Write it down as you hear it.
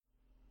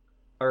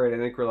All right, I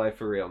think we're live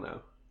for real now.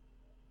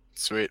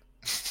 Sweet.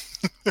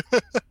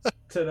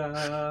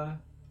 Ta-da!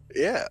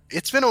 Yeah,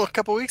 it's been a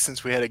couple weeks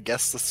since we had a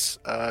guestless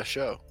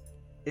show.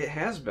 It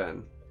has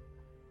been,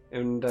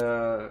 and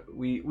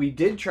we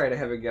did try to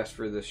have a guest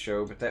for this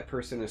show, but that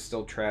person is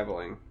still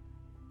traveling.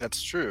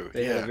 That's true.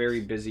 They had a Yeah,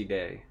 very busy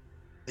day.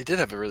 they did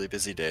have a really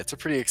busy day. It's a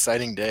pretty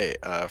exciting day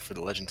for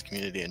the Legends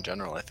community in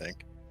general, I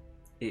think.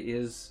 It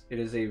is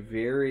a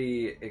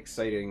very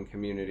exciting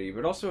community,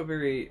 but also a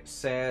very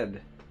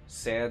sad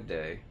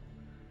day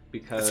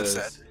It's a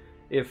sad. because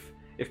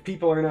if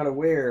people are not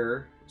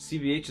aware,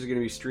 CVH is going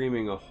to be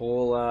streaming a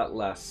whole lot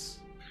less.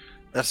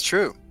 That's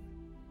true.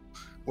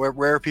 Where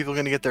are people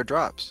going to get their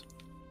drops?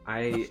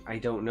 I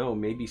don't know.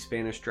 Maybe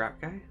Spanish Drop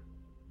Guy.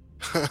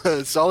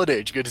 Solid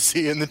Age, good to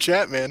see you in the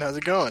chat, man. How's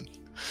it going?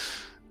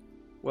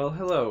 Well,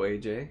 hello,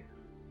 AJ.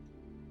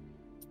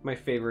 My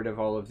favorite of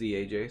all of the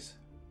AJs.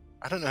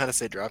 I don't know how to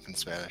say drop in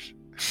Spanish.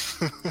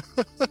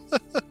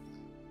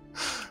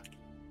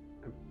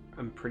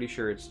 I'm pretty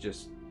sure it's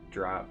just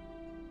drop.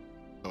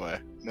 No way.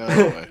 No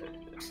way.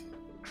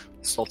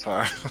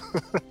 Sultar.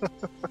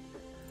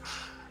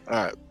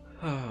 All right.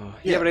 Oh,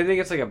 yeah, Yeah. but I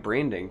think it's like a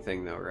branding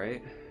thing, though,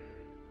 right?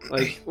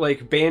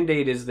 Like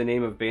Band-Aid is the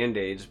name of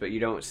Band-Aids, but you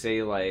don't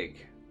say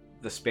like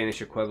the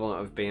Spanish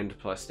equivalent of Band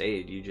plus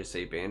Aid. You just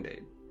say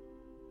Band-Aid.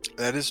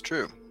 That is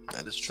true.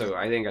 That is true. So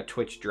I think a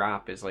Twitch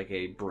drop is like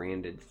a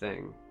branded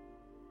thing.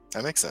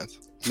 That makes sense.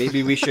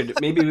 Maybe we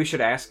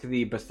should ask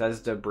the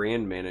Bethesda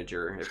brand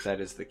manager if that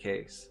is the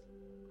case.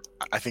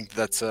 I think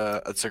that's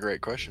a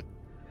great question.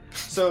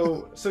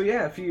 So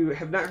yeah, if you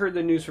have not heard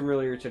the news from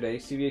earlier today,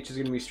 CVH is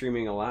going to be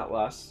streaming a lot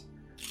less,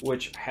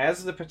 which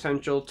has the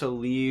potential to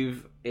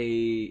leave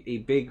a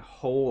big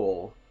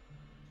hole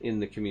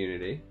in the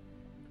community.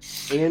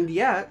 And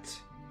yet,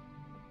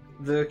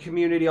 the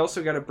community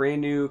also got a brand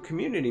new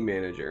community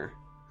manager.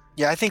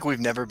 Yeah, I think we've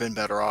never been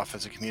better off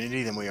as a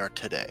community than we are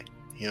today.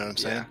 You know what I'm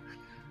saying? Yeah.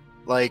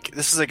 Like,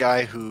 this is a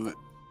guy who,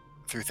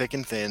 through thick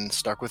and thin,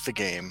 stuck with the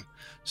game,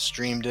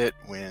 streamed it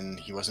when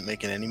he wasn't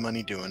making any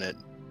money doing it,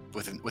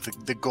 with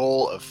the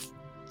goal of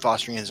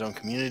fostering his own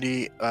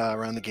community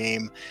around the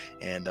game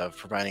and of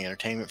providing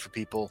entertainment for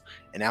people.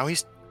 And now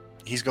he's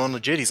going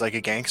legit. He's like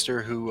a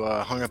gangster who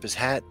hung up his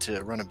hat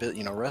to run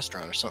a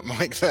restaurant or something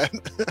like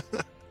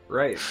that.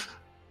 Right. It's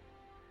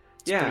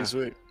Yeah. pretty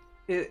sweet.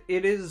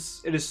 It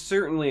is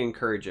certainly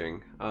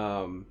encouraging.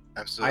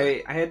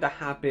 Absolutely. I had to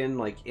hop in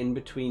like in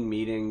between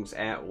meetings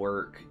at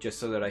work just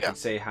so that I Yeah. could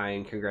say hi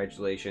and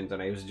congratulations,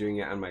 and I was doing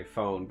it on my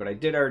phone, but I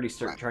did already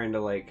start Right. trying to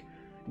like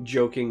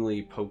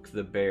jokingly poke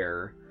the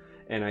bear,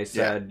 and I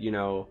said,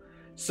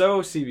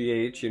 so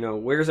CVH,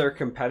 where's our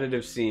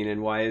competitive scene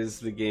and why is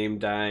the game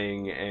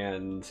dying?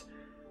 And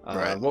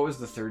Right. what was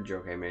the third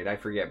joke I made? I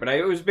forget, but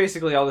it was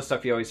basically all the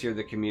stuff you always hear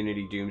the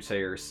community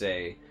doomsayers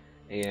say,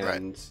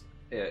 and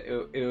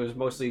it was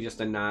mostly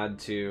just a nod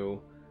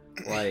to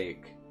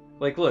like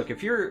look,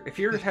 if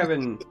you're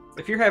having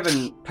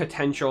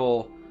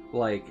potential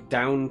like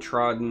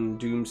downtrodden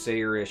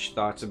doomsayer-ish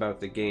thoughts about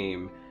the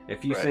game,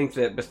 if you Right. think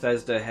that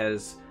Bethesda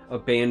has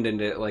abandoned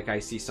it, like I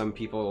see some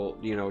people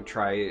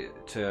try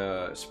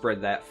to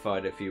spread that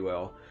FUD, if you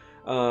will,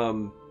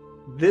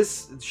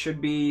 this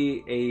should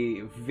be a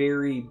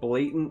very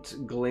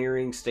blatant,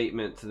 glaring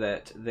statement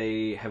that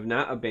they have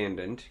not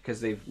abandoned,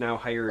 because they've now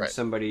hired Right.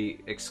 somebody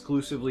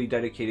exclusively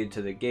dedicated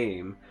to the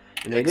game.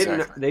 And they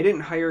Exactly.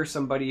 didn't hire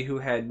somebody who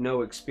had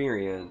no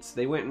experience.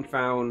 They went and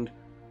found,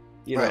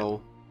 Right.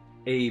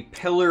 a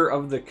pillar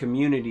of the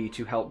community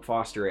to help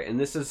foster it. And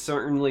this is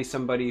certainly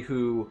somebody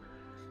who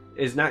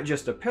is not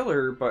just a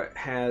pillar, but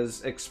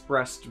has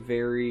expressed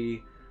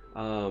very,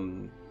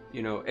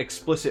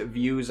 explicit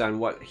views on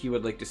what he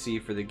would like to see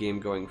for the game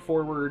going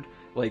forward.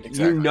 Like,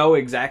 Exactly. you know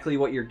exactly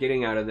what you're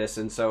getting out of this,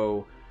 and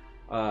so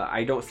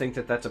I don't think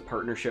that that's a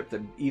partnership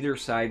that either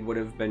side would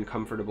have been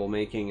comfortable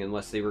making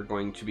unless they were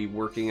going to be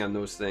working on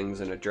those things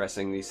and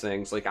addressing these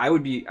things. Like, I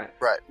would be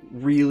Right.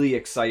 really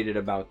excited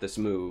about this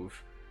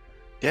move.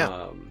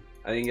 Yeah.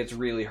 I think it's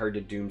really hard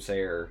to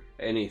doomsayer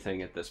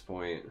anything at this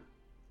point.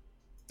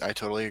 I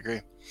totally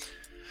agree.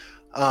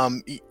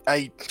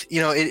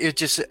 It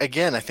just,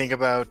 again, I think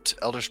about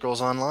Elder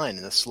Scrolls Online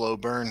and the slow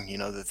burn,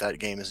 that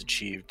game has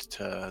achieved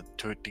to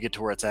get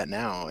to where it's at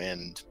now,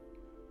 and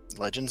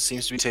Legends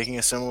seems to be taking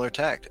a similar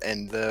tact,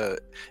 and the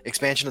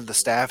expansion of the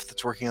staff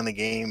that's working on the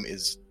game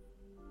is,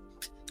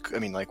 I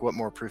mean, like, what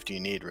more proof do you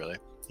need, really?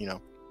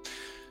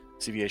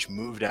 CVH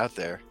moved out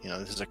there.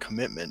 This is a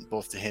commitment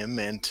both to him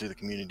and to the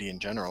community in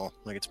general.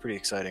 Like, it's pretty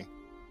exciting.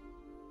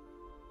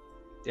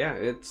 Yeah,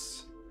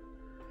 it's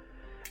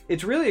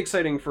really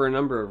exciting for a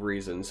number of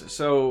reasons.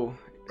 So,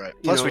 Right.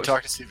 Plus, we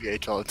talk to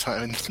CVH all the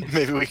time, and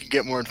maybe we can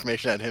get more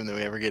information out of him than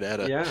we ever get out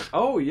of. yeah.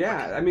 Oh,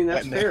 yeah. I mean,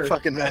 that's fair.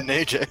 Fucking Matt and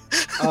AJ.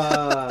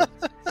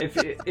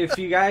 if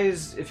you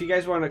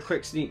guys want a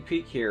quick sneak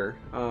peek here,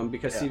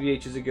 because Yeah.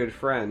 CVH is a good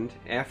friend.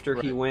 After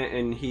he Right. went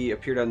and he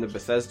appeared on the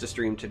Bethesda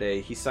stream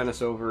today, he sent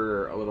us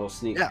over a little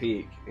sneak Yeah.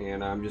 peek,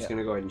 and I'm just Yeah.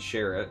 gonna go ahead and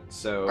share it.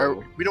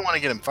 So, We don't want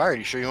to get him fired.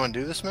 You sure you want to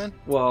do this, man?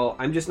 well,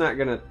 I'm not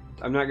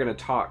gonna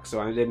talk, so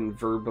I didn't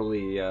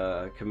verbally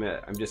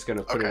commit. I'm just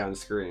gonna put it Okay. on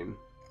screen.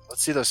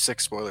 Let's see those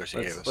 6 spoilers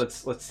he gave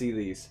us. Let's see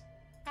these.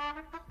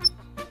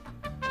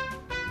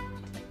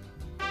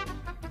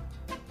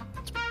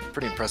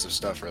 Pretty impressive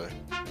stuff, really.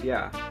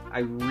 Yeah, I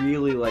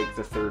really like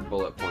the third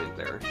bullet point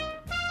there.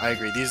 I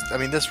agree.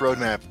 This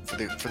roadmap for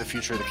the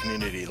future of the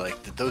community,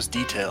 like those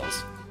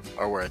details,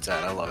 are where it's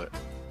at. I love it.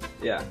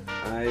 Yeah,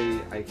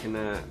 I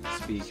cannot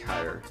speak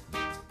higher.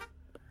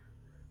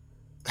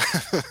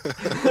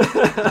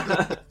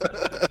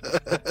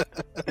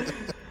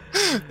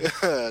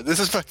 This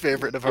is my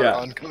favorite of our Yeah.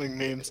 oncoming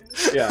memes.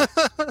 Yeah.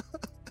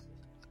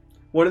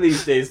 One of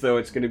these days, though,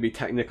 it's going to be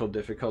technical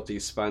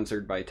difficulties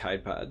sponsored by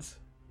Tide Pods.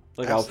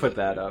 Like, I'll put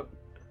that up.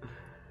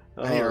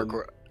 I need to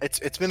record.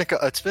 It's been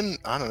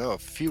I don't know, a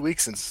few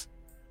weeks since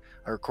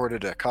I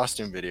recorded a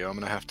costume video. I'm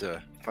gonna have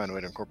to find a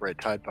way to incorporate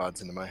Tide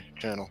Pods into my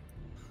channel.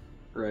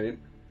 Right.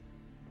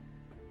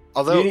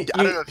 Although You-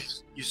 I don't know if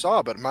you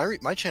saw, but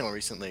my channel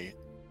recently,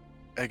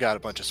 I got a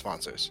bunch of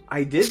sponsors.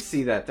 I did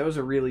see that. That was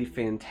a really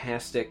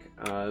fantastic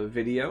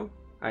video.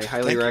 I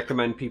highly Thank you.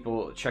 recommend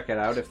people check it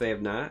out if they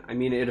have not. I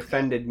mean, it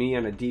offended me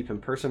on a deep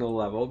and personal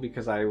level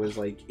because I was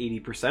like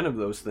 80% of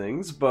those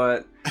things,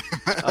 but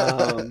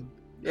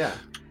yeah.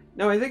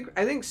 No, I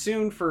think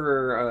soon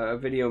for a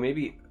video,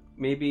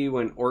 maybe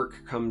when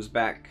Orc comes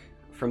back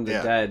from the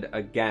Yeah. dead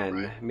again,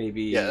 Right.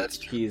 maybe Yeah, that's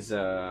true. he's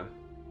on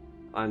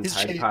He's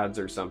Tide changed. Pods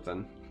or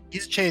something.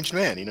 He's a changed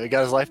man. You know, he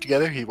got his life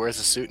together. He wears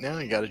a suit now.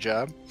 He got a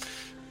job.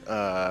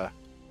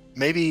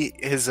 Maybe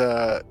his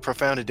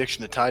profound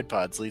addiction to Tide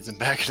Pods leads him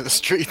back into the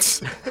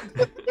streets.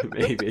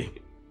 Maybe.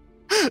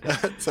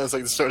 Sounds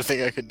like the sort of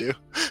thing I could do.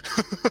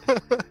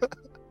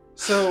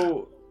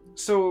 So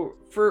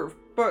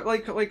but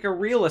like a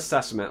real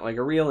assessment, like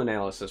a real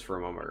analysis for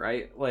a moment,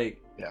 right?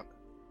 Like, Yeah.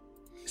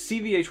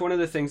 CVH, one of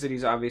the things that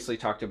he's obviously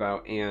talked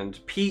about, and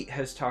Pete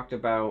has talked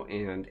about,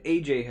 and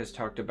AJ has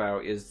talked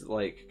about, is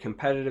like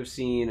competitive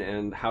scene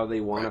and how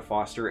they want to Right.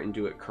 foster it and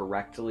do it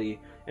correctly,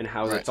 and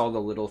how Right. it's all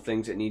the little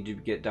things that need to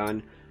get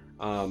done.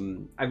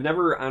 I've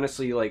never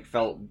honestly like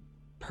felt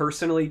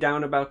personally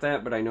down about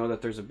that, but I know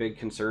that there's a big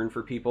concern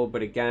for people.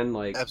 But again,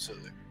 like,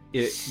 Absolutely.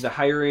 the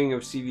hiring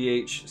of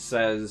CVH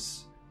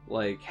says,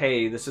 like,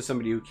 hey, this is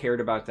somebody who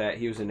cared about that.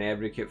 He was an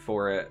advocate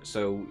for it,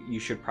 so you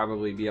should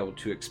probably be able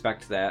to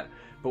expect that.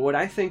 But what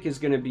I think is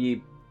going to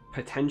be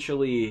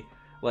potentially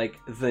like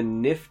the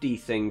nifty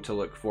thing to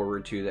look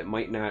forward to that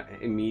might not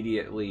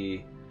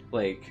immediately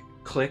like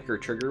click or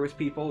trigger with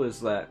people is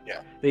that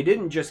Yeah. they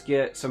didn't just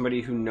get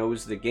somebody who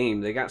knows the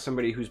game. They got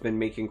somebody who's been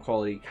making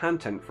quality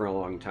content for a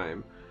long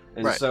time.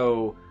 And Right.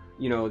 so,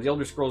 you know, the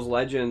Elder Scrolls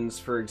Legends,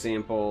 for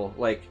example,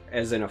 like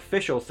as an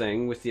official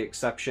thing, with the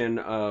exception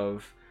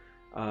of,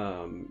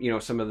 you know,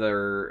 some of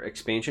their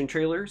expansion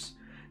trailers,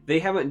 they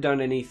haven't done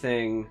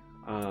anything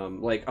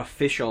like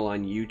official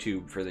on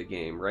YouTube for the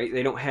game, right?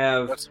 They don't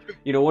have, That's true.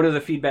 you know, one of the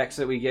feedbacks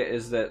that we get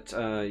is that,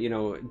 you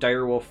know,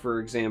 Direwolf, for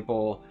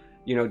example,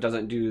 you know,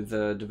 doesn't do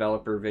the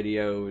developer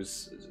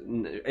videos,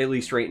 at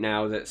least right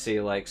now, that say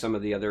like some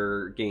of the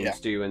other games Yeah.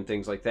 do and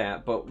things like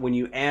that. But when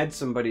you add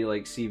somebody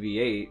like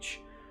CVH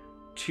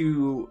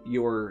to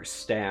your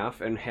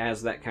staff and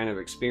has that kind of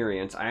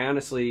experience, I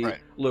honestly Right.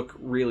 look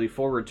really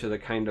forward to the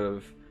kind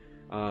of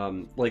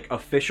like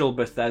official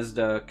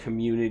Bethesda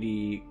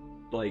community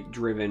like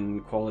driven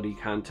quality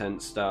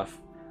content stuff.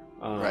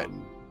 Right.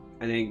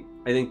 I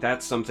think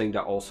that's something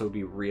to also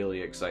be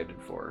really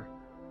excited for.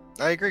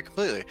 I agree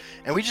completely.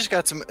 And we just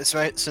got some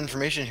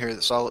information here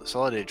that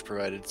Solid Age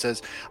provided. It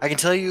says, I can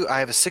tell you I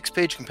have a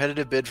 6-page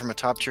competitive bid from a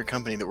top-tier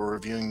company that we're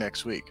reviewing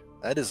next week.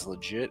 That is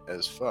legit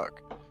as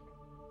fuck.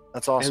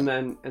 That's awesome.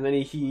 And then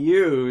he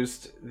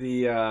used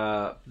the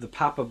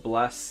Papa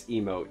Bless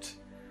emote.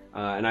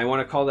 And I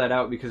want to call that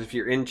out because if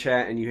you're in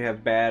chat and you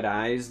have bad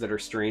eyes that are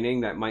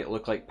straining, that might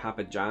look like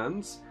Papa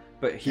John's.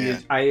 But he, Yeah.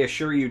 I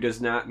assure you,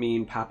 does not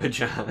mean Papa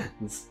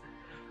John's.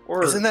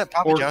 Or Isn't that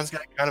Papa or- John's guy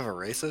kind of a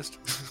racist?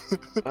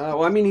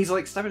 well, I mean, he's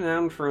like stepping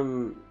down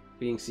from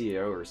being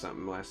CEO or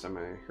something. Last time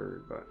I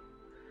heard, but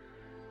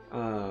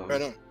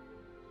Right on.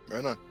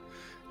 Right on.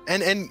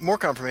 And more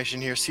confirmation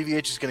here.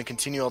 CVH is going to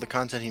continue all the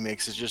content he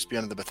makes is just be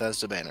under the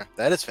Bethesda banner.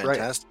 That is Right.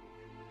 fantastic.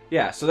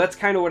 Yeah, so that's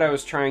kind of what I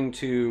was trying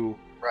to,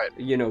 Right.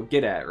 you know,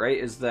 get at, right?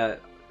 Is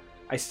that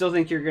I still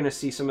think you're going to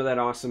see some of that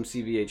awesome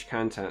CVH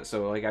content.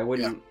 So like I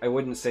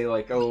wouldn't say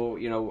like, oh,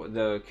 you know,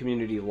 the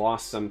community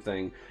lost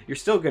something. You're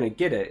still going to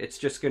get it. It's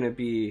just going to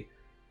be,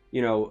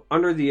 you know,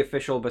 under the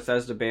official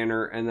Bethesda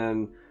banner, and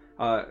then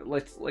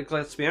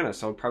let's be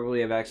honest, I'll probably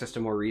have access to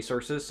more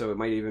resources, so it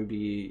might even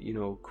be, you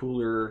know,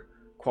 cooler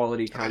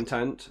quality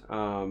content.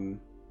 You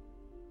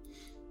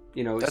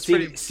know, That's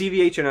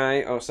CVH and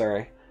I, oh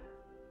sorry.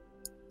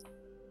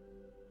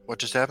 What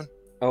just happened?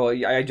 Oh,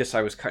 yeah,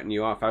 I was cutting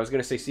you off. I was going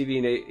to say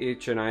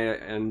CVH and I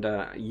and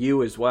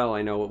you as well.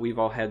 I know we've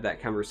all had that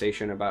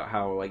conversation about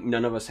how like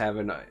none of us have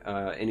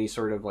any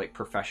sort of like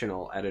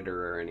professional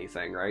editor or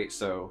anything, right?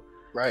 So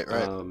Right.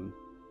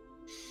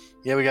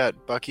 Yeah, we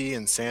got Bucky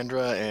and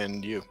Sandra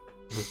and you.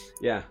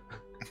 Yeah.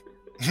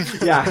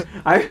 Yeah,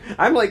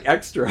 I'm like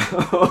extra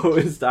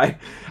host. I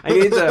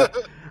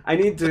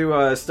need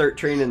to start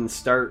training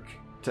Stark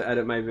to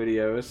edit my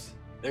videos.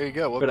 There you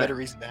go. What better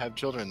reason to have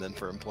children than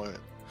for employment?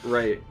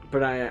 Right,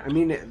 but I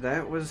mean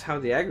that was how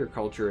the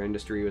agriculture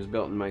industry was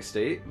built in my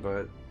state.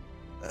 But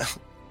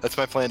that's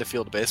my plan to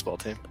field a baseball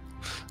team.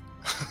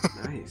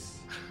 Nice.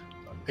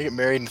 I get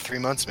married in 3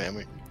 months, man.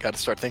 We got to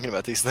start thinking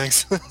about these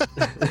things.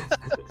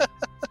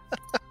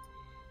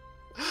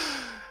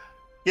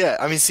 Yeah,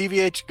 I mean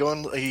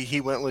CVH he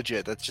went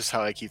legit. That's just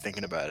how I keep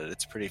thinking about it.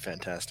 It's pretty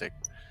fantastic.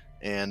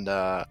 And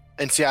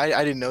see,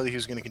 I didn't know that he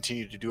was going to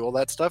continue to do all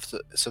that stuff.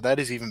 So that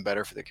is even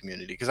better for the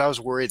community because I was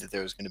worried that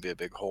there was going to be a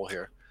big hole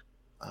here.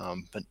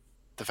 But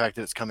the fact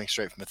that it's coming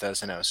straight from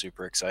Bethesda now is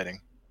super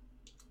exciting.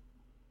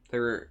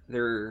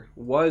 There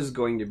was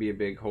going to be a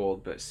big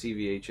hole, but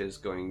CVH is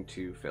going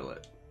to fill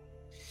it.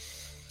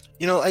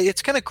 You know,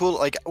 it's kind of cool.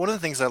 Like one of the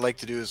things I like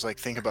to do is like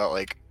think about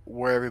like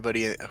where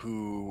everybody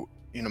who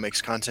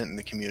makes content in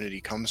the community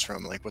comes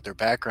from, like what their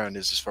background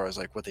is as far as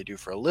like what they do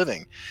for a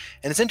living.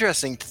 And it's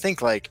interesting to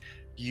think like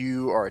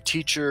you are a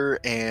teacher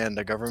and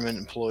a government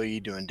employee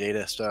doing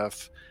data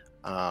stuff.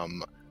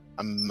 I'm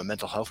a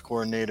mental health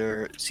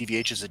coordinator.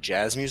 CVH is a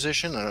jazz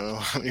musician. I don't know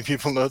how many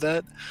people know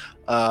that.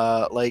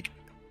 Like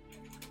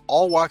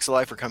all walks of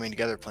life are coming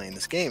together playing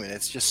this game, and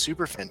it's just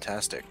super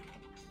fantastic.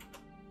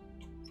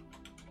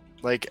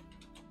 Like,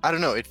 I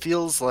don't know. It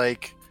feels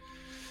like,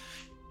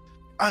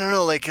 I don't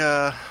know, like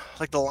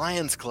the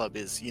Lions Club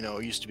is,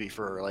 used to be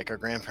for like our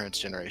grandparents'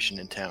 generation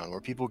in town, where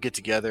people get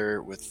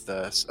together with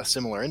a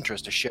similar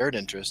interest, a shared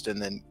interest,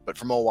 but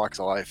from all walks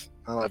of life.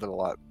 I love it a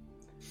lot.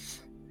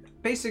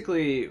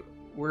 Basically,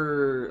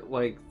 we're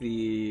like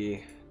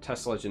the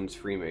Test Legends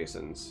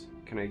Freemasons.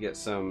 Can I get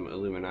some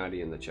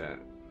Illuminati in the chat?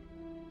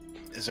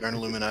 Is there an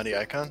Illuminati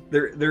icon?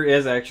 There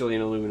is actually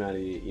an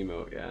Illuminati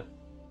emote, yeah.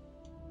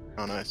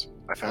 Oh, nice.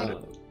 I found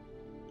it.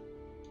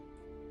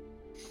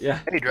 Yeah.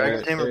 Hey,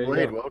 Dragon Tamer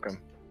Blade, welcome.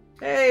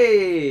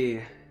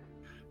 Hey!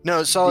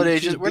 No, Solid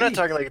Ages, we're not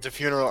talking like it's a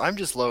funeral. I'm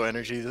just low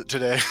energy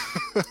today.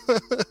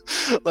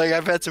 Like,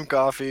 I've had some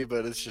coffee,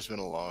 but it's just been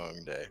a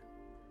long day.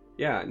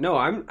 Yeah, no,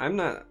 I'm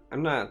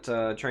not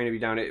trying to be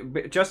down.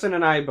 Justin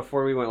and I,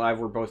 before we went live,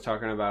 were both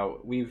talking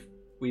about we've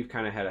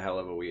kind of had a hell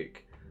of a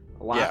week.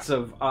 Lots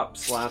of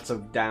ups, lots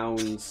of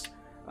downs.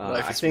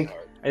 I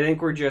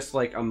think we're just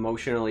like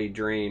emotionally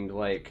drained.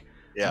 Like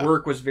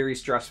work was very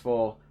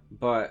stressful,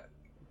 but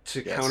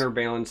to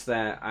counterbalance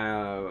that,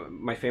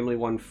 my family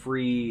won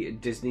free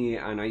Disney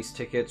on Ice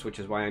tickets, which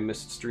is why I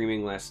missed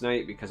streaming last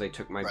night because I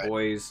took my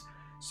boys.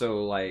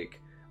 So like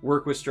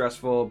work was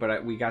stressful,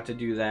 but we got to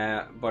do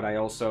that. But I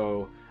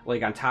also,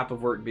 like, on top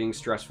of work being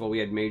stressful, we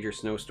had major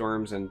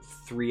snowstorms, and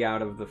 3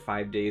 out of the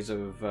 5 days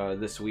of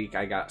this week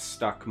I got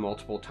stuck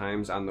multiple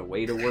times on the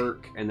way to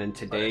work. And then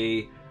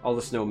today all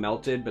the snow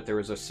melted, but there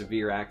was a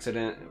severe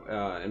accident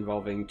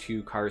involving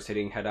 2 cars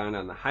hitting head-on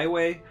on the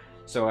highway,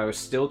 so I was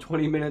still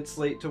 20 minutes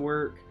late to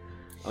work.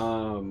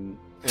 And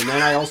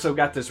then I also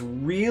got this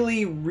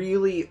really,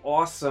 really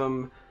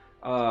awesome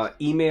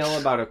email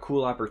about a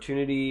cool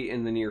opportunity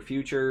in the near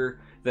future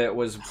that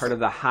was part of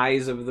the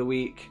highs of the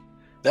week.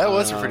 That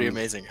was a pretty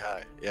amazing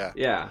high.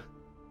 Yeah.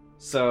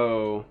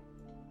 So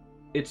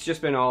it's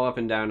just been all up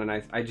and down, and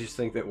I just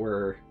think that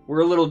we're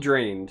a little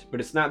drained,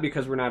 but it's not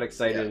because we're not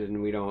excited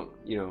and we don't,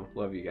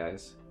 love you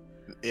guys.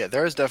 Yeah,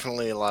 there is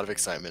definitely a lot of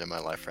excitement in my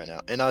life right now.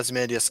 And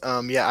Ozymandias,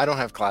 I don't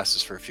have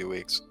classes for a few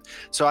weeks.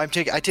 So I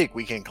take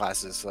weekend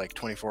classes, like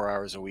 24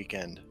 hours a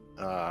weekend,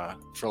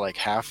 for like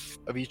half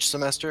of each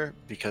semester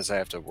because I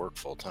have to work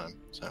full time.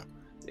 So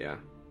yeah.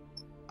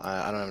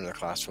 I don't have another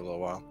class for a little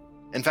while.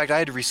 In fact, I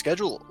had to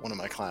reschedule one of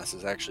my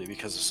classes actually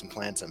because of some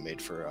plans I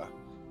made for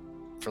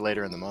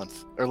later in the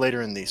month or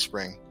later in the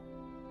spring.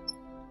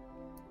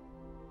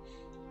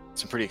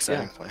 Some pretty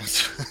exciting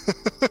plans.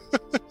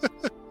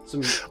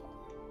 Some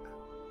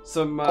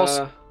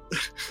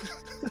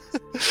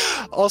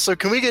Also,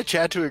 can we get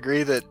Chad to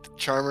agree that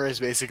Charmer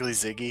is basically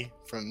Ziggy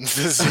from the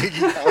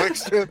Ziggy comic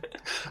strip?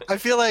 I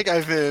feel like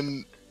I've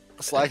been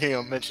slacking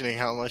on mentioning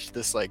how much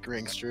this like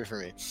rings true for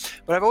me,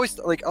 but I've always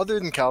like, other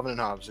than Calvin and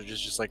Hobbes, which is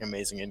just like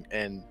amazing,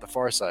 and The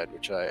Far Side,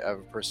 which I have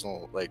a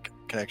personal like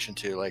connection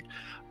to. Like,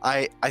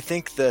 I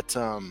think that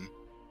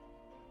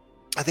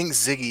I think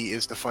Ziggy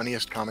is the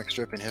funniest comic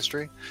strip in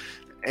history,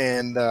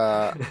 and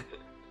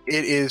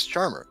it is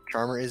Charmer.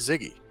 Charmer is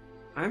Ziggy.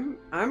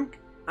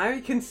 I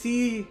can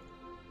see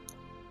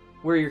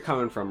where you're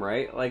coming from,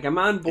 right? Like, I'm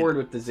on board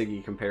with the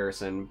Ziggy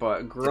comparison,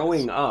 but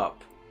growing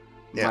up,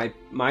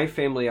 my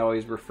family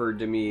always referred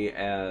to me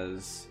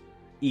as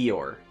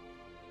Eeyore,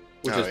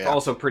 which is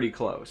also pretty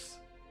close.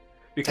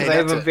 Because I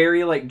have a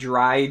very like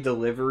dry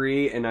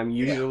delivery, and I'm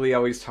usually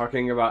always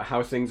talking about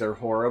how things are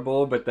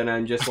horrible, but then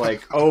I'm just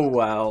like, oh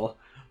well,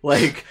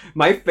 Like,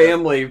 my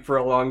family for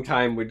a long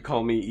time would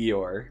call me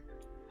Eeyore.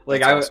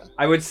 Like, That's awesome.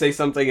 I would say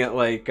something at,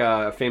 like,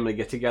 a family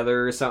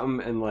get-together or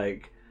something, and,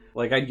 like,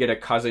 I'd get a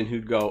cousin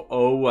who'd go,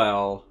 "Oh,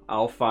 well,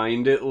 I'll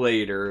find it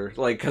later."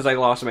 Like, because I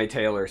lost my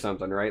tail or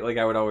something, right? Like,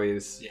 I would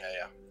always...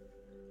 Yeah.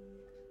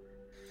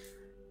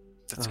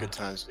 That's good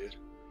times, dude.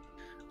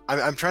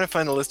 I'm trying to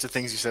find the list of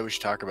things you said we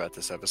should talk about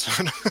this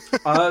episode.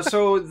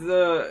 So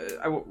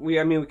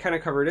we kind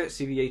of covered it.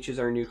 CVH is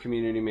our new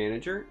community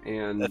manager,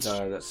 and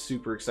that's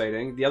super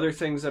exciting. The other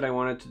things that I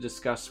wanted to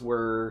discuss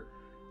were,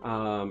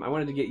 I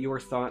wanted to get your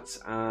thoughts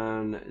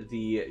on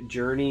the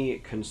Journey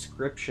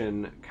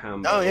conscription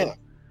combo. Oh yeah.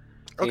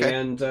 Okay.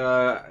 And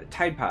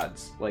Tide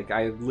Pods. Like,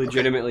 I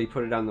legitimately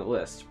put it on the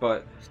list,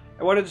 but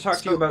I wanted to talk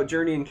to you about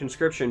Journey and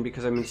conscription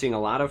because I've been seeing a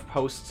lot of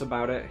posts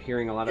about it,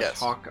 hearing a lot of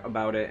talk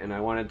about it, and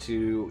I wanted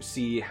to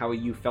see how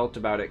you felt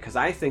about it because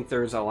I think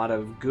there's a lot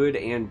of good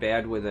and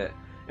bad with it,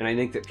 and I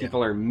think that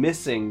people are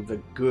missing the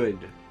good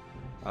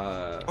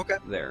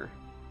there.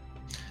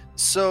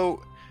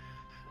 So,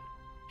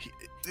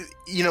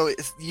 you know,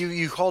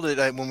 you called it,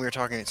 when we were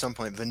talking at some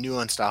point, the new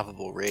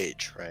Unstoppable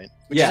Rage, right?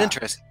 Which is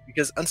interesting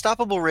because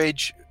Unstoppable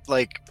Rage,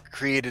 like,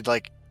 created,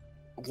 like,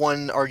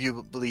 one,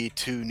 arguably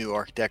two new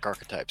deck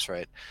archetypes,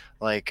 right?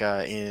 Like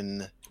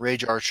in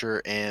Rage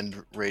Archer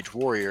and Rage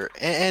Warrior,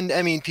 and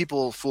I mean,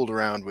 people fooled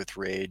around with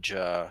Rage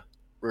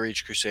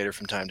Crusader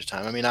from time to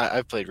time. I mean,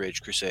 I've played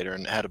Rage Crusader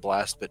and had a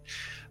blast, but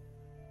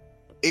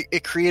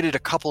it created a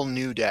couple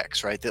new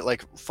decks, right? That,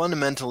 like,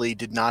 fundamentally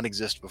did not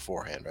exist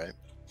beforehand, right?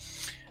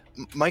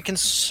 My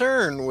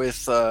concern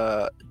with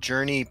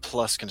Journey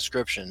plus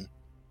Conscription,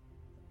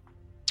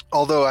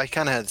 although I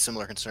kind of had a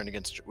similar concern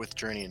with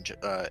Journey in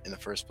the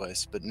first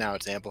place, but now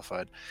it's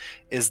amplified,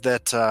 is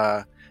that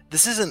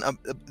this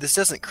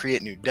doesn't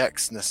create new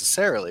decks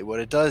necessarily. What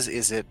it does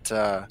is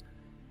I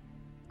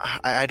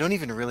don't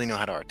even really know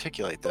how to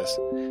articulate this.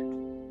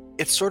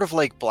 It's sort of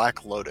like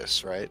Black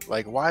Lotus, right?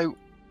 Like, why?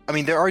 I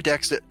mean, there are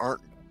decks that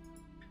aren't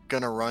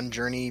gonna run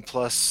Journey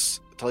plus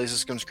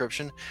Telesis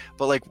Conscription,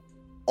 but, like,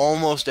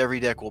 almost every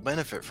deck will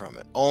benefit from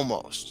it.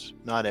 Almost,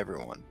 not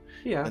everyone.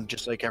 Yeah. And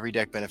just like every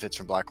deck benefits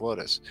from Black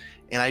Lotus.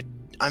 And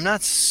I'm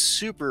not a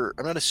super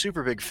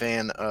big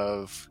fan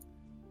of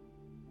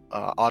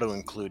auto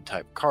include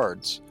type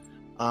cards.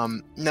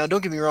 Now,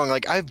 don't get me wrong,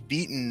 like,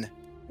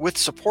 with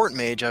Support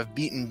Mage, I've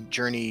beaten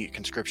Journey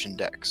Conscription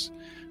decks.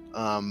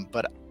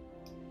 But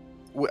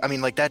I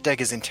mean, like, that deck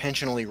is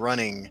intentionally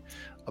running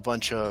a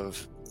bunch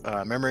of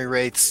memory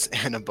wraiths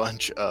and a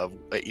bunch of,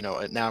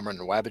 now I'm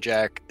running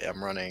Wabbajack,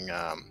 I'm running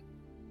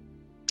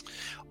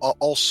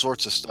all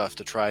sorts of stuff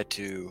to try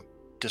to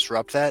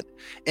disrupt that,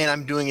 and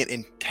I'm doing it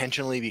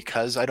intentionally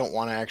because I don't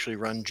want to actually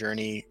run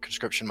Journey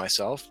Conscription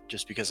myself,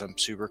 just because I'm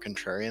super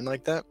contrarian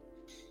like that.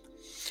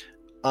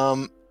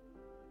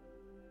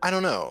 I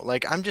don't know,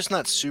 like, I'm just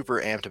not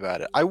super amped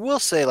about it. I will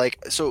say, like,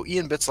 so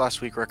Ian Bitts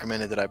last week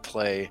recommended that I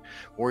play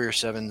Warrior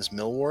 7's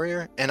Mill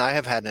Warrior, and I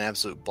have had an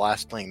absolute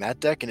blast playing that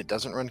deck, and it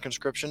doesn't run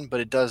Conscription, but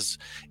it does,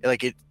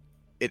 like, it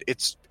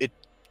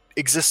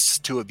exists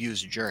to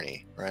abuse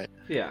Journey, right?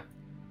 Yeah.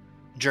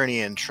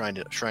 Journey and Shrine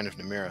of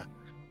Namira.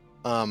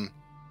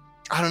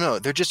 I don't know.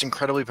 They're just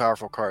incredibly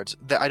powerful cards.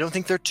 I don't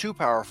think they're too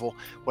powerful.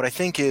 What I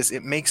think is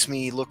it makes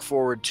me look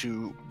forward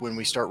to when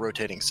we start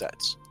rotating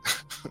sets.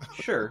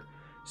 Sure.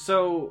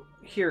 So,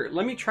 here,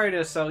 let me try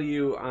to sell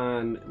you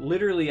on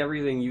literally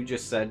everything you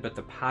just said, but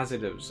the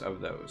positives of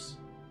those,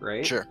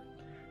 right? Sure.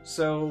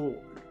 So,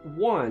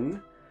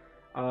 one,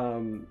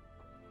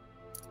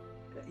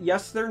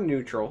 yes, they're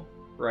neutral,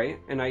 right?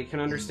 And I can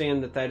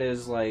understand that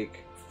is,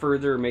 like,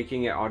 further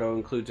making it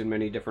auto-includes in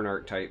many different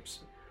archetypes.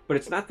 But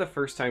it's not the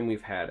first time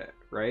we've had it,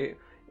 right?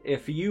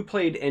 If you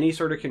played any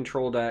sort of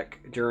control deck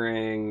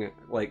during,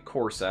 like,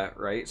 core set,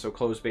 right? So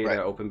closed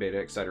beta, open beta,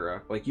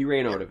 etc. Like, you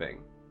ran Odahviing,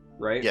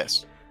 right?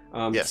 Yes.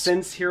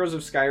 Since Heroes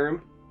of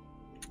Skyrim,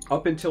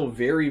 up until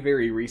very,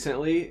 very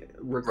recently,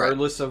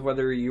 regardless of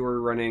whether you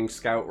were running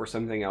Scout or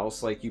something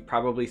else, like, you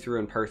probably threw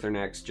in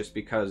Paarthurnax just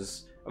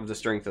because of the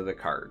strength of the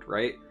card,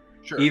 right?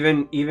 Sure.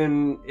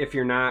 Even if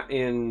you're not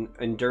in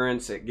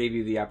Endurance, it gave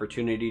you the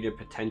opportunity to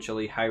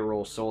potentially high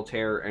roll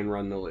Solitaire and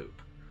run the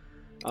loop.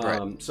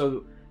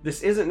 So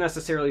this isn't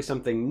necessarily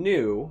something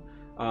new.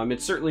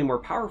 It's certainly more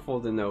powerful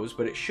than those,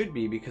 but it should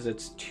be because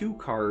it's 2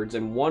 cards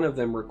and one of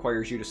them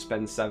requires you to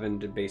spend 7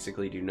 to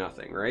basically do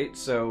nothing, right?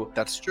 So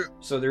that's true.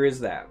 So there is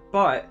that.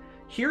 But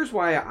here's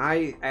why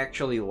I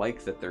actually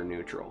like that they're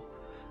neutral.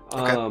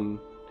 Okay.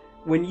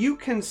 When you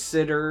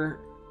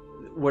consider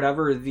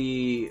whatever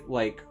the,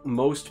 like,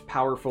 most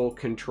powerful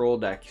control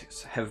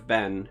decks have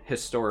been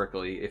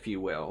historically, if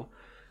you will,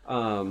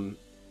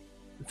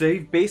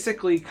 they've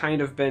basically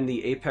kind of been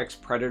the apex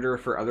predator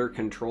for other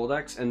control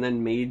decks and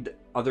then made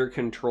other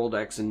control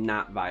decks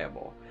not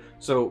viable.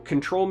 So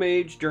Control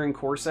Mage during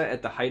core set,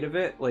 at the height of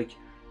it, like,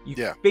 you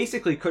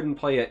basically couldn't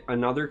play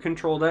another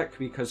control deck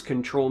because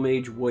Control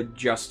Mage would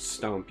just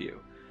stomp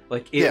you.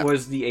 Like, it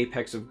was the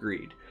apex of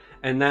greed.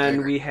 And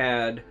then we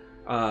had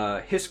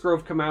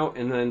Hissgrove come out,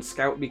 and then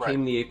Scout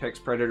became the apex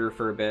predator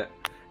for a bit.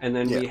 and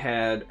then we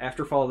had,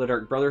 after Fall of the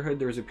Dark Brotherhood,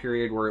 there was a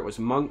period where it was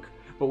Monk.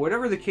 But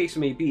whatever the case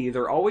may be,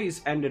 there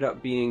always ended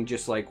up being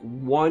just like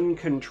one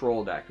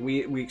control deck.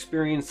 We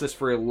experienced this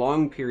for a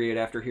long period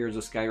after Heroes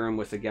of Skyrim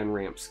with, again,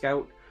 Ramp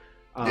Scout.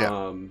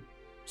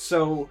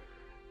 So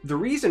the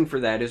reason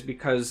for that is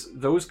because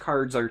those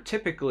cards are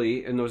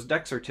typically, and those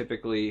decks are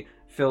typically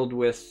filled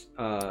with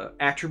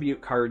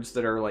attribute cards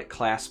that are like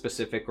class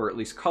specific or at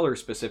least color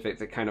specific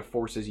that kind of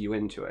forces you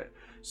into it.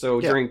 So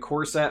during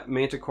Core Set,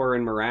 Manticore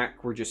and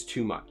Marak were just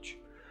too much.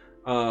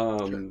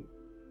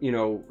 You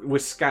know,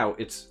 with Scout,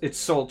 it's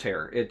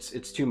Solitaire.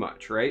 It's too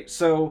much, right?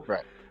 So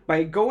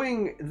by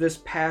going this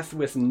path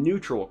with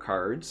neutral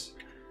cards,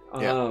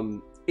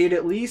 it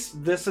at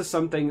least, this is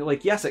something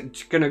like, yes,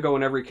 it's gonna go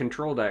in every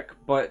control deck,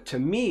 but to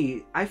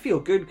me, I feel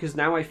good because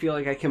now I feel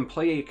like I can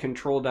play a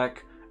control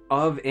deck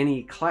of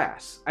any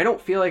class. I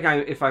don't feel like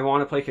if I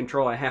want to play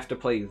control, I have to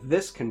play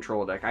this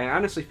control deck. I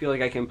honestly feel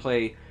like I can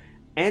play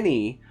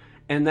any,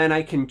 and then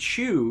I can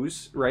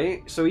choose,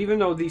 right? So even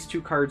though these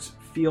two cards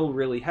feel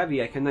really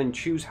heavy, I can then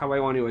choose how I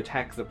want to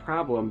attack the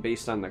problem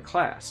based on the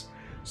class.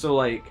 So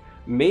like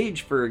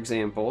Mage, for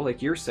example,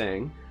 like you're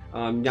saying,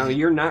 now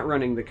you're not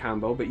running the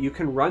combo, but you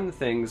can run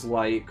things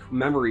like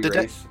Memory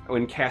Wraith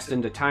when cast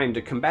into time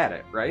to combat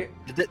it, right?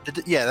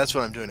 Yeah, that's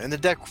what I'm doing. And the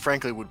deck,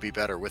 frankly, would be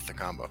better with the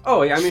combo.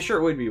 Oh, yeah, I mean, sure,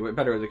 it would be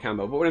better with the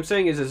combo. But what I'm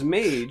saying is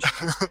Mage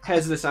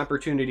has this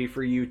opportunity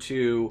for you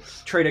to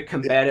try to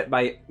combat it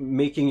by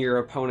making your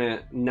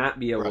opponent not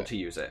be able to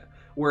use it.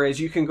 Whereas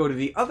you can go to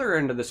the other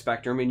end of the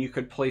spectrum and you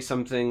could play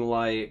something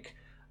like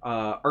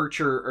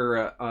Archer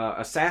or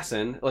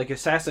Assassin. Like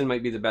Assassin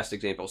might be the best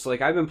example. So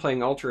like I've been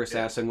playing Ultra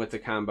Assassin with the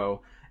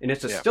combo, and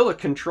it's still a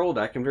control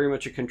deck and very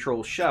much a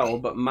control shell,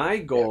 but my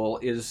goal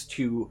is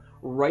to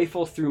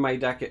rifle through my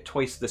deck at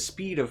twice the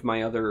speed of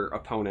my other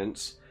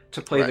opponents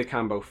to play the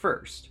combo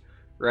first,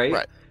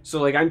 right?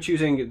 So like I'm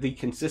choosing the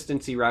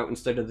consistency route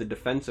instead of the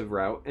defensive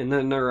route, and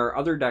then there are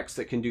other decks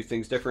that can do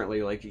things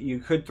differently. Like you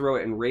could throw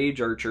it in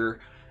Rage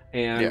Archer,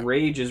 and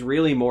Rage is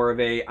really more of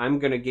a, I'm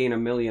going to gain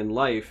 1,000,000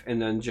 life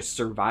and then just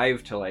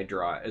survive till I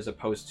draw, as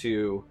opposed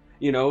to,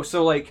 you know,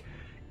 so like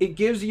it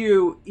gives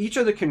you, each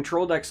of the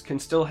control decks can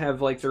still have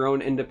like their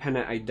own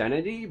independent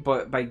identity,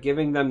 but by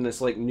giving them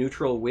this like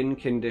neutral win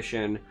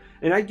condition,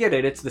 and I get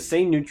it, it's the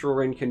same neutral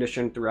win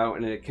condition throughout,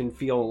 and it can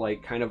feel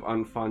like kind of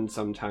unfun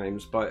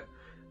sometimes, but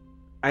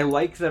I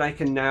like that I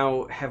can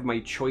now have my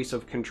choice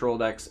of control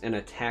decks and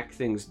attack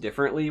things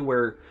differently,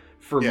 where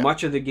for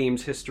much of the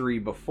game's history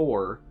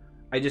before,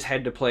 I just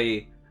had to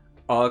play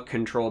a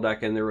control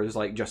deck and there was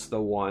like just the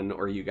one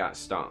or you got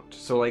stomped.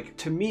 So like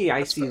to me,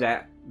 I see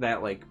that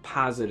like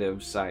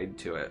positive side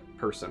to it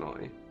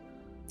personally.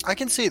 I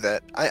can see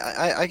that.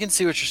 I can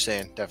see what you're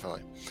saying,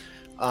 definitely.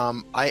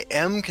 I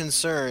am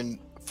concerned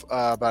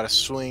about a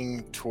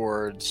swing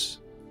towards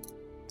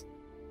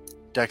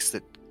decks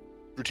that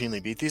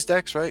routinely beat these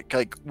decks, right?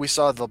 Like we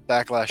saw the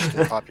backlash to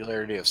the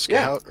popularity of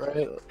Scout,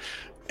 right?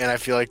 And I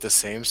feel like the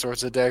same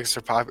sorts of decks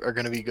are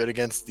going to be good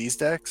against these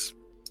decks.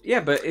 Yeah,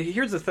 but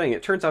here's the thing.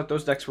 It turns out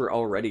those decks were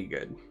already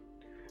good.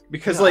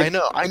 Because, I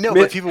know,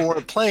 but people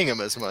weren't playing them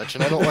as much,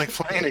 and I don't like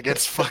playing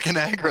against fucking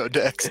aggro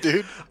decks,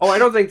 dude. Oh, I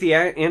don't think the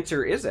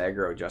answer is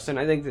aggro, Justin.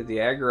 I think that the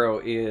aggro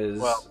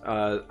is...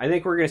 I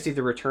think we're going to see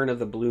the return of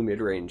the blue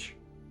mid-range.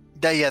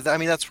 Yeah, I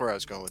mean, that's where I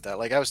was going with that.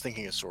 Like, I was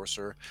thinking of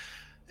Sorcerer,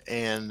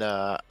 and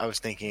I was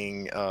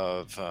thinking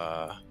of...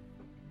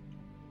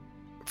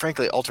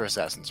 frankly, Ultra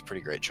Assassin's a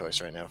pretty great choice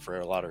right now for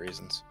a lot of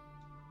reasons.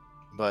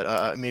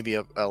 But maybe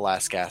a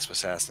last gasp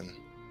assassin.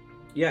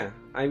 Yeah,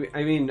 I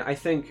mean, I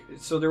think...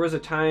 So there was a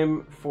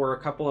time for a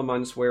couple of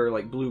months where,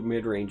 like, blue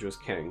mid-range was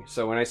king.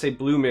 So when I say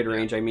blue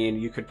mid-range, I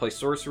mean you could play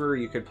Sorcerer,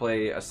 you could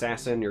play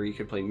Assassin, or you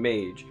could play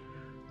Mage.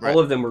 All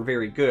of them were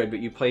very good, but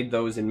you played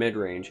those in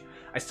mid-range.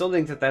 I still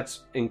think that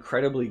that's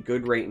incredibly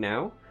good right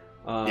now,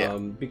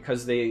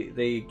 because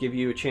they give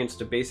you a chance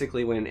to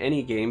basically win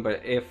any game,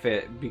 but if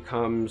it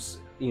becomes,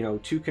 you know,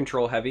 too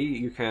control-heavy,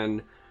 you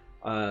can...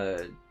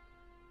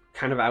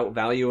 kind of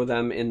outvalue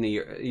them in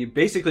the...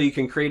 Basically, you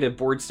can create a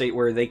board state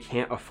where they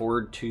can't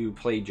afford to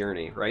play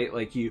Journey, right?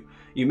 Like, you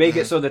make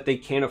it so that they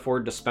can't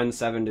afford to spend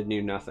 7 to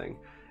do nothing.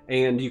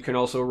 And you can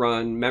also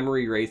run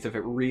Memory Wraith if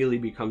it really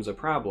becomes a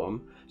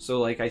problem. So,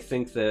 like, I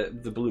think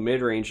that the blue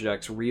mid-range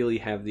decks really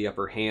have the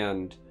upper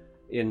hand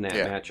in that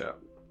matchup.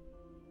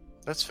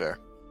 That's fair.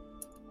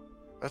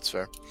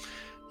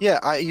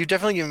 Yeah, you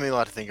definitely give me a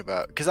lot to think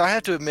about. Because I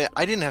have to admit,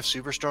 I didn't have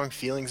super strong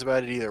feelings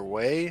about it either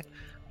way.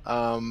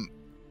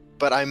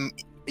 But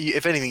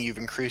if anything, you've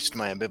increased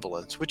my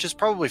ambivalence, which is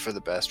probably for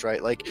the best,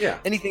 right? Like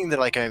anything that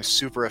like I'm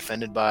super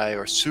offended by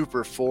or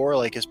super for,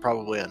 like, is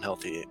probably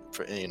unhealthy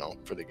for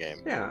the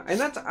game. Yeah,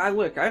 and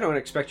I don't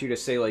expect you to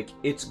say like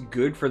it's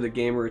good for the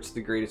game or it's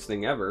the greatest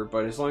thing ever,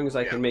 but as long as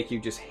I can make you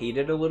just hate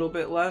it a little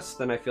bit less,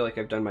 then I feel like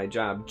I've done my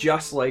job.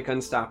 Just like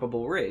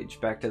Unstoppable Rage.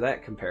 Back to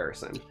that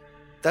comparison.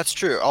 That's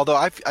true. Although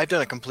I've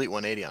done a complete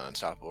 180 on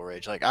Unstoppable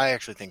Rage. Like I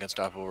actually think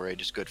Unstoppable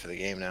Rage is good for the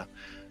game now.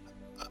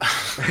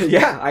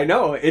 Yeah, I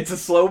know. It's a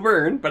slow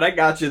burn, but I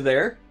got you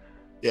there.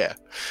 Yeah.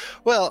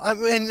 Well, I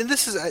mean,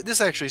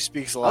 this actually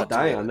speaks a I'll lot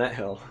die to on that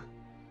hill.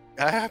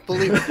 I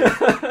believe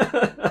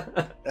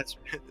it. That's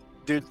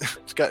dude.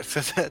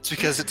 That's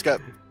because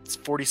it's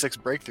 46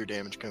 breakthrough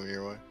damage coming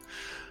your way.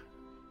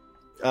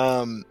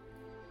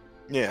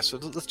 Yeah. So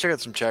let's check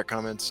out some chat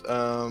comments.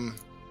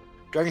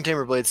 Dragon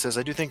Tamer Blade says,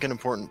 I do think an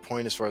important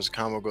point as far as the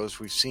combo goes,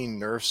 we've seen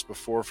nerfs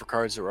before for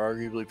cards that were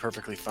arguably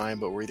perfectly fine,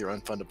 but were either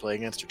unfun to play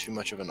against or too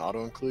much of an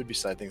auto-include,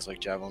 beside things like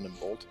Javelin and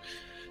Bolt.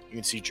 You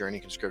can see Journey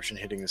Conscription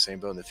hitting the same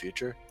boat in the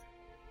future.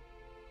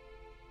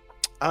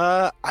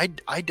 I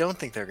don't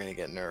think they're going to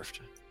get nerfed.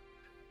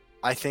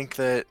 I think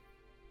that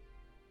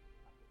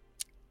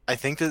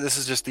this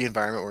is just the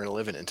environment we're going to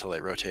live in until they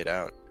rotate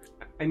out.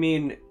 I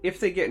mean, if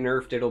they get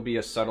nerfed, it'll be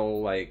a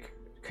subtle, like,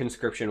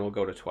 Conscription will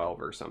go to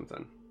 12 or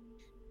something.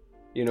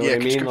 You know what I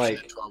mean?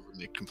 Like, 12 would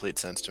make complete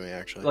sense to me,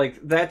 actually. Like,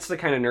 that's the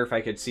kind of nerf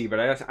I could see, but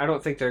I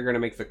don't think they're going to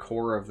make the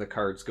core of the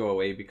cards go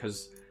away,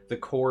 because the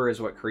core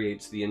is what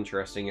creates the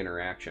interesting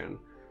interaction.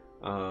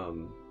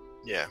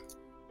 Yeah.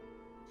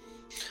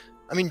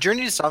 I mean,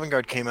 Journey to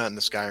Sovngarde came out in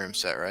the Skyrim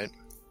set, right?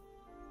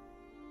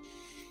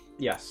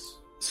 Yes.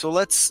 So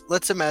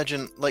let's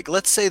imagine, like,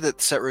 let's say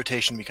that set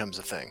rotation becomes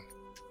a thing,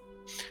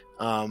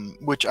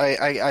 which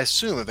I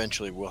assume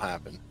eventually will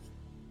happen.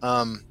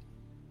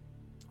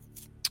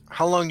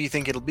 How long do you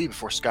think it'll be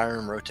before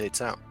Skyrim rotates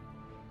out?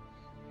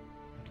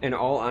 In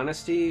all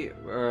honesty,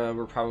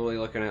 we're probably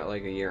looking at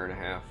like a year and a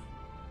half.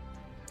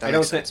 I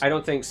don't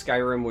think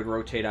Skyrim would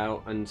rotate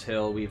out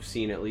until we've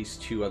seen at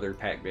least 2 other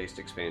pack-based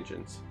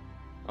expansions.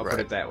 I'll put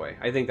it that way.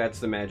 I think that's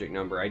the magic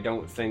number. I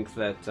don't think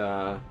that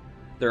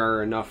there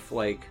are enough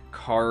like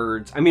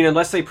cards. I mean,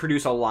 unless they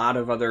produce a lot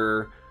of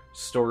other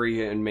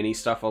story and mini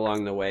stuff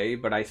along the way.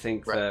 But I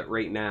think that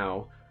right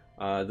now,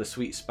 the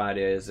sweet spot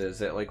is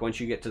that like once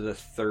you get to the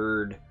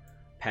 3rd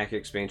pack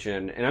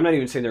expansion, and I'm not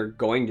even saying they're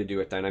going to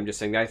do it then. I'm just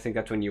saying I think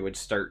that's when you would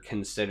start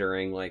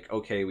considering like,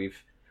 okay, we've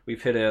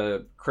hit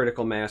a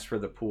critical mass for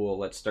the pool.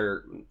 Let's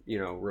start,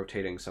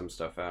 rotating some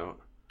stuff out.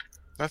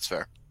 That's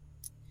fair.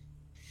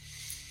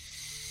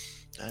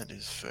 That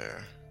is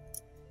fair.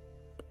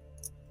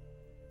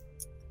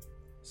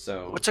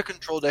 So, what's a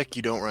control deck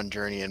you don't run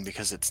Journey in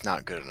because it's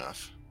not good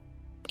enough?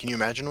 Can you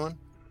imagine one?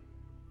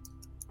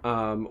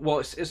 Well,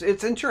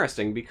 it's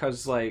interesting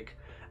because like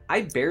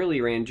I barely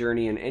ran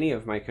Journey in any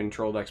of my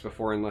control decks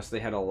before, unless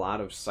they had a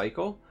lot of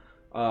cycle,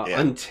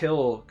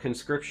 until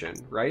Conscription,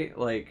 right?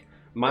 Like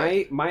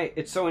my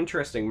it's so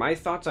interesting. My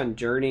thoughts on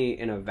Journey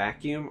in a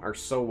vacuum are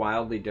so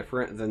wildly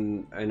different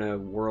than in a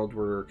world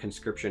where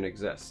Conscription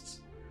exists.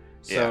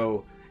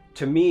 So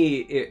to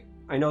me,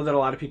 I know that a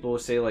lot of people will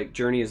say like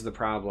Journey is the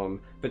problem,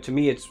 but to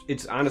me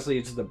it's honestly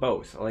it's the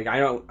both. Like I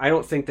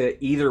don't think that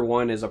either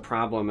one is a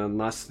problem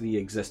unless the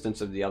existence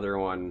of the other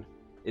one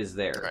is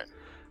there. Right.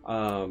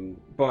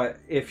 But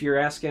if you're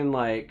asking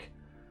like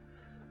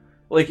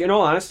in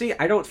all honesty,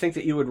 I don't think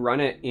that you would run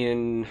it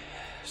in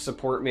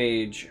support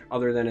mage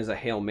other than as a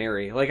Hail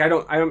Mary. Like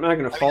I'm not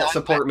going to fault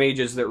support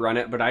mages that run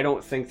it, but I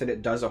don't think that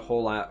it does a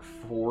whole lot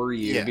for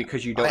you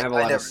because you don't have a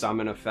lot of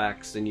summon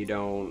effects and you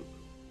don't.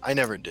 I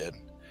never did.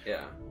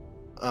 Yeah.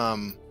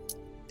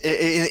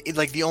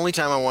 Like the only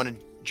time I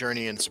wanted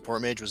Journey and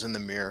support mage was in the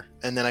mirror,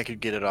 and then I could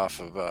get it off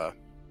of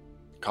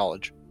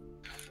college.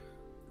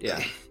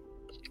 Yeah.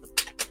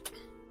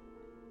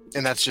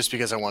 And that's just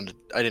because I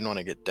didn't want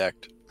to get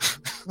decked.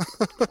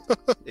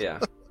 Yeah.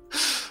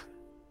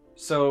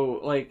 So,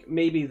 like,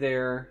 maybe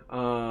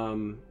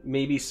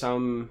maybe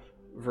some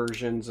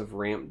versions of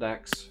ramp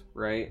decks,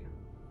 right?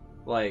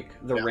 Like,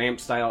 the ramp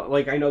style.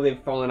 Like, I know they've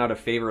fallen out of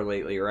favor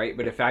lately, right?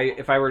 But if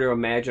I were to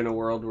imagine a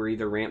world where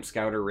either Ramp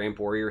Scout or Ramp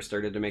Warrior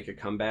started to make a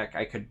comeback,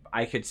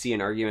 I could see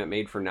an argument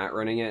made for not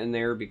running it in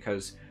there,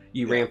 because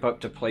you ramp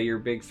up to play your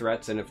big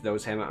threats, and if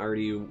those haven't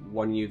already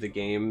won you the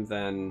game,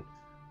 then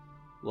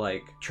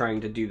like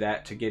trying to do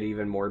that to get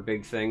even more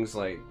big things,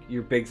 like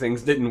your big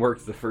things didn't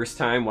work the first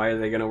time, why are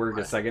they going to work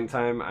a second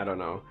time? I don't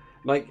know.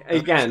 Like,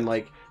 again,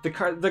 like the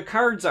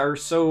cards are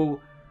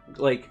so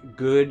like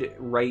good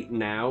right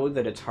now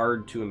that it's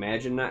hard to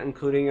imagine not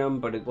including them,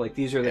 but like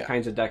these are the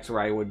kinds of decks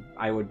where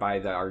I would buy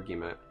the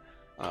argument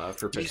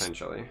for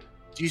potentially.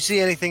 Do you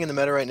see anything in the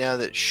meta right now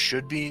that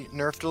should be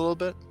nerfed a little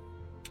bit?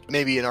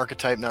 Maybe an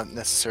archetype, not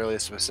necessarily a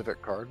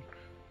specific card.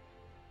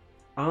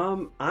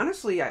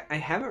 Honestly, I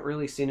haven't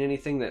really seen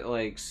anything that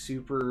like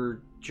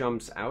super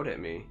jumps out at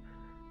me.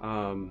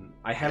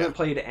 I haven't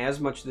played as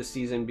much this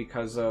season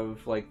because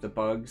of like the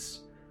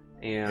bugs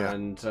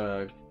and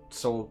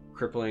soul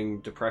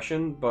crippling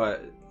depression,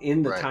 but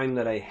in the time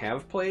that I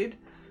have played,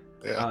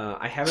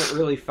 I haven't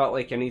really felt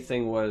like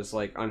anything was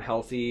like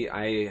unhealthy.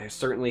 I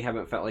certainly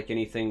haven't felt like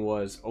anything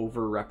was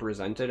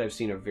overrepresented. I've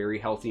seen a very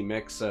healthy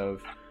mix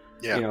of,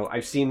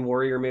 I've seen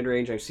warrior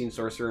mid-range, I've seen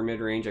sorcerer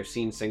mid-range, I've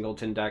seen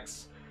singleton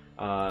decks.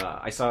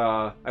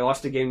 I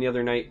lost a game the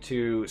other night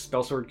to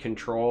Spellsword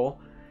Control,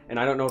 and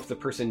I don't know if the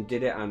person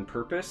did it on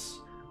purpose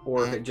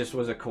or if it just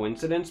was a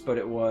coincidence, but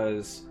it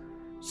was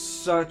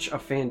such a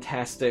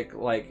fantastic,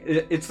 like,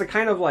 it's the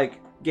kind of like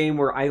game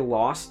where I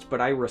lost, but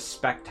I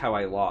respect how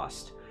I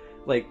lost.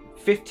 like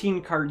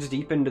 15 cards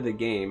deep into the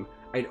game,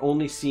 I'd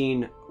only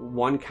seen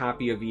one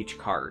copy of each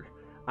card.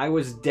 I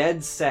was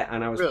dead set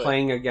and I was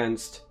playing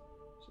against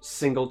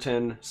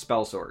Singleton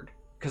Spellsword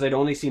because I'd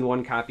only seen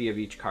one copy of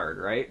each card,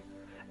 right?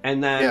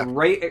 And then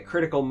right at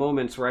critical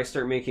moments where I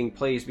start making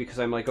plays because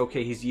I'm like,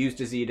 okay, he's used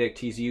his Edict,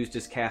 he's used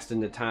his Cast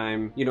into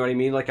Time, you know what I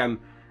mean? Like I'm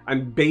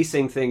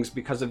basing things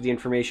because of the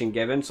information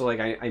given, so like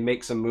I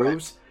make some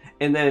moves,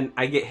 and then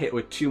I get hit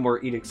with 2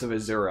 more Edicts of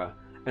Azura.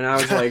 And I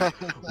was like,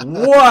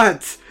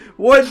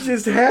 what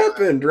just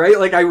happened, right?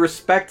 Like I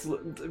respect,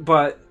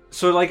 but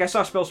so like I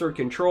saw Spellsword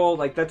Control,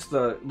 like that's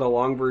the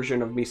long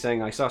version of me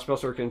saying I saw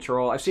Spellsword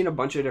Control. I've seen a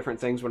bunch of different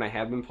things when I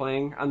have been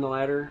playing on the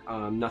ladder.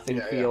 Nothing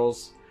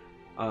feels...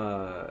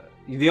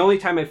 the only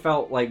time I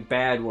felt like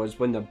bad was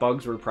when the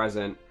bugs were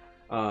present.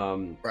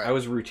 I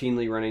was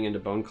routinely running into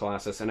Bone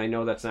Colossus, and I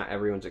know that's not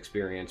everyone's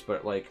experience,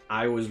 but like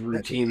I was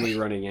routinely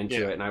running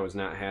into it, and I was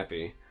not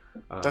happy.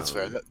 That's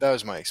fair. That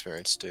was my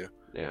experience too.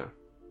 Yeah.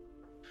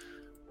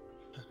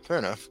 Fair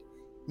enough.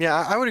 Yeah,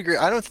 I would agree.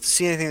 I don't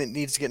see anything that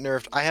needs to get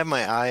nerfed. I have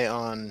my eye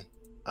on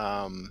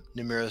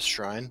Nimira's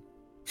Shrine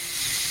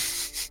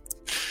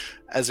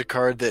as a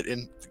card that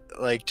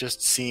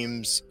just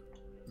seems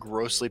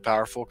grossly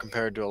powerful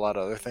compared to a lot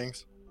of other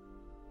things.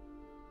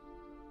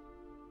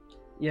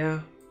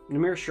 Yeah,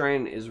 Nimira's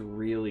Shrine is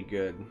really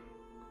good.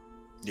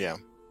 Yeah.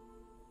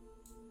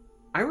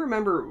 I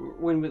remember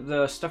when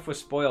the stuff was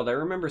spoiled, I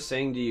remember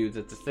saying to you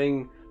that the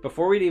thing,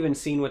 before we'd even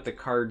seen what the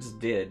cards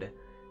did,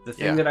 the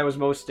thing that I was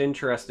most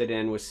interested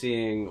in was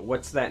seeing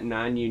what's that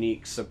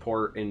non-unique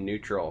support in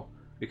neutral,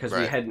 because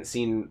we hadn't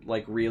seen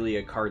like really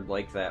a card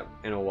like that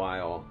in a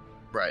while.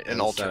 Right, an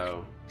alter.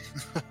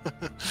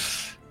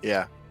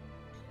 Yeah.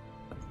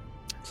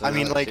 So I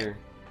mean, like,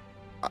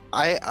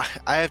 I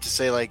have to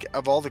say, like,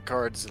 of all the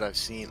cards that I've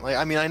seen, like,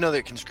 I mean, I know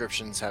that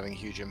Conscription's having a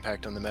huge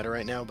impact on the meta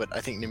right now, but I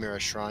think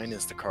Nimira's Shrine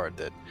is the card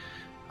that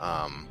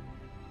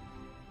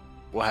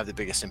will have the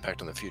biggest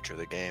impact on the future of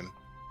the game.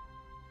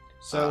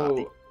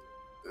 So,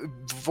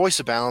 Voice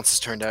of Balance has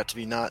turned out to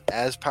be not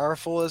as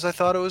powerful as I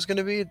thought it was going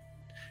to be.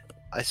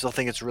 I still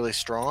think it's really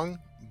strong,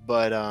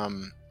 but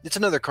it's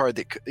another card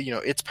that, you know,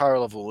 its power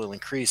level will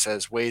increase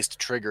as ways to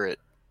trigger it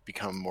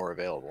become more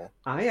available.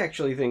 I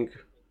actually think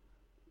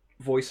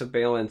Voice of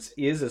Balance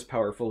is as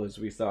powerful as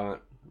we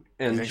thought,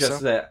 and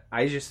just that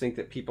I just think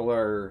that people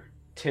are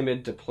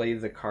timid to play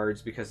the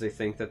cards because they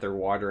think that they're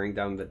watering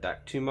down the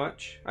deck too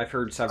much. I've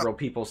heard several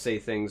people say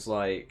things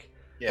like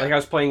I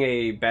was playing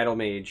a Battle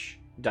Mage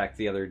deck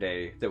the other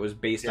day that was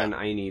based on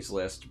Aine's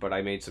list, but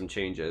I made some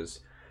changes,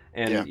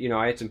 and you know,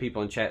 I had some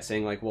people in chat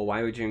saying like, well,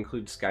 why would you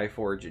include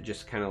Skyforge? It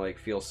just kind of like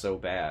feels so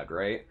bad,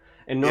 right?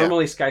 And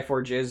normally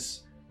Skyforge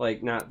is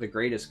like not the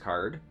greatest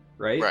card,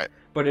 right?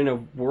 But in a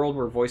world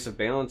where Voice of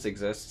Balance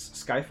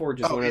exists, Skyforge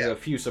is one of the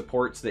few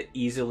supports that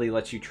easily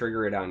lets you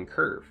trigger it on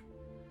curve.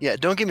 Yeah,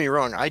 don't get me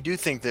wrong. I do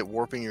think that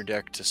warping your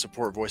deck to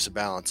support Voice of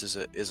Balance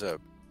is a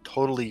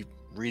totally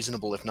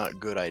reasonable, if not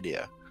good,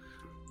 idea.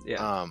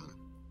 Yeah.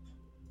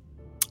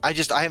 I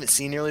haven't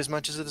seen nearly as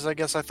much as it as I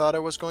guess I thought I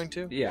was going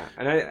to. Yeah,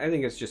 and I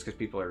think it's just because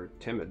people are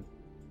timid.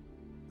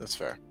 That's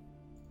fair.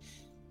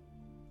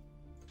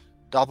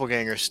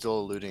 Doppelganger's still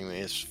eluding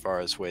me as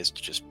far as ways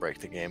to just break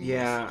the game.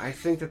 Yeah, I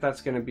think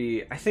that's going to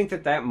be... I think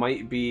that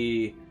might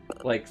be,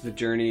 like, the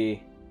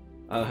journey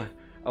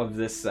of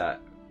this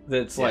set.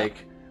 That's,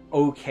 like,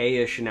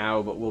 okay-ish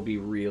now, but will be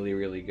really,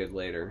 really good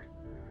later.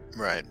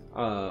 Right.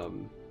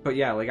 But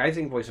yeah, like, I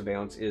think Voice of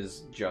Balance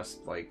is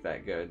just, like,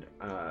 that good.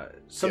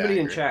 Somebody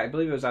in chat, I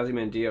believe it was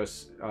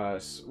Ozymandias,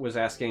 was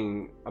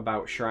asking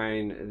about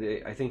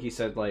Shrine. I think he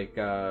said, like,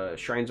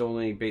 Shrine's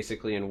only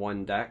basically in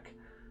one deck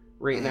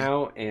right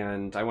now,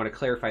 and I want to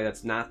clarify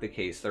that's not the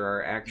case. There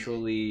are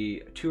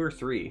actually 2 or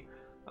 3.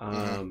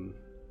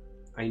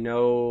 I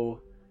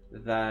know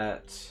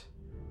that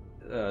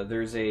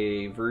there's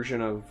a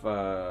version of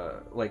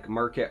like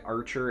Market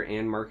Archer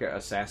and Market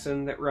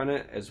Assassin that run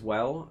it as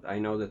well. I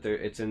know that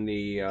it's in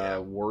the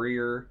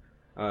Warrior,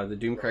 the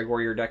Doomcrag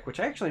Warrior deck, which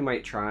I actually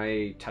might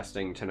try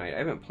testing tonight. I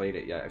haven't played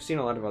it yet. I've seen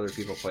a lot of other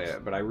people play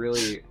it, but I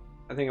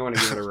think I want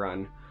to give it a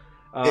run.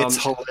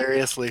 It's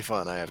hilariously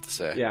fun, I have to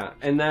say. Yeah,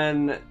 and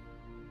then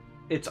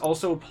it's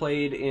also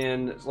played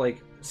in,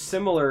 like,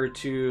 similar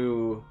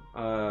to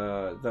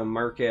the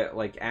Market,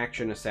 like,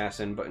 Action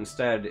Assassin, but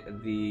instead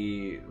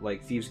the,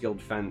 like, Thieves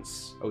Guild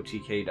Fence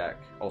OTK deck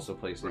also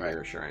plays the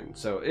Mirror Shrine.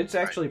 So it's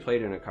actually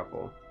played in a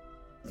couple.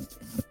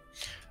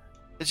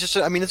 It's just,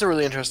 I mean, it's a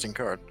really interesting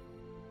card.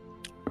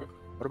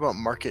 What about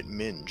Market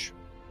Minge?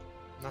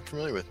 I'm not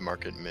familiar with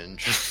Market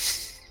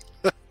Minge.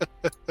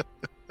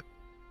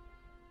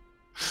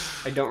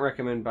 I don't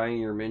recommend buying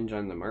your Minge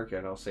on the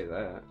market, I'll say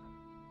that.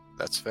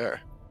 That's fair.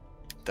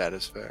 That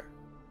is fair.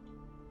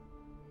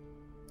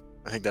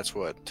 I think that's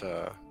what...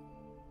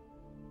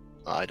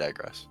 I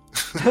digress.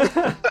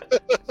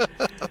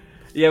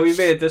 Yeah, we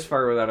made it this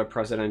far without a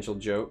presidential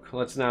joke.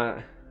 Let's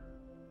not...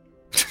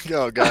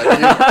 Oh, God.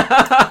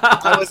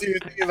 I wasn't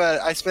even thinking about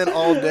it. I spent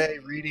all day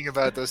reading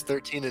about those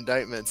 13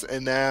 indictments,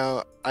 and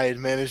now I had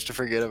managed to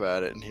forget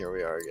about it, and here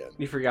we are again.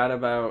 You forgot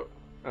about...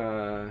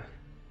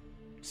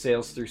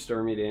 sails through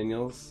Stormy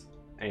Daniels,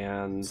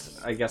 and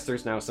I guess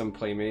there's now some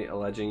Playmate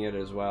alleging it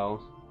as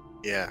well.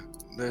 Yeah,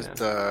 there's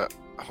the...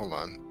 Hold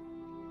on.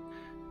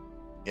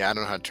 Yeah, I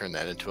don't know how to turn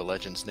that into a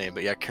Legends name,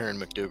 but yeah, Karen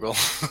McDougal.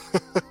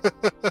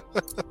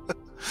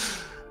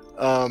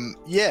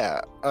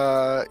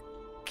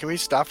 Can we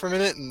stop for a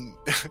minute and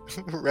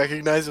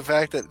recognize the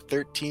fact that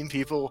 13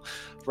 people,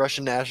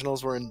 Russian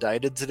nationals, were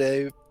indicted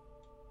today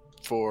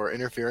for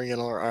interfering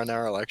on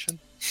our election?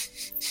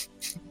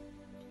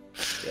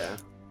 Yeah.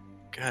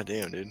 God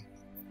damn, dude.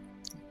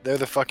 They're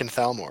the fucking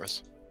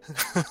Thalmors.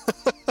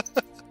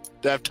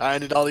 I'm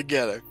tying it all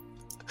together.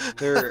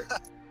 They're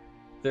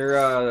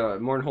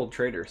Mournhold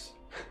traitors.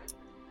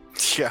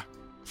 Yeah.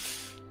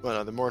 Well,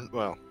 no, the more...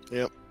 Well,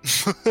 yep.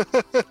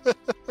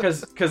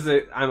 Because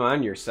I'm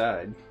on your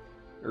side.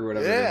 Or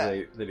whatever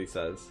it is that he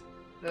says.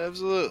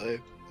 Absolutely.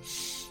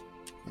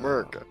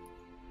 America.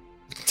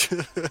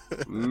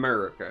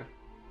 America.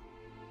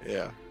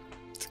 Yeah.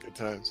 It's good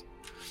times.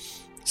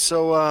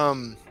 So,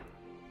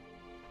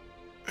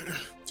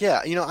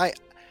 yeah, you know, I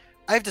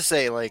have to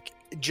say, like,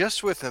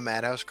 just with the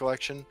Madhouse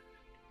collection,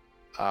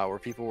 where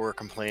people were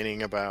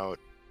complaining about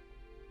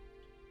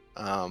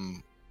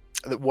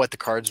what the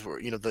cards were,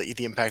 you know,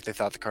 the impact they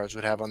thought the cards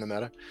would have on the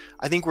meta,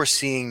 I think we're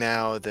seeing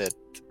now that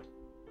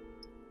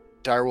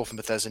Direwolf and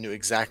Bethesda knew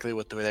exactly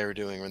what they were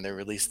doing when they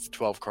released the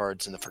 12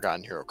 cards in the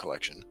Forgotten Hero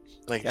collection.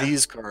 Like,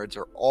 these cards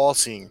are all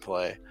seeing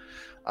play.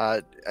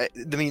 I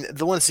mean,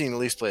 the one seeing the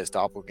least play is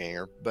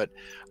Doppelganger, but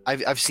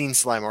I've seen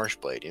Sly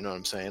Marshblade, you know what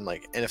I'm saying?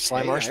 Like, and if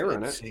Sly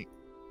Marshblade...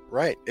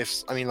 Right.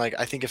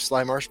 I think if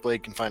Sly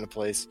Marshblade can find a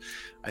place,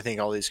 I think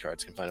all these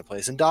cards can find a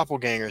place. And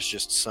Doppelganger is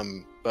just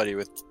somebody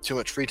with too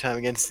much free time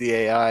against the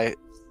AI,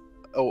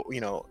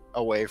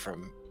 away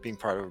from being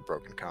part of a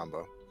broken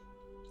combo.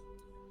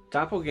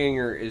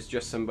 Doppelganger is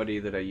just somebody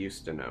that I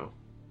used to know.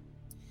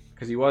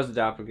 Because he was a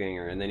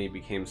doppelganger, and then he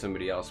became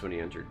somebody else when he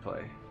entered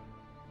play.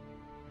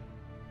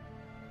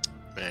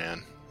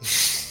 Man.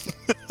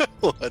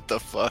 What the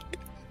fuck?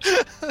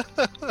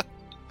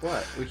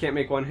 What? We can't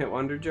make one-hit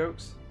wonder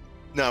jokes?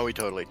 No, we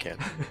totally can.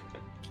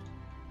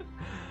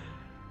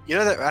 You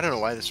know that I don't know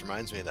why this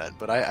reminds me of that,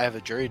 but I have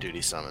a jury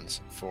duty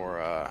summons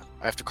for I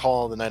have to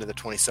call the night of the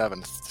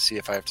 27th to see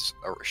if I have to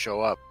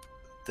show up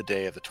the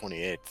day of the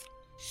 28th.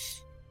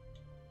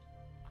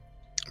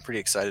 I'm pretty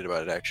excited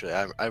about it, actually.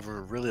 I would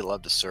really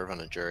love to serve on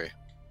a jury.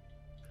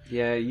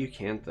 Yeah, you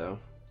can't though.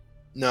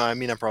 No, I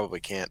mean, I probably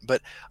can't,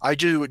 but I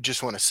do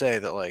just want to say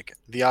that, like,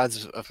 the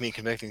odds of me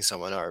convicting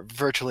someone are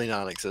virtually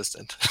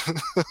non-existent.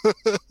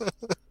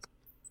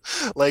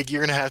 Like,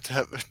 you're gonna have to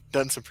have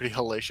done some pretty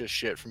hellacious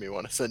shit for me to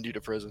want to send you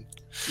to prison.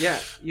 Yeah,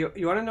 you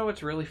want to know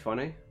what's really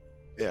funny?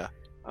 Yeah.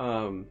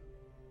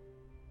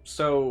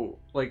 So,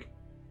 like,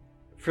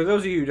 for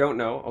those of you who don't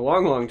know, a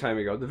long time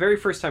ago, the very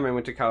first time I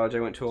went to college, I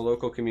went to a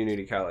local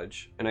community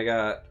college, and I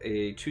got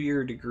a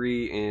 2-year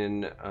degree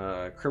in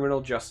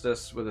criminal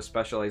justice with a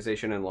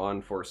specialization in law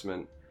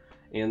enforcement.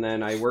 And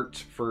then I worked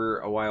for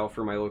a while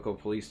for my local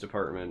police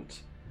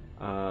department,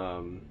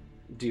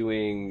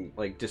 doing,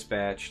 like,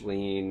 dispatch,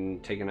 lean,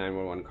 taking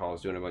 911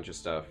 calls, doing a bunch of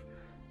stuff.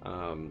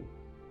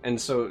 And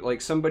so,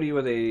 like, somebody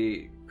with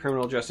a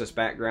criminal justice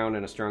background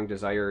and a strong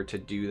desire to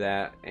do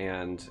that,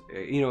 and,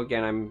 you know,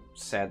 again, I'm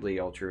sadly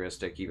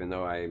altruistic, even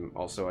though I'm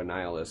also a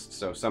nihilist,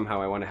 so somehow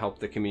I want to help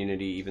the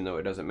community, even though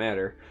it doesn't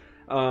matter.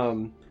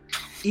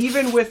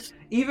 Even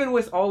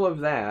with all of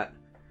that,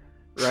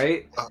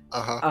 right?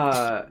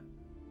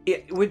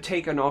 It would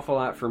take an awful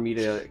lot for me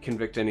to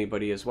convict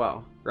anybody as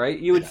well, right?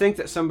 You would think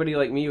that somebody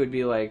like me would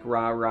be like,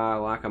 rah,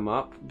 lock them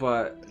up,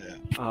 but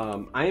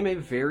I am a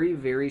very,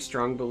 very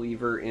strong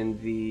believer in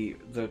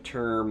the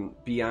term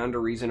beyond a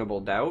reasonable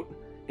doubt,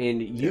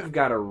 and you've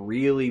got to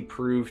really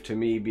prove to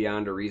me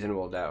beyond a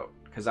reasonable doubt,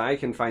 because I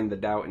can find the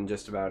doubt in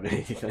just about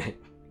anything.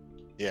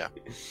 Yeah.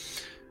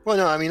 Well,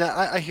 no, I mean,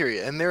 I hear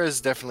you, and there is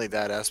definitely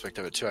that aspect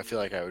of it, too. I feel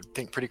like I would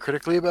think pretty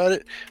critically about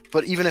it,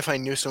 but even if I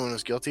knew someone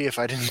was guilty, if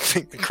I didn't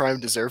think the crime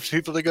deserves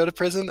people to go to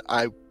prison,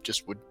 I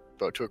just would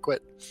vote to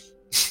acquit.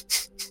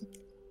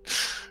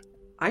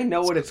 I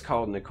know what it's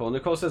called, Nicole.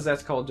 Nicole says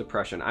that's called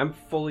depression. I'm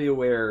fully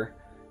aware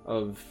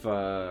of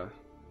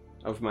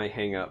my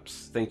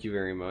hang-ups. Thank you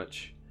very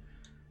much.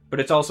 But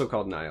it's also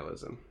called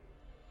nihilism.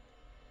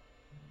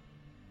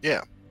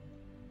 Yeah.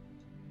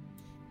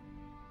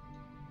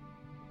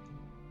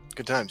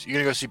 Good times. You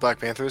gonna go see Black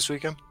Panther this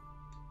weekend?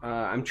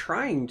 I'm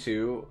trying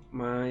to.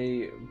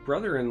 My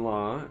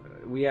brother-in-law,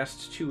 we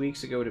asked 2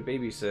 weeks ago to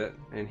babysit,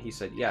 and he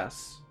said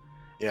yes.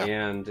 Yeah.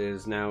 And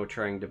is now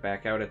trying to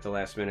back out at the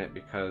last minute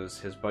because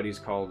his buddies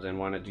called and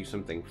want to do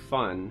something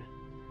fun.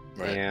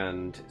 Right.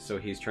 And so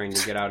he's trying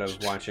to get out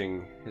of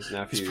watching his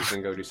nephews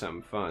and go do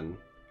something fun.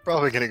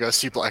 Probably gonna go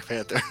see Black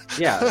Panther.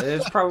 Yeah,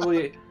 it's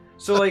probably...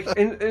 So, like,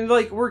 and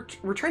like, we're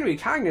trying to be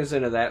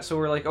cognizant of that, so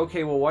we're like,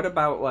 okay, well, what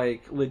about,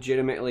 like,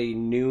 legitimately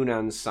noon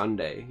on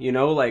Sunday? You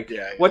know, like,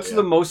 what's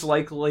the most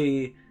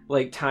likely,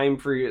 like, time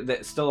for you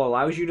that still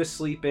allows you to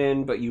sleep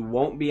in, but you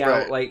won't be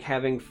out, like,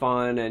 having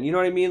fun, and you know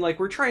what I mean? Like,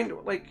 we're trying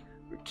to, like,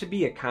 to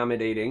be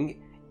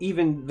accommodating,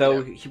 even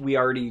though we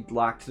already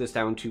locked this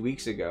down 2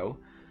 weeks ago.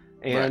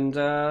 And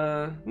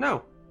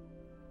no,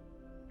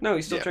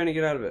 he's still trying to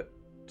get out of it.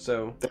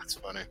 So that's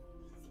funny.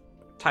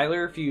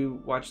 Tyler, if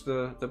you watch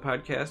the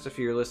podcast, if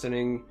you're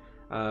listening,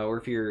 or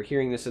if you're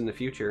hearing this in the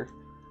future,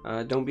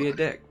 don't be a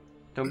dick.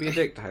 Don't be a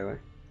dick,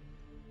 Tyler.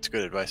 It's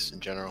good advice in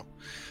general.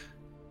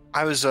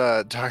 I was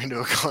talking to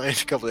a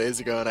client a couple days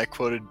ago, and I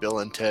quoted Bill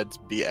and Ted's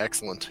 "Be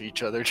excellent to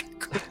each other."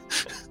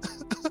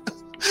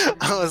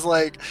 I was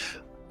like,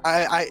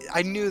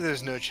 I knew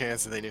there's no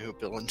chance that they knew who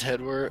Bill and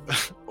Ted were,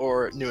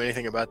 or knew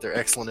anything about their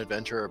excellent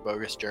adventure or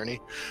bogus journey,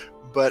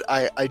 but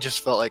I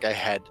just felt like I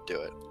had to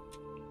do it.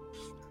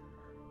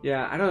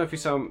 Yeah, I don't know if you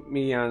saw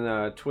me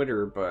on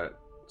Twitter, but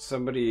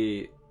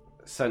somebody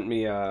sent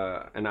me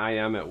an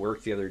IM at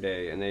work the other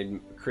day, and they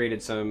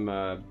created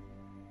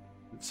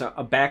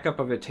a backup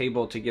of a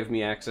table to give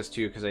me access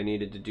to because I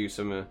needed to do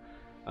some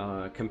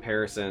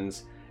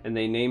comparisons, and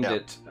they named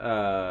it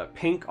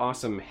Pink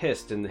Awesome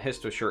Hist, and the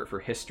Hist was short for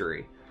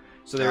history.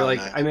 So they're like,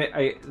 nice.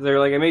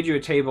 I made you a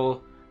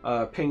table,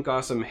 Pink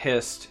Awesome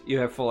Hist, you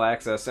have full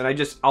access,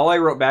 and all I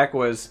wrote back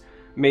was,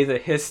 may the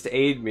Hist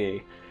aid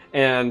me,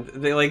 and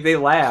they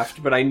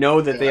laughed, but I know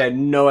that they had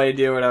no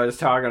idea what I was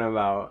talking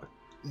about.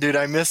 Dude,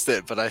 I missed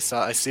it, but I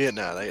see it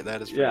now.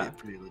 That is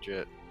pretty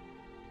legit.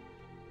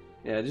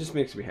 Yeah, it just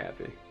makes me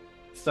happy.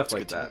 Stuff it's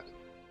like that.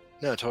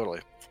 No,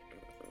 totally.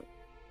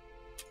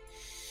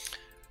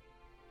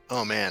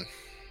 Oh, man.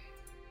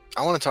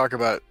 I want to talk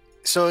about...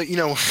 So,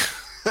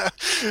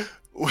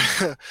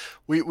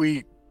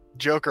 we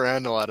joke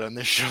around a lot on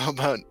this show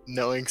about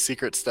knowing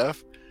secret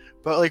stuff.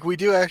 But, we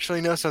do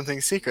actually know something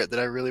secret that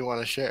I really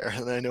want to share.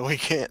 And I know we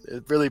can't.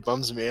 It really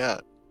bums me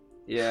out.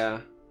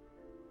 Yeah.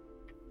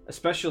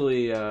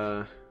 Especially,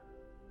 in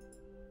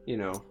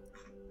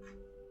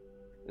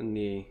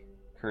the...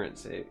 current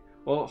state.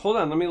 Well, hold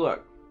on, let me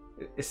look.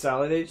 Is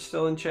Solid Age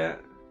still in chat?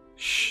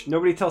 Shh,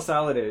 nobody tell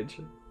Solid Age.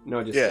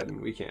 No, just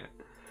kidding. We can't.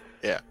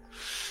 Yeah.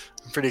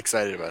 I'm pretty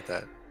excited about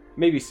that.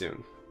 Maybe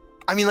soon.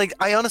 I mean,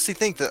 I honestly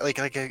think that, like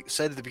I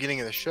said at the beginning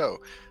of the show,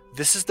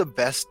 this is the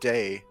best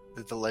day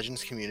that the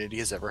Legends community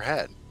has ever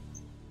had.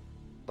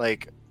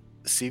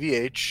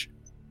 CVH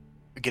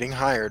getting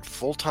hired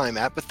full-time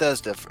at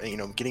Bethesda,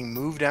 getting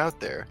moved out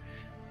there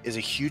is a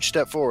huge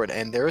step forward,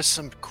 and there is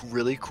some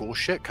really cool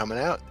shit coming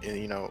out,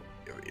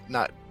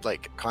 not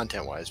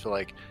content-wise,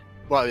 but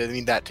well, I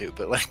mean that too,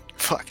 but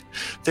fuck,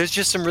 there's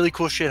just some really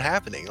cool shit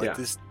happening.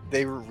 This,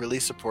 they were really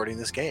supporting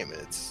this game.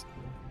 It's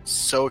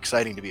so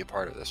exciting to be a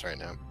part of this right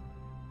now.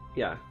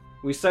 Yeah,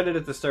 we said it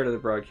at the start of the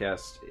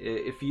broadcast.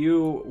 If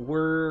you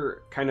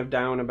were kind of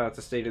down about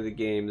the state of the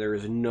game, there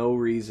is no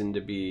reason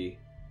to be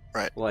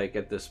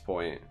at this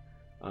point.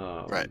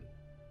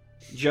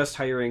 Just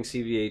hiring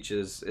CVH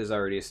is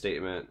already a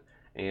statement,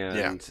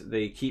 and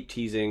they keep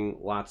teasing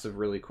lots of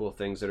really cool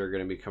things that are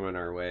going to be coming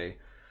our way.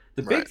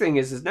 The big thing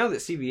is now that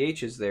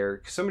CVH is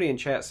there, somebody in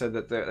chat said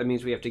that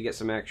means we have to get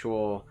some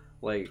actual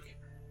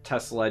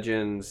Test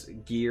Legends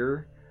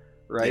gear,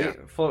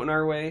 floating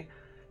our way.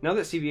 Now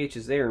that CVH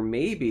is there,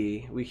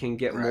 maybe we can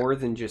get more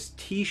than just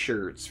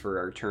t-shirts for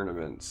our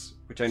tournaments,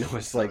 which I know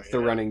is the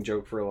running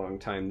joke for a long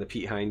time, the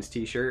Pete Hines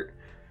t-shirt.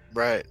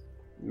 Right.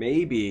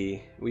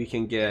 Maybe we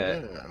can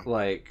get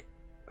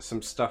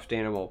some stuffed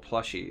animal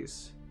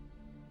plushies.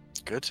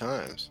 Good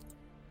times.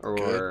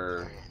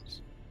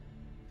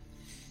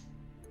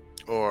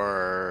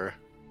 Or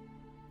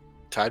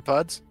Tide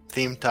Pods?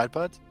 Themed Tide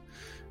Pods?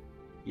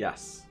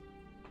 Yes.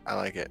 I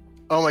like it.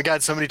 Oh my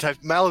god, somebody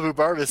typed Malibu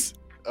Barbus.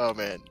 Oh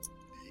man.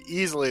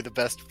 Easily the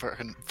best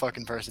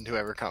fucking person who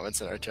ever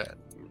comments in our chat.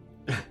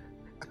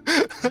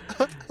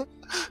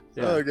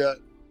 Oh god.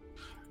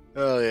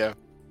 Oh yeah.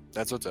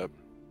 That's what's up.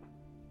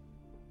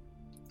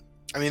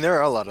 I mean, there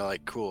are a lot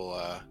of cool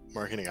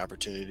marketing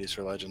opportunities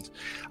for Legends.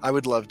 I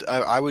would love to,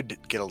 I would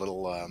get a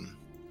little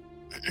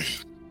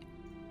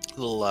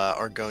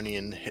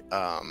Argonian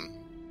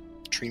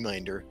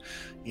Treeminder,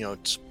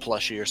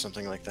 plushie or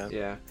something like that.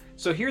 Yeah.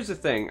 So here's the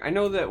thing. I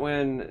know that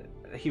when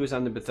he was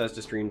on the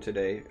Bethesda stream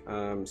today,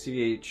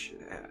 CVH,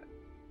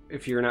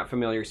 if you're not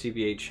familiar,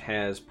 CVH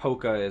has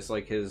Polka as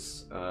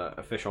his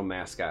official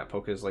mascot.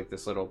 Polka is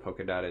this little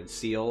polka dotted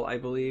seal, I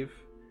believe.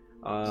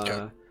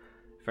 Okay.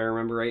 If I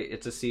remember right,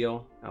 it's a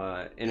seal,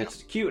 and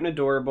it's cute and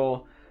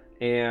adorable,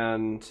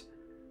 and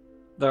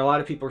there are a lot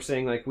of people are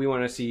saying we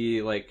want to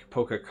see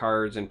Polka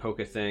cards and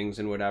Polka things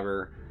and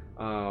whatever,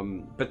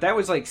 but that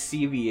was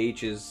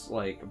CVH's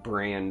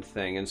brand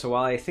thing, and so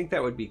while I think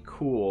that would be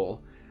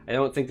cool, I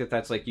don't think that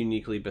that's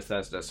uniquely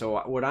Bethesda.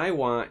 So what I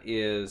want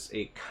is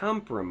a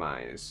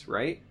compromise,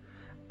 right?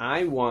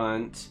 I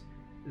want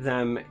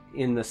them,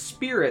 in the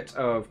spirit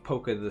of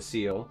Polka the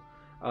Seal,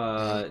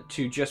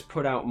 to just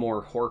put out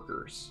more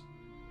Horkers.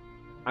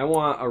 I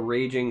want a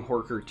Raging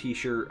Horker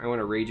t-shirt. I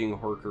want a Raging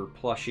Horker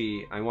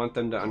plushie. I want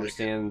them to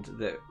understand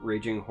that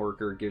Raging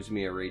Horker gives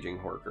me a Raging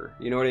Horker.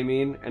 You know what I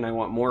mean? And I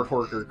want more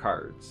Horker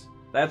cards.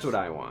 That's what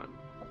I want.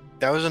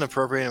 That was an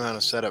appropriate amount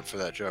of setup for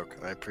that joke.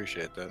 I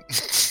appreciate that.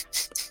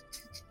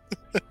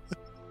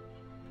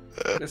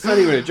 It's not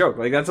even a joke.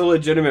 That's a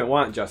legitimate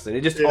want, Justin.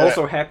 It just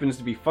also happens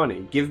to be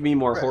funny. Give me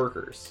more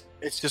Horkers.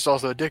 It's just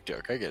also a dick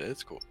joke. I get it.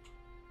 It's cool.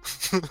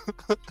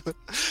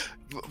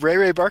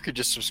 Ray Barker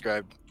just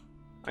subscribed.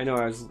 I know.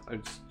 I was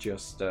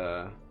just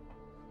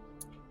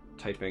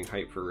typing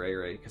hype for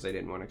Ray because I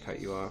didn't want to cut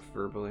you off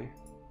verbally.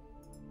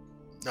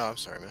 No, I'm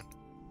sorry, man.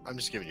 I'm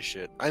just giving you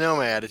shit. I know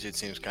my attitude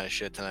seems kind of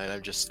shit tonight.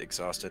 I'm just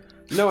exhausted.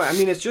 No, I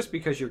mean it's just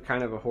because you're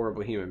kind of a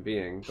horrible human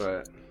being,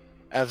 but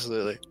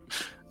absolutely,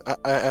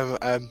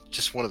 I'm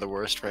just one of the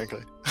worst,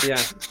 frankly.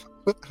 Yeah,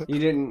 you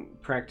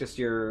didn't practice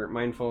your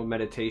mindful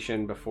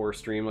meditation before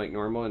stream like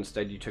normal.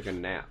 Instead, you took a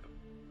nap.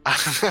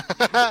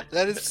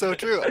 That is so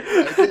true.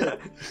 I did.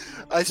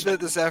 I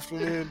spent this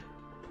afternoon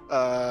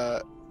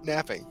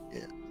napping.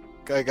 Yeah.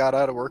 I got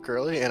out of work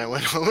early and I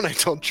went home and I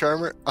told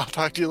Charmer, I'll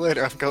talk to you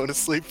later. I'm going to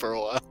sleep for a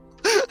while.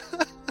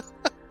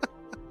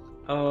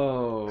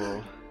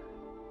 Oh.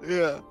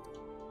 Yeah.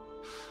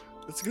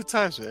 It's good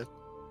times, man.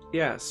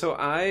 Yeah, so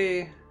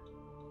I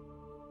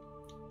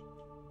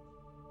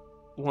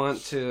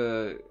want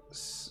to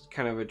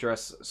kind of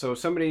address... So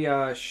somebody,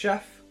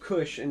 Chef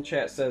Kush in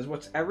chat says,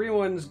 what's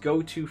everyone's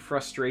go-to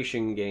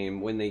frustration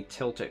game when they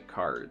tilt at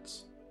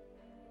cards?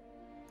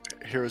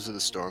 Heroes of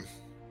the Storm.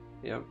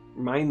 Yep.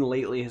 Mine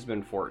lately has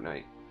been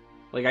Fortnite.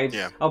 Like,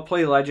 Yeah. I'll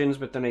play Legends,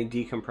 but then I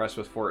decompress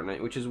with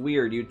Fortnite, which is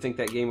weird. You'd think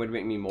that game would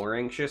make me more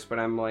anxious, but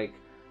I'm, like,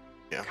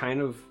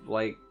 kind of,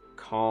 like,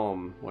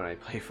 calm when I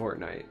play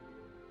Fortnite.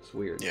 It's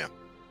weird. Yeah.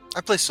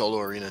 I play Solo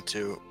Arena,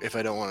 too, if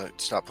I don't want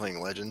to stop playing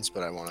Legends,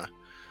 but I want to,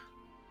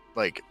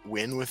 like,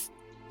 win with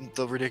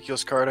the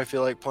ridiculous card I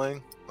feel like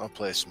playing. I'll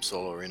play some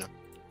Solo Arena.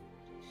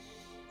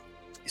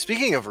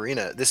 Speaking of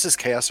Arena, this is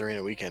Chaos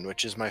Arena Weekend,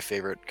 which is my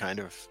favorite kind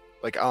of...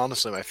 Like,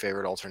 honestly, my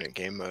favorite alternate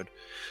game mode.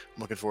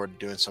 I'm looking forward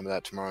to doing some of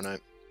that tomorrow night.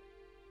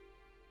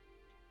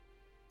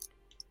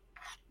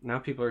 Now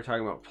people are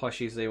talking about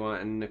plushies they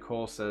want, and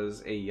Nicole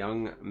says a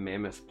young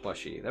mammoth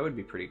plushie. That would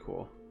be pretty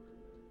cool.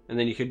 And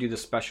then you could do the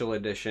special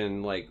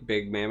edition, like,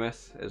 big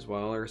mammoth as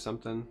well or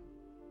something.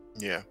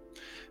 Yeah.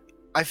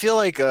 I feel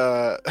like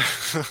I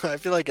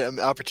feel like an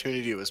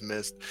opportunity was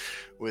missed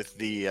with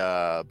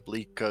the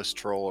Bleak Coast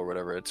Troll or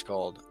whatever it's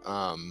called.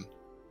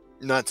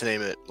 Not to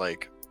name it,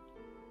 like...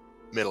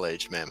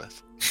 middle-aged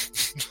mammoth.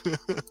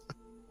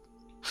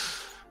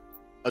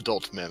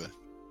 Adult mammoth.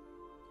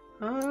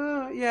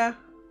 Yeah.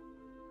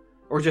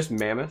 Or just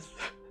mammoth.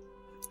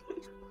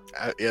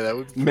 Yeah, that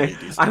would be pretty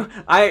decent.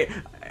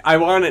 I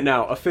want it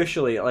now,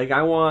 officially. Like,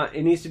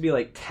 it needs to be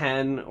like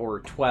 10 or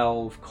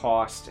 12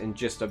 cost and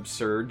just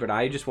absurd, but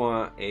I just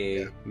want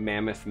a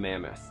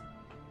mammoth.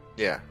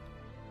 Yeah.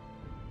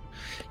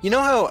 You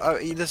know how,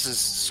 this is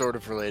sort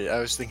of related.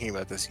 I was thinking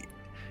about this.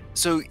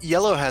 So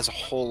Yellow has a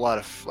whole lot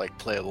of like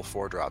playable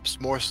 4-drops,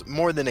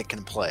 more than it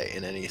can play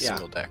in any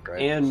single deck,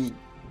 right? And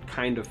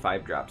kind of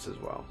 5-drops as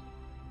well.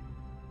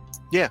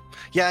 Yeah,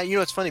 you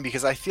know it's funny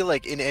because I feel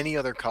like in any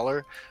other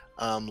color,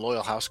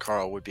 Loyal House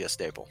Carl would be a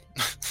staple.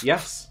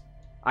 Yes,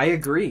 I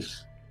agree.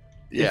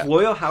 Yeah. If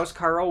Loyal House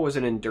Carl was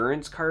an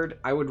endurance card,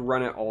 I would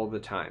run it all the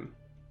time.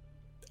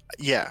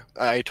 Yeah,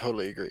 I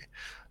totally agree.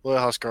 Loyal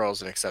House Carl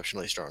is an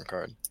exceptionally strong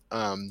card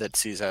that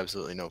sees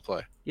absolutely no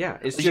play. Yeah,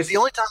 it's just the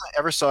only time I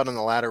ever saw it on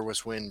the ladder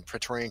was when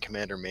Praetorian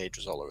Commander Mage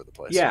was all over the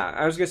place. Yeah,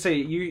 I was gonna say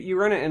you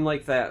run it in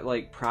like that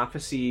like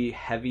prophecy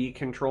heavy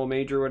control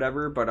mage or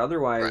whatever, but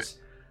otherwise,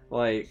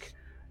 like,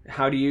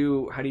 how do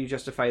you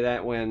justify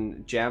that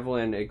when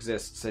Javelin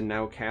exists and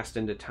now cast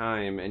into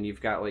time, and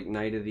you've got like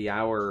Knight of the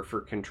Hour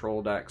for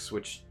control decks,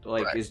 which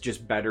like is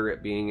just better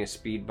at being a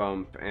speed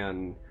bump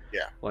and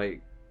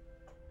like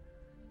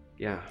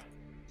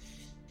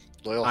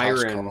Loyal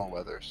House Carl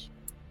Weathers.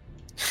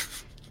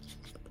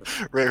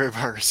 Ray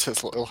Barker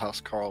says Loyal House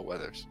Carl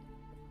Weathers.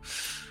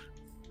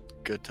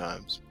 Good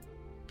times.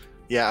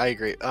 Yeah, I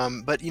agree.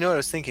 But you know what I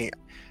was thinking?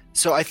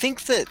 So I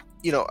think that,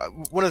 you know,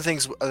 one of the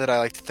things that I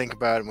like to think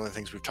about, and one of the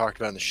things we've talked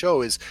about on the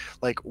show is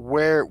like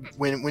when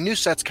new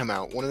sets come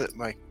out, one of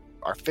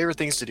our favorite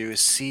things to do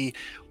is see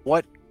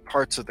what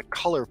parts of the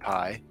color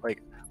pie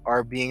like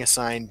are being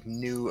assigned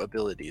new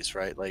abilities,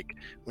 right? Like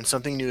when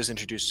something new is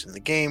introduced in the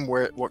game,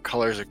 what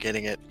colors are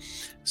getting it,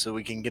 so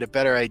we can get a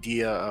better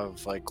idea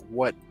of like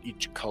what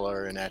each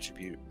color and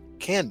attribute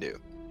can do.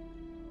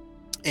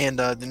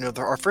 And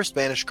our first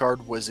banish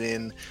card was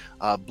in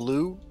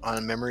blue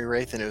on Memory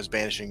Wraith, and it was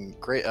banishing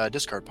great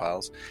discard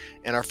piles.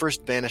 And our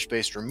first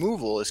banish-based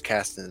removal is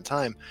Cast into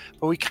Time,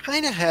 but we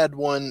kind of had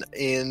one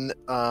in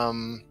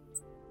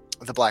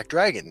the Black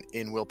Dragon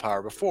in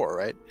Willpower before,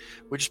 right?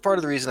 Which is part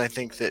of the reason I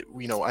think that,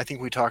 you know, I think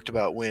we talked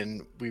about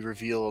when we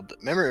revealed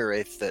Memory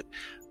Wraith that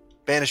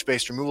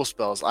banish-based removal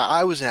spells,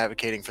 I was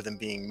advocating for them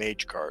being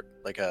mage card,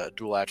 like a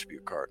dual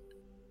attribute card.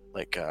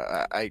 Like,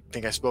 I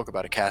think I spoke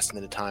about a Cast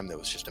into Time that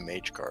was just a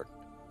mage card.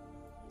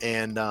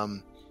 And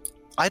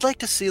I'd like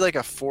to see like a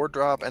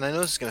 4-drop, and I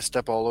know this is going to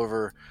step all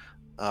over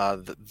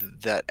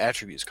that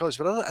attribute's colors,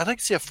 but I'd like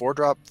to see a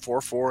 4-drop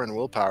 4/4 in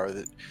Willpower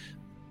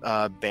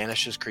that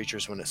banishes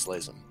creatures when it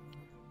slays them.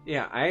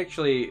 Yeah, I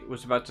actually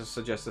was about to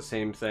suggest the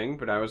same thing,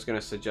 but I was going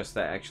to suggest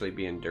that actually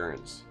be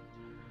Endurance.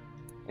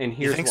 And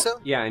here's you think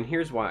so? Yeah, and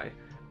here's why.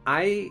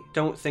 I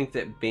don't think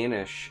that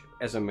Banish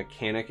as a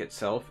mechanic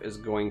itself is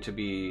going to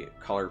be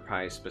Color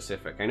Pie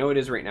specific. I know it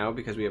is right now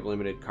because we have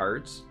limited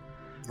cards,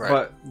 Right.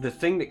 but the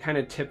thing that kind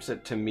of tips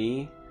it to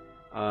me,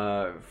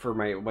 for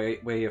my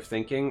way of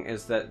thinking,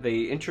 is that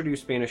they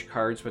introduced banished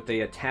cards, but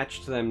they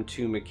attached them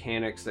to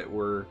mechanics that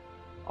were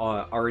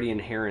already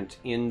inherent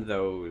in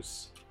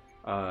those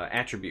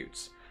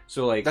attributes.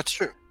 So like That's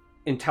true.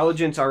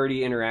 intelligence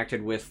already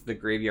interacted with the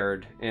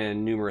graveyard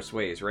in numerous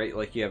ways, right?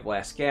 Like you have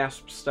last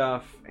gasp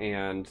stuff,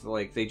 and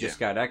like they just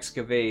got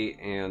excavate,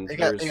 and I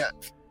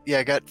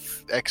got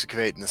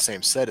excavate in the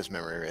same set as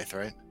Memory Wraith,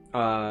 right?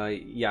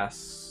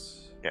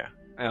 yes, Yeah.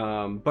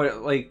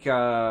 But like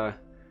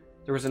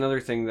there was another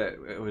thing that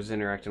was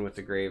interacting with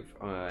the grave,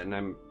 and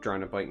I'm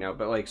drawing a blank now.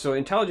 But like, so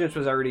intelligence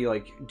was already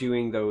like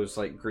doing those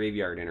like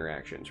graveyard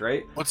interactions,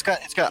 right? Well, it's got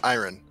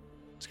iron.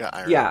 It's got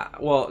iron. Yeah,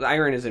 well, the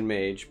iron is in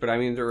mage, but I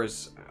mean there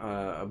was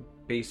a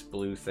base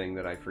blue thing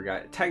that I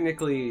forgot.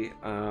 Technically,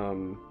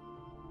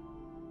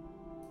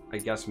 I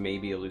guess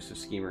maybe elusive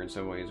schemer in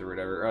some ways or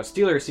whatever.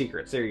 Stealer of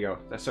secrets. There you go.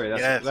 That's what I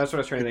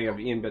was trying to think of.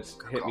 Ian Bits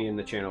hit me in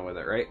the channel with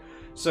it, right?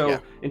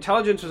 So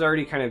intelligence was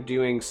already kind of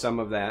doing some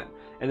of that.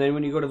 And then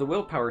when you go to the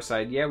willpower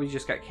side, we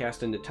just got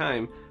cast into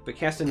time, but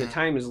cast into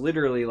time is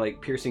literally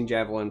like piercing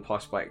javelin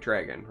plus black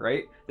dragon,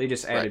 right? They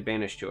just added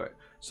banish to it.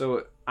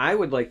 So I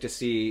would like to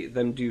see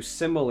them do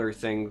similar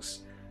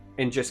things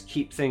and just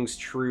keep things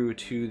true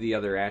to the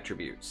other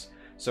attributes.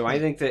 So I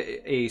think that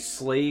a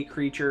slay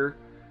creature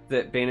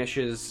that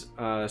banishes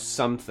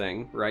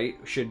something, right,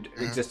 should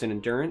exist in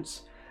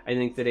endurance. I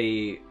think that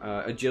a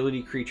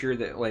agility creature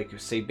that, like,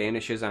 say,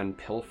 banishes on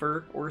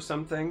pilfer or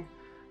something.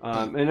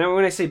 And then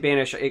when I say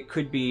banish, it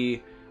could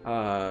be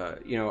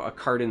a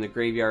card in the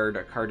graveyard,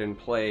 a card in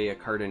play, a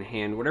card in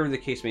hand, whatever the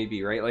case may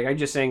be, right? Like, I'm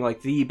just saying,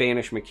 like, the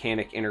banish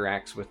mechanic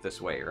interacts with this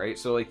way, right?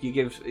 So, like, you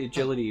give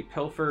agility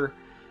pilfer,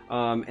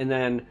 and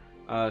then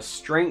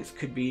strength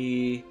could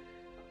be,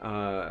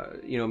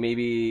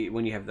 maybe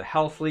when you have the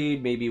health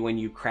lead, maybe when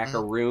you crack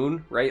a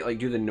rune, right? Like,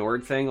 do the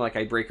Nord thing, like,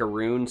 I break a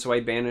rune, so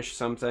I banish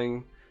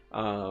something.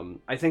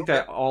 I think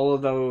that all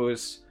of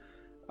those,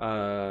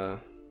 I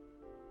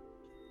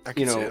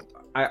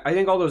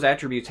think all those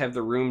attributes have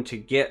the room to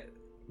get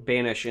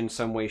banish in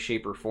some way,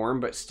 shape, or form,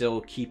 but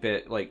still keep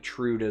it like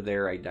true to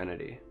their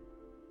identity.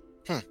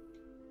 I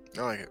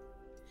like it.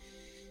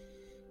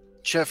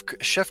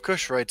 Chef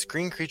Kush writes,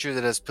 green creature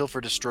that has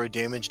pilfer destroy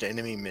damage to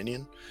enemy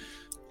minion.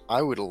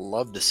 I would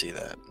love to see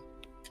that.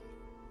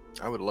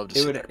 I would love to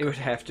see that. It would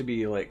have to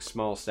be like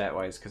small stat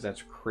wise, because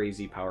that's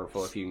crazy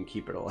powerful if you can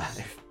keep it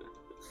alive.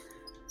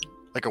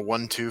 Like a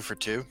 1/2 for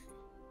 2?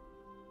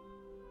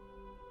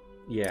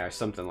 Yeah,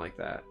 something like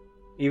that.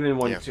 Even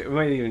 1/2, it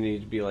might even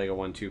need to be like a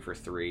 1/2 for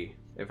 3,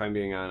 if I'm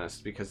being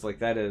honest, because like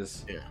that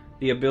is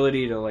the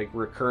ability to like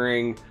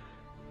recurring.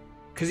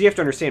 Because you have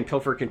to understand,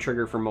 pilfer can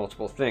trigger for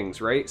multiple things,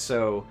 right?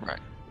 So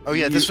Oh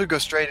yeah, this would go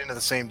straight into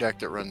the same deck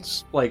that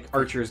runs like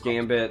Archer's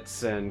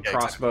Gambits and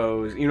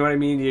crossbows. Exactly. You know what I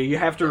mean? You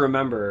have to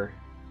remember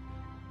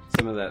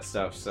some of that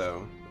stuff.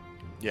 So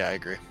yeah, I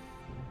agree.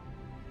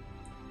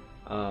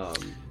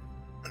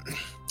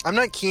 I'm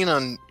not keen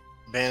on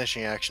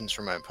banishing actions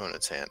from my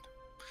opponent's hand.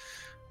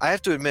 I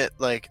have to admit,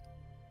 like,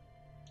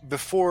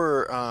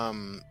 before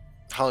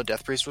Hollow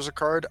Death Priest was a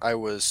card, I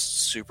was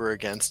super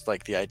against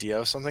like the idea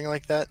of something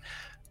like that.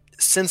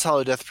 Since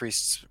Hollow Death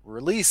Priest's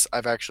release,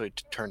 I've actually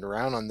turned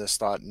around on this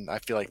thought, and I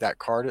feel like that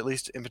card, at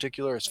least in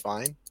particular, is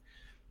fine.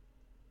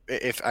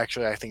 If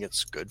actually I think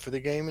it's good for the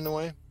game in a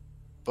way.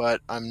 But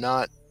I'm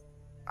not,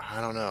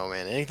 I don't know,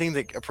 man. Anything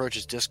that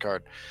approaches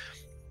discard,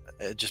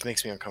 it just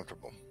makes me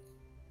uncomfortable.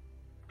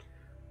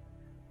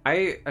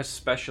 I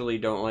especially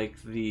don't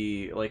like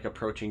the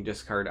approaching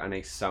discard on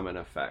a summon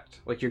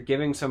effect. Like, you're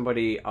giving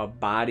somebody a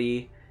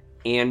body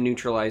and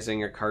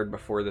neutralizing a card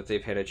before that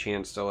they've had a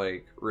chance to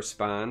like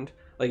respond.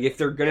 Like, if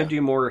they're gonna do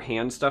more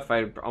hand stuff,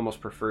 I'd almost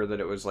prefer that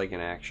it was like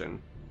an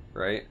action,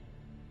 right?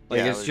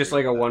 Like, it's just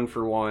like a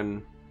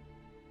 1-for-1,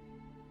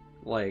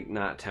 like,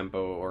 not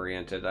tempo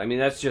oriented. I mean,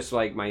 that's just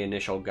like my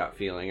initial gut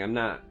feeling. I'm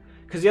not,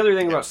 because the other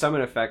thing about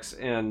summon effects,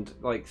 and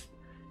like,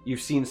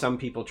 you've seen some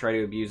people try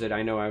to abuse it.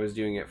 I know I was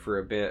doing it for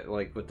a bit,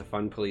 like with the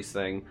Fun Police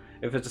thing.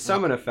 If it's a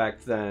summon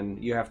effect, then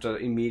you have to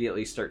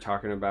immediately start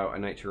talking about A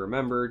Night to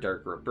Remember,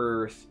 Dark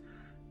Rebirth,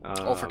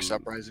 Ulfric's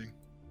Uprising.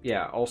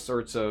 Yeah, all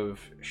sorts of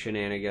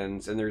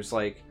shenanigans, and there's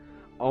like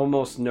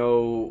almost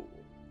no,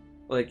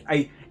 like,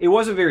 it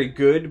wasn't very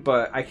good,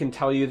 but I can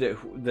tell you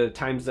that the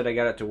times that I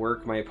got it to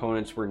work, my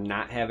opponents were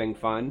not having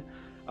fun.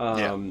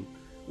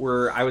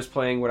 Where I was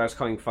playing what I was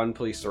calling Fun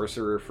Police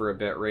Sorcerer for a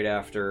bit right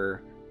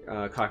after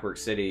Clockwork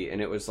City, and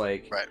it was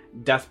like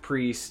Death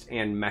Priest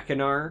and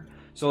Mechanar.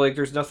 So like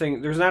there's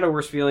not a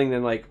worse feeling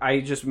than like I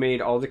just made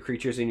all the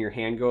creatures in your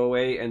hand go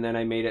away, and then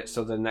I made it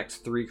so the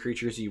next 3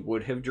 creatures you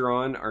would have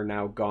drawn are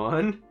now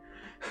gone.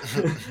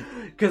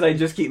 Because I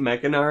just keep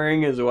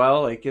Mechanaring as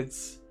well. Like,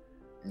 it's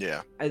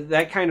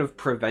that kind of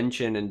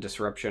prevention and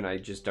disruption I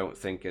just don't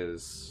think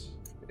is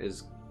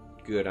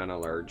good on a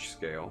large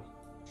scale.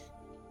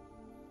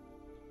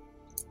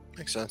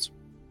 Makes sense.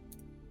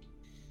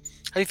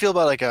 How do you feel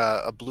about like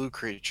a blue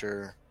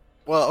creature?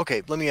 Well,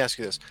 okay. Let me ask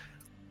you this: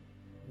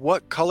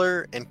 what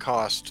color and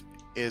cost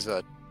is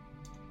a?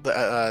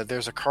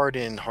 There's a card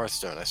in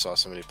Hearthstone. I saw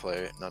somebody play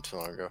it not too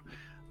long ago.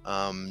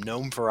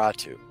 Gnome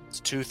Veratu. It's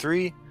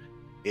 2/3.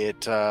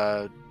 It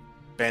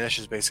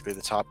banishes basically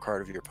the top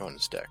card of your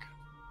opponent's deck.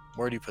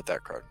 Where do you put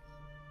that card?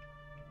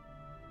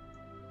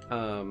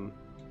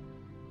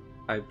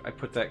 I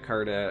put that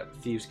card at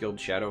Thieves Guild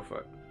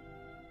Shadowfoot.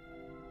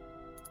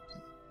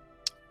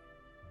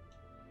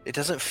 It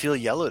doesn't feel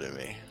yellow to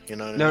me. You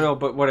know what I No, mean? no,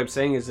 but what I'm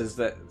saying is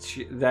that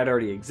that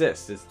already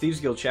exists. It's Thieves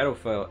Guild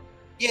Shadowfoot.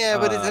 Yeah,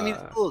 but I mean,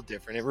 it's a little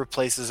different. It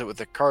replaces it with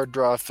the card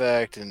draw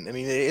effect, and I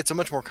mean, it's a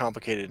much more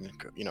complicated,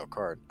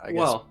 card. I guess.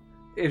 Well,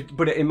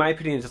 but in my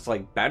opinion, it's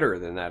like better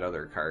than that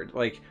other card.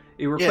 Like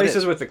it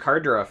replaces with the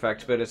card draw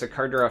effect, but it's a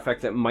card draw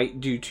effect that might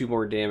do 2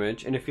 more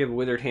damage. And if you have a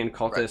Withered Hand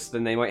Cultist,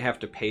 then they might have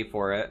to pay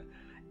for it.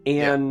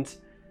 And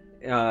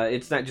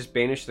it's not just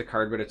banish the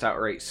card, but it's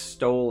outright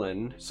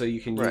stolen, so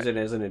you can use it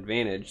as an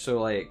advantage. So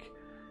like,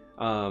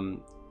 I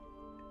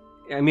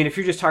mean, if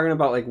you're just talking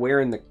about like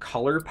where in the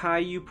color pie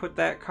you put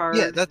that card,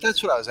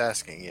 that's what I was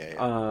asking. Yeah.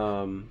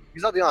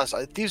 Because I'll be honest,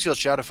 Thieves Guild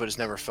Shadowfoot has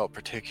never felt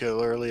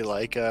particularly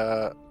like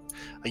a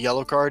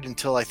yellow card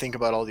until I think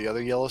about all the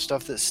other yellow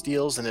stuff that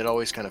steals, and it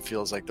always kind of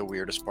feels like the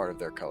weirdest part of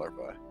their color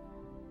pie.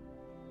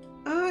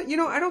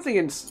 I don't think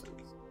it's.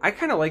 I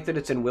kind of like that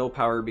it's in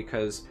willpower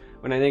because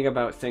when I think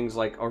about things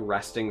like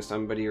arresting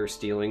somebody or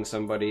stealing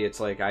somebody, it's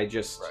like I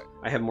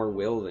have more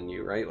will than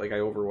you, right? Like I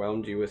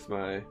overwhelmed you with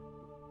my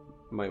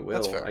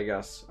will, I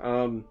guess.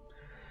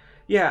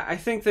 Yeah, I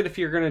think that if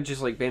you're gonna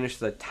just like banish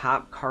the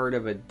top card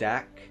of a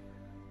deck,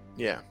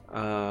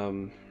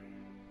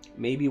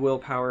 maybe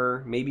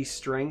willpower, maybe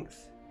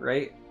strength,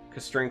 right?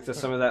 Because strength is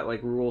some of that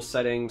like rule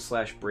setting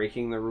 /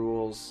 breaking the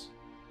rules.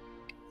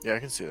 Yeah, I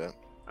can see that.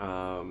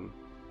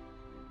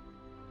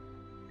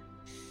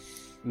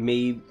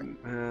 Maybe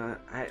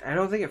I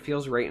don't think it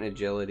feels right in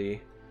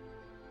agility.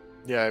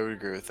 Yeah, I would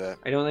agree with that.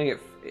 I don't think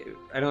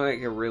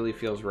it really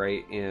feels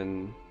right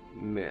in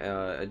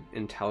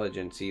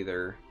intelligence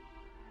either.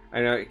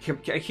 I know I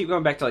keep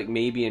going back to like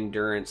maybe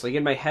endurance. Like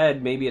in my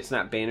head, maybe it's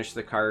not banish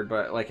the card,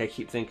 but like I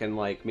keep thinking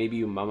like maybe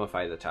you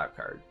mummify the top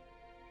card.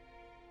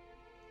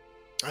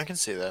 I can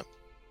see that.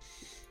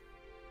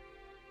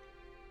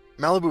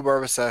 Malibu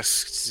Barbas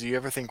asks, do you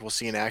ever think we'll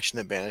see an action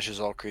that banishes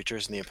all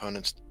creatures in the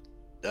opponent's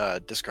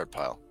discard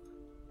pile?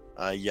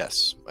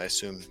 Yes, I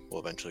assume we'll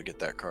eventually get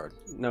that card.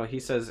 No, he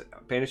says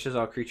banishes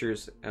all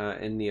creatures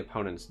in the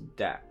opponent's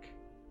deck.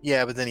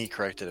 Yeah, but then he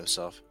corrected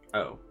himself.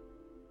 Oh.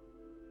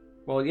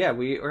 Well, yeah,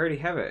 we already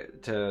have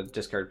it to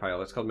discard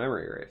pile. It's called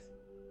Memory Wraith.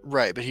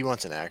 Right, but he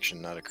wants an action,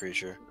 not a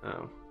creature.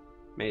 Oh,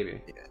 maybe.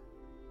 Yeah.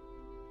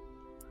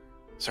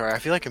 Sorry, I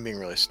feel like I'm being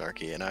really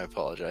snarky, and I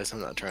apologize.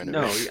 I'm not trying to.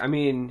 No, I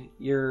mean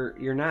you're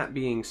not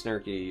being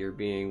snarky. You're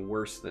being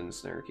worse than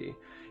snarky.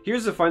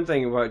 Here's the fun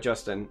thing about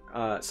Justin.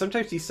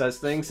 Sometimes he says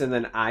things, and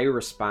then I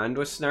respond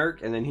with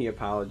snark, and then he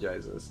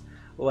apologizes.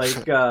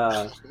 Like,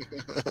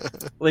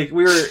 like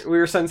we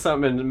were sending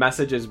something in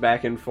messages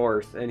back and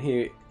forth, and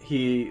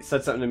he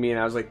said something to me, and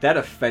I was like, that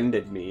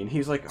offended me, and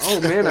he's like,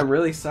 oh man, I'm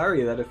really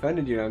sorry that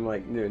offended you. And I'm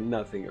like, no,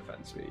 nothing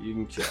offends me. You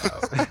can chill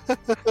out.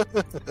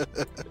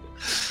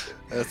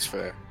 That's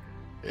fair.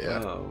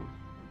 Yeah.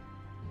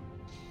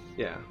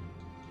 Yeah.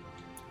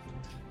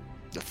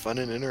 A fun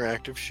and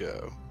interactive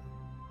show.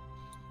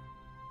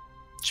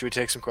 Should we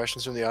take some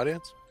questions from the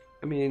audience?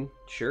 I mean,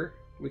 sure.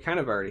 We kind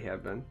of already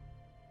have been.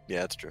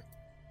 Yeah, that's true.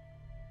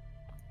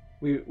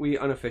 We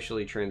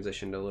unofficially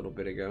transitioned a little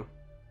bit ago.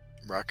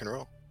 Rock and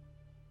roll.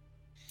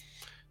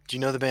 Do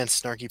you know the band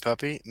Snarky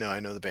Puppy? No, I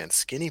know the band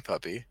Skinny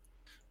Puppy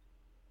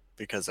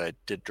because I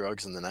did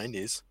drugs in the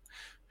 90s.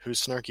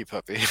 Who's Snarky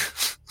Puppy?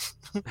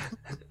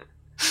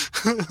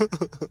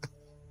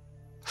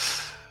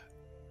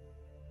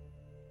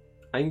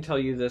 I can tell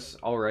you this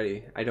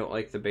already. I don't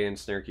like the band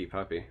Snarky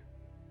Puppy.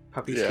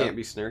 Puppies can't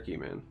be snarky,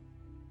 man.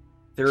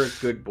 They're a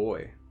good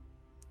boy.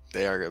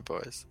 They are good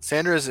boys.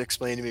 Sandra has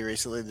explained to me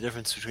recently the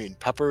difference between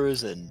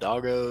puppers and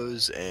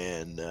doggos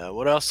and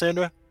what else,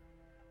 Sandra?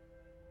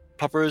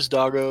 Puppers,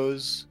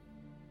 doggos.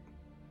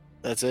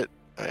 That's it?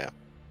 Oh,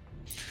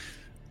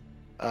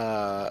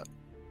 yeah.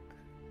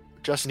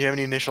 Justin, do you have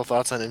any initial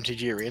thoughts on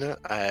MTG Arena?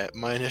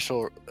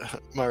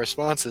 My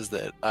response is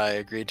that I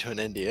agreed to an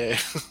NDA.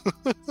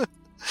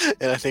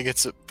 And I think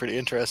it's a pretty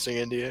interesting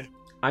NDA.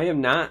 I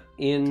am not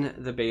in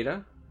the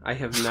beta. I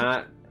have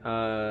not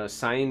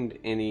signed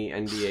any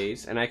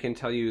NDAs, and I can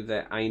tell you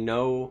that I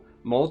know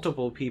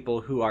multiple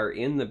people who are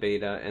in the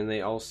beta, and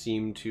they all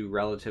seem to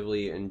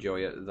relatively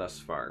enjoy it thus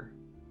far.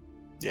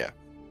 Yeah.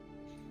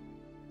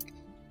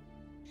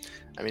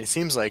 I mean, it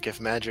seems like if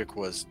Magic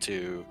was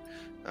to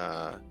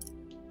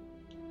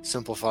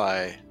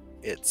simplify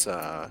its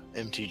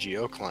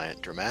MTGO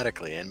client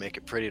dramatically and make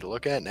it pretty to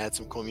look at and add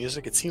some cool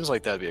music, it seems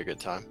like that'd be a good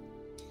time.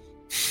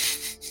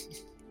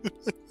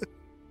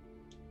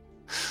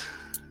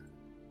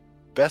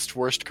 Best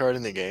worst card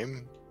in the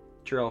game?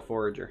 Tyrell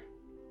Forager.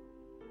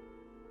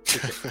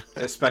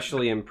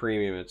 Especially in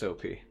premium, it's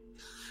OP.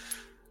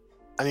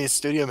 I mean,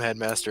 Studium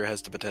Headmaster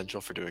has the potential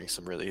for doing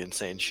some really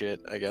insane shit,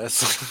 I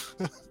guess.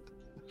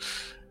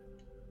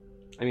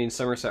 I mean,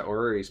 Somerset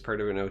Orrery is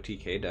part of an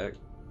OTK deck.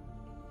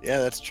 Yeah,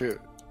 that's true.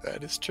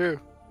 That is true.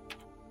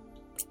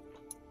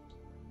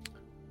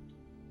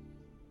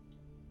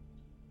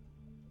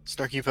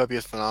 Snarky Puppy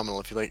is phenomenal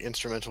if you like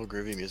instrumental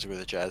groovy music with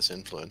a jazz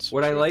influence.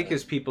 What I like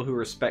is people who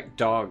respect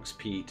dogs,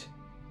 Pete.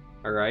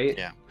 Alright?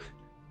 Yeah.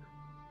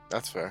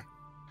 That's fair.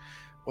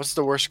 What's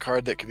the worst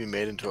card that could be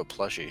made into a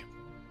plushie?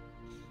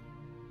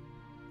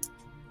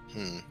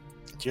 Do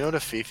you know what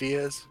a Fifi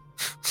is?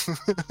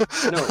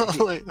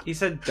 No, he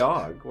said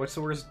dog. What's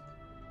the worst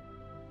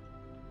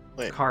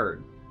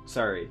card?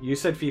 Sorry, you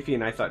said Fifi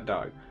and I thought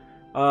dog.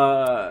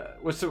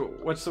 What's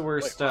the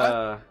worst?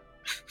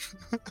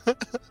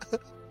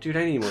 Dude,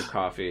 I need more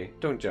coffee.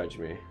 Don't judge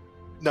me.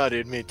 No,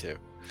 dude, me too.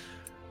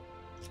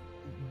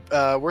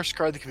 Worst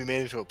card that can be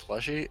made into a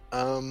plushie?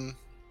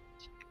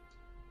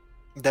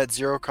 That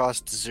 0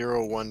 cost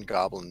 0/1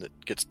 goblin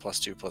that gets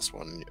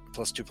 +2/+1,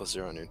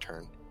 +2/+0 on your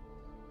turn.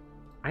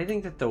 I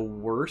think that the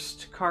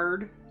worst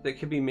card that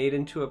could be made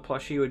into a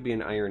plushie would be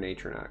an Iron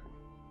Atronach.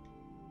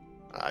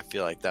 I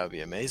feel like that would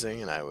be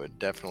amazing, and I would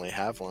definitely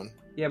have one.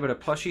 Yeah, but a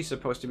plushie's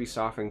supposed to be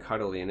soft and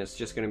cuddly, and it's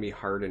just going to be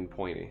hard and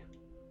pointy.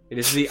 It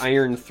is the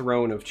Iron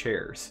Throne of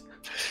chairs.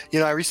 You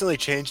know, I recently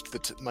changed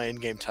my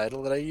in-game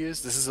title that I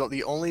use. This is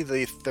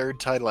the third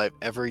title I've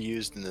ever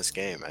used in this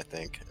game, I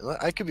think.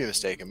 I could be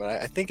mistaken, but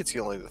I think it's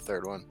only the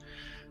third one.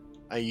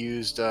 I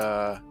used...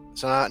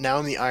 So now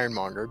I'm the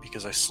Ironmonger,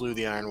 because I slew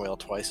the Iron Whale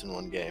twice in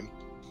one game.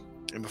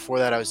 And before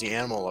that, I was the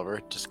Animal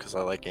Lover, just because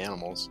I like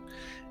animals.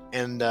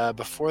 And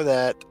before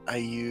that, I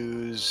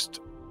used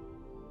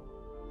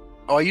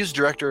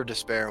Director of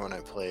Despair when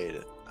I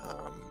played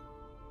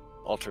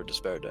Altar of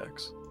Despair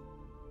decks.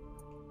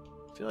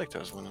 I feel like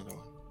there was one other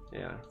one.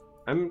 Yeah.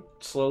 I'm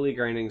slowly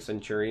grinding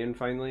Centurion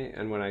finally,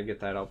 and when I get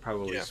that, I'll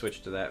probably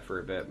switch to that for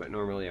a bit, but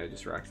normally I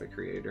just rock the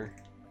Creator.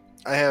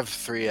 I have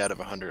 3 out of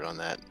 100 on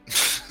that.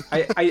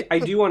 I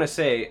do want to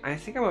say, I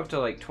think I'm up to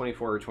like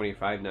 24 or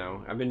 25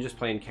 now. I've been just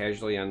playing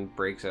casually on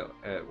breaks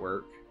at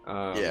work.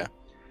 Yeah.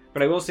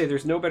 But I will say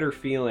there's no better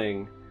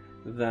feeling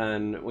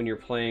than when you're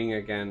playing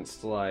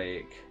against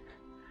like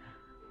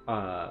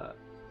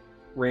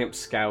Ramp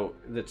Scout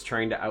that's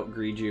trying to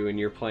outgreed you and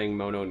you're playing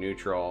mono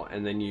neutral,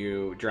 and then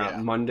you drop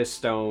Mundus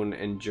Stone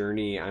and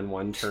Journey on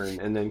one turn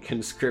and then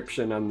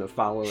Conscription on the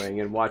following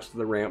and watch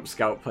the Ramp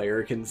Scout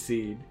player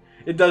concede.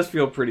 It does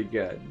feel pretty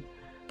good.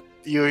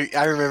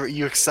 I remember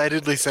you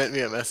excitedly sent me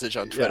a message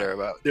on Twitter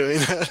about doing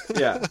that.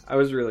 Yeah, I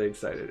was really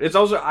excited. It's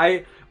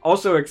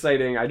also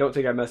exciting. I don't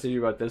think I messaged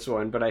you about this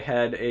one, but I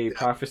had a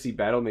Prophecy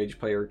Battle Mage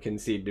player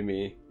concede to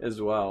me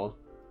as well.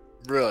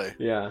 Really?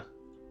 Yeah.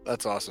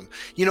 That's awesome.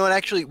 You know what?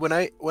 Actually, when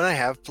I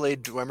have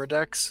played Dwemer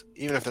decks,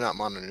 even if they're not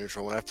mono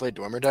neutral, when I've played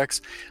Dwemer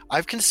decks,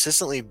 I've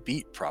consistently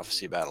beat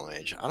Prophecy Battle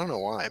Mage. I don't know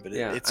why, but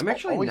it's I'm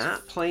actually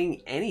not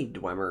playing any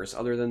Dwemers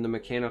other than the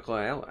Mechanical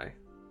Ally.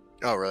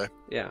 Oh, really?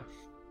 Yeah.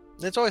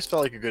 It's always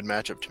felt like a good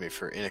matchup to me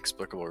for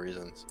inexplicable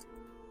reasons.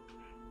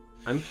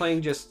 I'm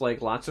playing just like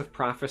lots of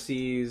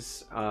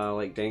Prophecies,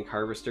 like Dank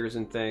Harvesters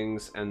and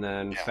things, and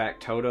then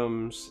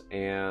Factotums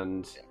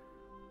and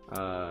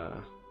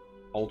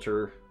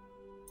Altar,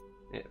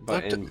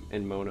 but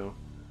in mono.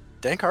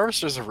 Dank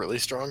Harvester is a really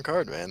strong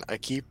card, man. I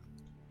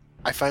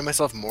find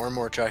myself more and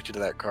more attracted to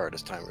that card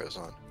as time goes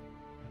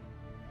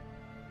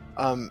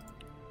on.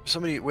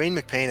 Wayne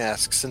McPain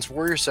asks, since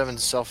Warrior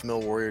 7's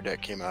Self-Mill Warrior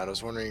deck came out, I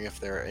was wondering if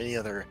there are any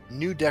other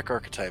new deck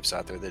archetypes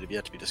out there that have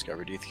yet to be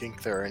discovered. Do you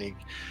think there are any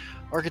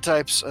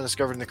archetypes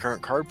undiscovered in the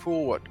current card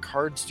pool? What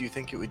cards do you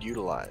think it would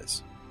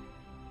utilize?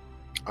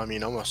 I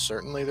mean, almost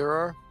certainly there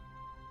are,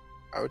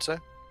 I would say.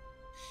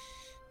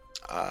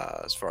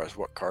 As far as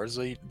what cards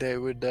they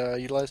would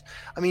utilize.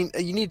 I mean,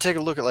 you need to take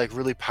a look at like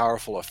really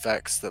powerful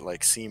effects that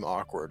like seem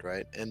awkward,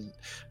 right? And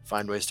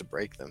find ways to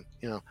break them,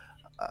 you know.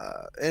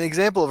 An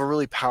example of a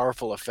really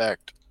powerful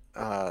effect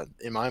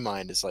in my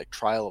mind is like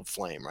Trial of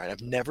Flame, right?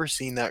 I've never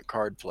seen that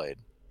card played.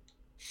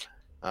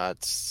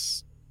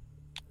 It's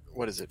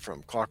what is it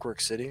from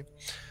Clockwork City?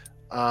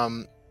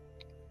 But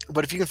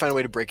if you can find a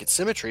way to break its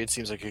symmetry, it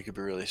seems like it could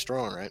be really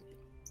strong, right?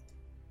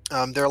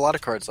 There are a lot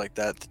of cards like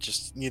that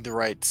just need the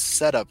right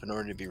setup in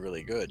order to be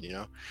really good, you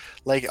know?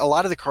 Like a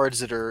lot of the cards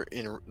that are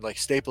in like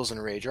staples in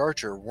Rage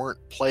Archer weren't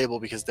playable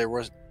because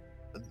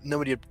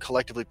nobody had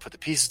collectively put the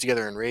pieces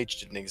together, and Rage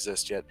didn't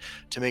exist yet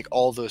to make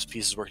all those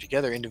pieces work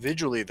together.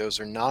 Individually,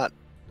 those are not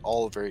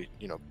all very,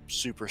 you know,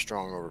 super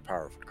strong,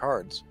 overpowered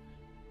cards.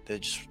 They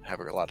just have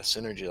a lot of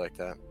synergy like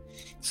that.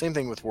 Same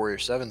thing with Warrior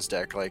 7's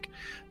deck. Like,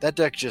 that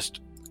deck just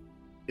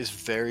is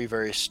very,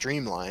 very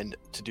streamlined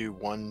to do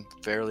one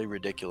fairly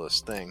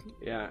ridiculous thing.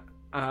 Yeah.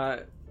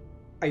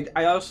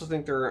 I also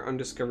think there are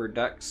undiscovered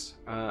decks.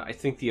 I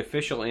think the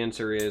official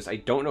answer is I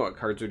don't know what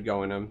cards would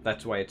go in them.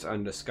 That's why it's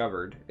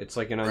undiscovered. It's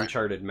like an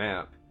uncharted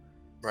map.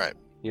 Right.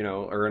 You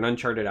know, or an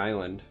uncharted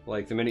island.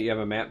 Like the minute you have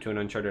a map to an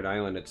uncharted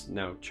island, it's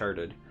now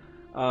charted.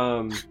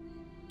 But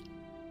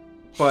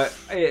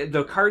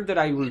the card that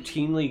I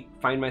routinely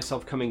find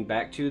myself coming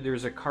back to,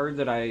 there's a card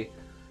that I,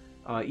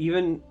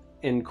 even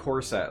in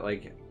core set,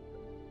 like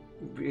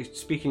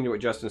speaking to what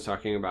Justin's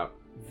talking about,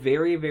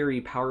 very,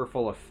 very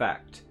powerful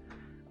effect.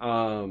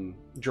 Dramora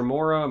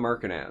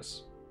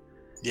Markinaz.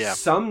 Yeah.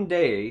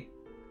 Someday,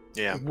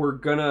 Yeah. we're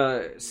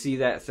gonna see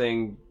that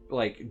thing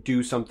like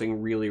do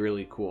something really,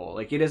 really cool.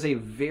 Like, it is a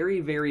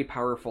very, very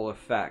powerful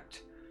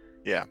effect.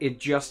 Yeah. It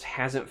just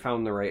hasn't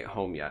found the right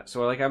home yet.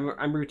 So like I'm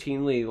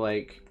routinely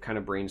like kind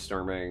of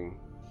brainstorming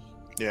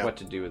what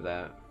to do with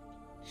that.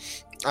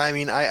 I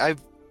mean, I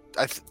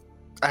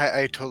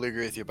totally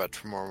agree with you about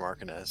Tremor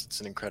Martinez. It's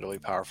an incredibly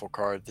powerful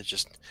card that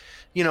just,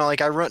 you know, like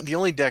the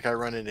only deck I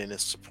run it in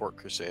is Support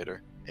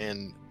Crusader,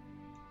 and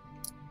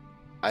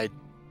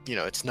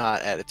it's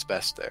not at its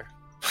best there.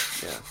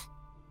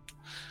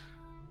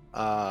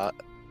 Yeah.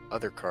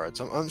 Other cards.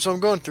 So I'm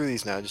going through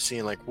these now, just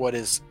seeing like what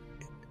is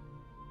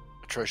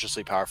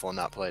atrociously powerful and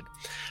not played.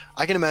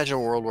 I can imagine a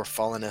world where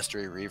Fallen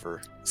Estuary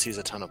Reaver sees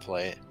a ton of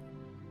play.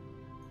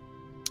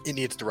 It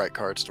needs the right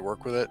cards to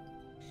work with it,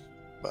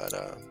 but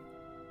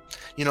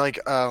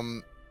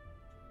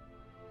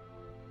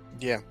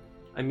yeah.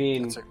 I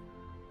mean,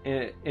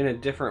 in a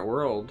different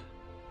world,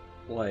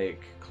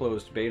 like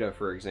closed beta,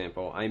 for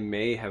example, I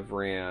may have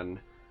ran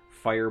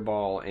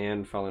Fireball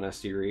and Fallen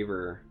Estuary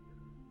Reaver.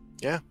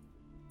 Yeah,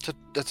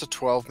 that's a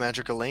 12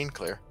 Magicka lane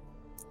clear.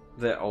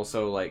 That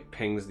also like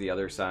pings the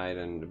other side,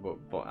 and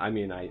I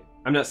mean,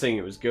 I'm not saying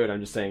it was good. I'm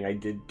just saying I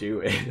did do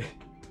it.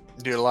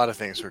 Dude, a lot of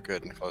things were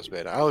good in closed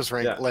beta. I was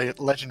ranked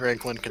Legend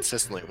rank 1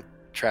 consistently with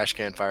trash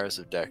can fires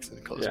of decks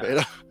in closed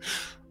beta.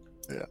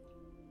 Yeah.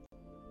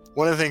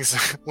 One of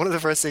the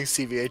first things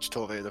CVH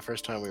told me the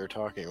first time we were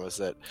talking was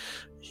that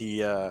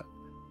he,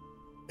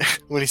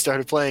 when he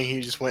started playing,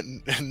 he just went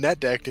and net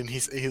decked, and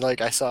he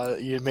like, I saw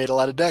you made a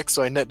lot of decks,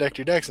 so I net decked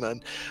your decks, and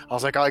I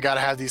was like, oh, I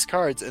gotta have these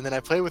cards, and then I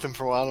played with him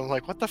for a while, and I'm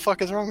like, what the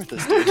fuck is wrong with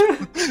this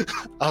dude?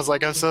 I was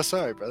like, I'm so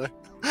sorry, brother.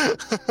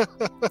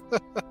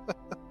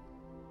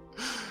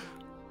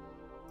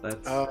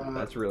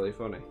 That's really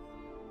funny.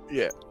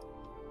 Yeah.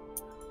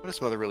 What are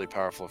some other really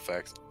powerful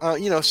effects?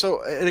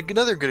 So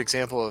another good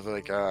example of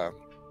like a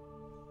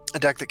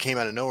deck that came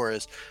out of nowhere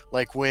is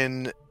like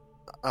when,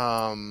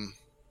 I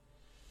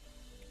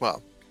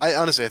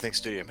think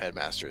Studium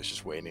Headmaster is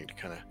just waiting to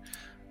kind of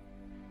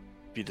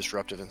be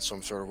disruptive in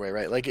some sort of way,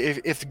 right? Like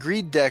if the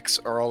greed decks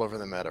are all over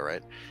the meta,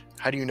 right?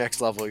 How do you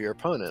next level your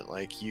opponent?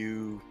 Like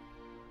you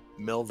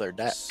mill their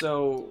deck.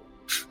 So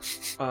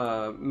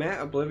Matt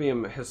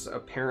Oblivium has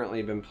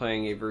apparently been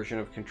playing a version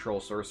of Control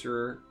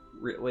Sorcerer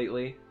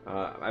lately.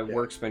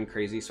 Work's been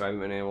crazy, so I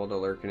haven't been able to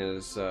lurk in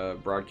his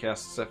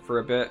broadcasts for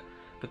a bit.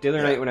 But the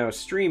other night when I was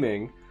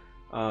streaming,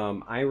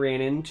 I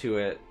ran into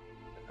it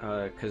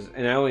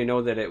and I only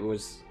know that it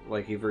was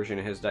like a version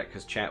of his deck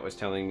because chat was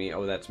telling me,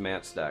 oh, that's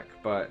Matt's deck.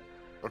 But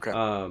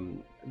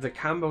the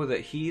combo that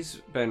he's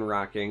been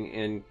rocking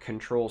in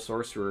Control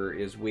Sorcerer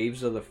is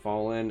Waves of the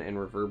Fallen and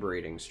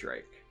Reverberating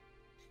Strike.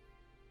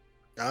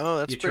 Oh,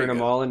 that's you turn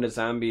them all into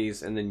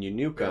zombies and then you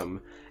nuke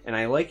them. And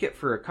I like it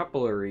for a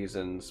couple of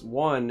reasons.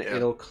 One,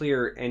 it'll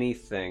clear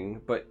anything.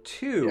 But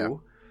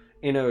two,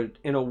 in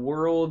a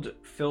world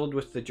filled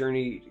with the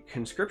Journey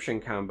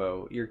Conscription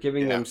combo, you're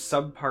giving them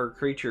subpar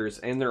creatures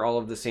and they're all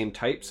of the same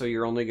type, so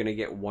you're only going to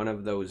get one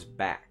of those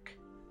back.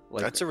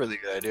 Like, that's a really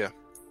good idea.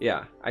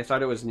 Yeah, I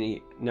thought it was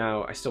neat.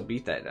 Now, I still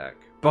beat that deck,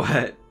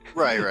 but...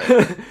 Right.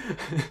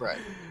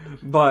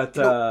 But,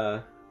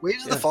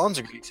 Waves of the Fallen's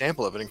a good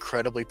example of an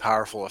incredibly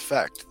powerful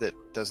effect that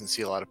doesn't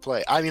see a lot of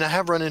play. I mean, I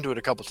have run into it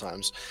a couple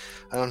times.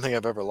 I don't think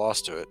I've ever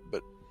lost to it,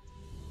 but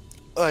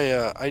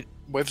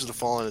Waves of the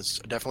Fallen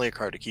is definitely a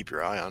card to keep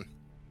your eye on.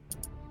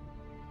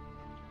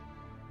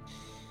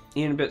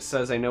 Ian Bit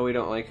says, I know we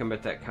don't like him,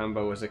 but that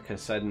combo was a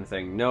Kassadin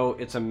thing. No,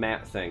 it's a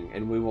Matt thing,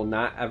 and we will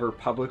not ever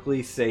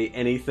publicly say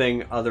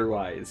anything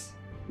otherwise.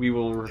 We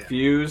will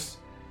refuse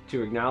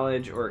to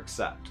acknowledge or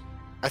accept.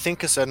 I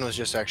think Kassadin was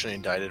just actually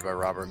indicted by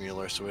Robert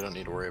Mueller, so we don't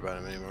need to worry about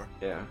him anymore.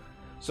 Yeah.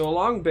 So a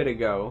long bit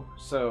ago,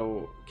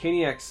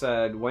 Kaniak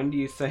said, when do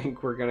you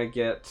think we're going to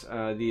get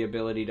the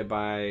ability to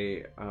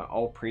buy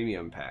all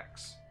premium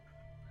packs?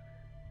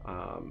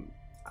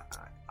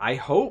 I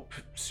hope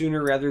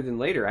sooner rather than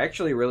later. I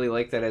actually really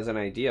like that as an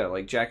idea.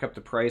 Like, jack up the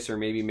price or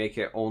maybe make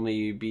it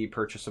only be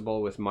purchasable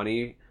with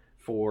money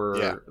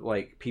for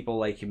like people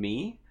like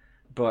me.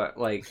 But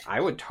like,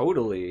 I would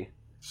totally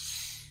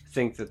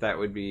think that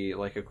would be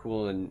like a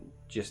cool and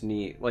just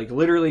neat, like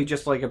literally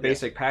just like a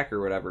basic pack or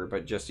whatever,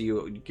 but just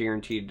you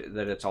guaranteed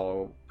that it's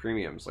all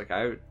premiums. Like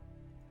I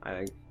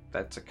think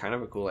that's a kind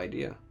of a cool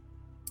idea.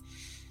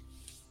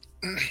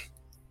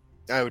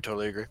 I would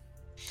totally agree.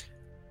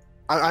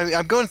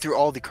 I'm going through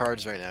all the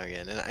cards right now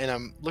again, and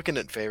I'm looking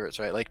at favorites,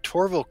 right? Like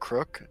Torval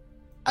Crook.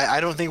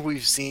 I don't think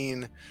we've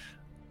seen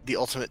the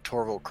ultimate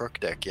Torval Crook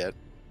deck yet.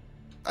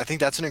 I think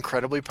that's an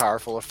incredibly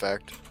powerful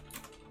effect.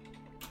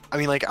 I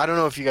mean, like, I don't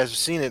know if you guys have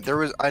seen it. There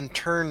was on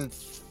turn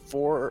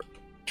 4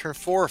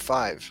 or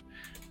 5,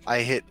 I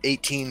hit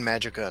 18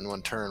 Magicka in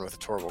one turn with a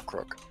Torval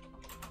Crook.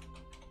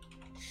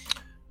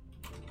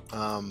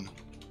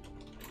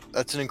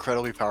 That's an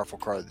incredibly powerful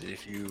card that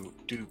if you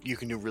do, you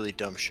can do really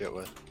dumb shit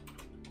with.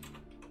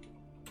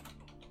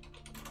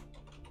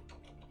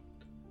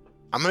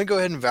 I'm gonna go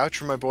ahead and vouch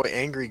for my boy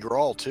Angry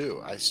Grawl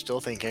too. I still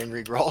think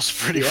Angry Grawl's a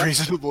pretty Yeah.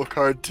 reasonable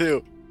card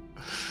too.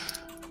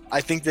 I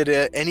think that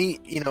any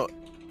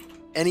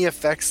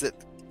effects that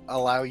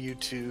allow you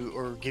to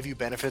or give you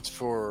benefits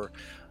for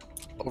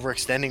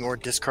overextending or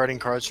discarding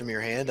cards from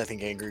your hand, I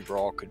think Angry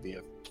Grawl could be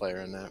a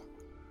player in that.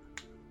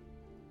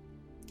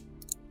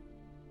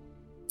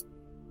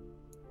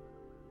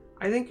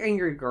 I think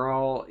Angry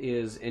Girl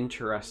is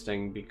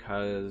interesting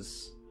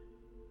because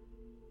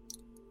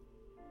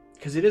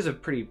it is a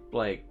pretty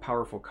like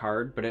powerful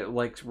card, but it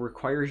like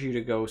requires you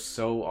to go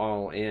so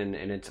all in,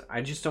 and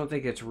I just don't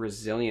think it's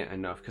resilient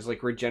enough because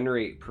like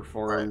Regenerate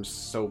performs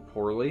so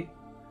poorly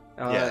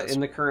in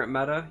the current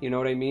meta. You know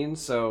what I mean?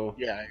 So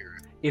yeah, I agree.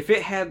 If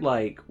it had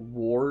like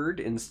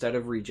Ward instead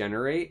of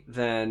Regenerate,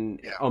 then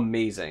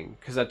amazing,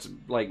 because that's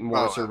like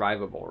more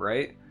survivable,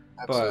 right?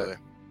 Absolutely.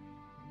 But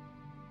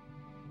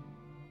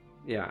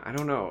yeah, I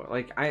don't know.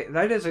 Like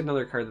that is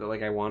another card that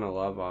like I want to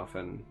love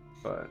often,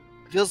 but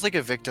feels like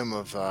a victim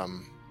of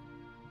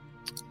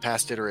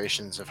past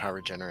iterations of how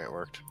Regenerate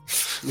worked.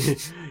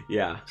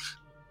 Yeah.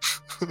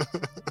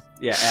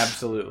 Yeah,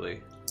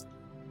 absolutely.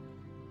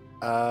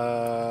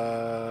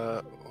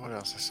 What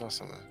else? I saw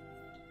something.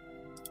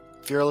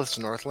 Fearless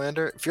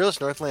Northlander. Fearless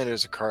Northlander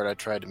is a card I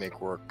tried to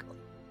make work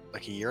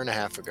like a year and a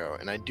half ago,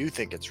 and I do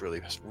think it's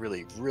really,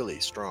 really, really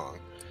strong.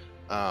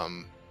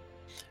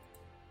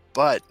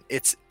 But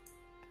it's,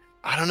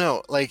 I don't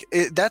know, like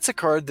that's a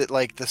card that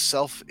like the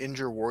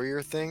self-injure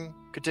warrior thing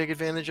could take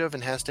advantage of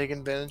and has taken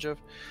advantage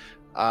of.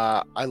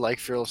 I like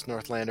Fearless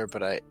Northlander,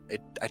 but I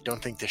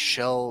don't think the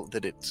shell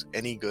that it's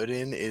any good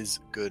in is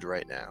good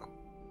right now.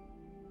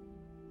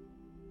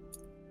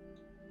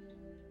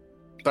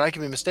 But I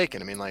can be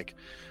mistaken. I mean, like,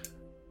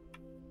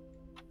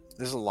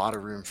 there's a lot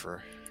of room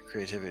for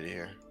creativity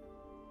here.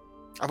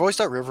 I've always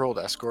thought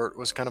Riverhold Escort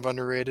was kind of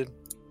underrated.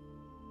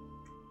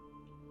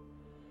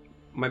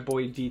 My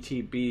boy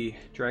DTB,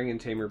 Dragon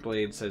Tamer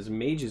Blade, says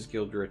Mage's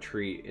Guild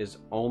Retreat is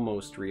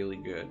almost really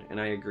good. And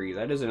I agree.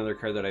 That is another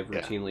card that I've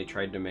routinely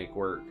tried to make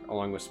work,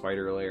 along with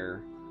Spider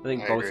Lair. I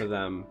think both of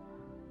them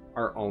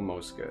are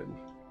almost good.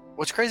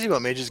 What's crazy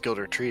about Mage's Guild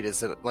Retreat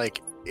is that,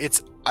 like,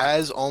 it's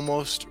as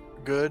almost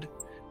good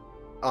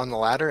on the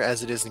ladder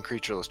as it is in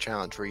Creatureless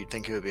Challenge, where you'd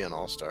think it would be an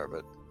all-star,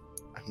 but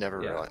I've never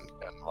really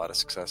gotten a lot of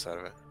success out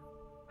of it.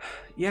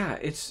 Yeah,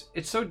 it's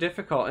so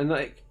difficult, and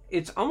like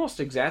it's almost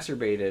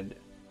exacerbated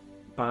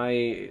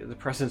by the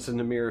presence of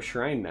Namira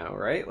Shrine now,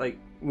 right? Like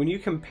when you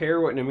compare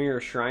what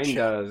Namira Shrine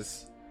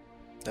does,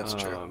 that's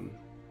true.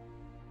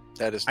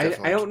 That is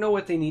definitely I don't know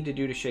what they need to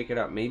do to shake it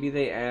up. Maybe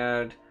they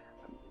add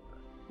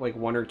like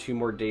one or two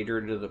more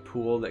Daedra to the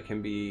pool that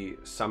can be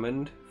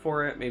summoned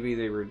for it. Maybe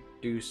they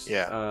reduce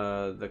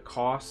the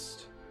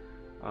cost.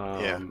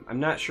 I'm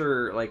not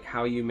sure like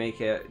how you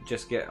make it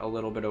just get a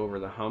little bit over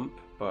the hump,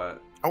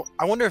 but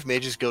I wonder if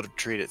Mage's Guild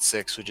Retreat at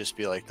 6 would just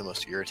be like the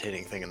most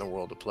irritating thing in the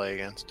world to play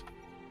against.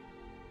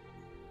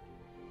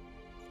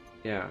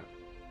 Yeah.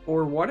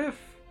 Or what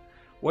if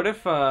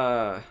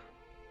part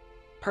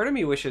of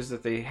me wishes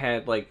that they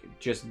had like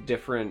just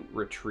different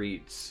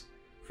retreats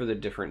for the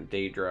different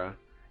Daedra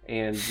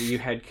and you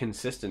had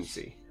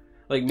consistency.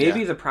 Like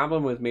maybe the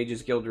problem with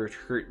Mage's Guild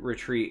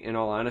Retreat in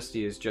all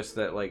honesty is just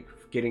that like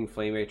getting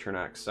Flame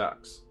Atronach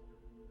sucks.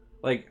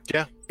 Like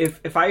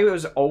if I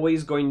was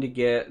always going to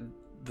get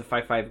the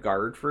 5/5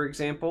 guard, for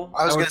example,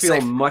 I would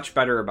feel much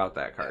better about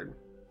that card.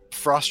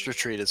 Frost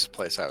Retreat is a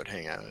place I would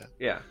hang out at.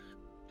 Yeah.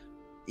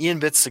 Ian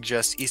Bitts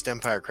suggests East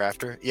Empire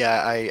Crafter.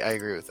 Yeah, I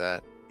agree with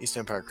that. East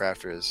Empire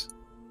Crafter is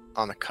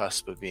on the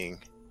cusp of being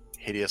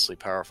hideously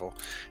powerful,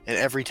 and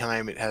every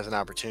time it has an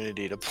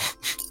opportunity to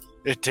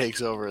it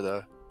takes over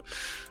the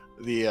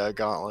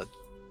gauntlet.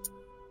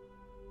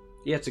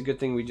 Yeah, it's a good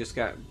thing we just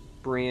got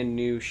brand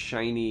new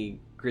shiny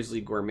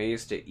Grizzly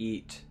Gourmets to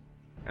eat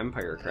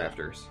Empire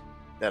Crafters.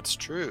 That's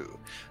true.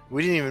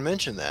 We didn't even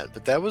mention that,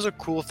 but that was a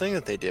cool thing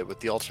that they did with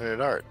the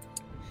alternate art.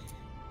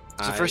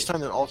 It's the first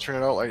time that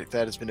alternate art like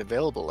that has been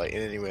available like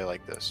in any way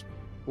like this.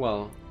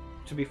 Well,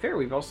 to be fair,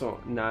 we've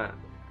also not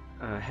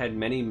had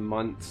many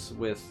months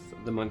with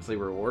the monthly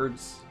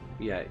rewards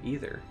yet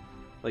either.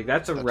 Like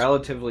that's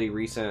relatively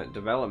recent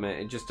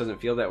development. It just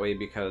doesn't feel that way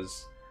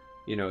because,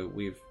 you know,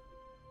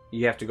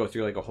 you have to go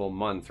through like a whole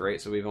month, right?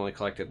 So we've only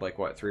collected like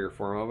what 3 or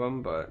 4 of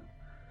them, but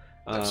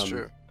that's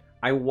true.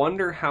 I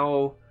wonder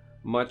how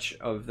much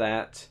of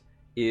that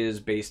is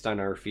based on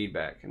our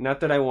feedback.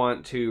 Not that I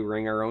want to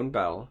ring our own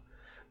bell,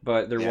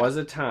 but there was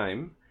a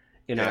time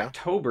in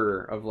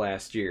October of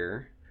last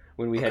year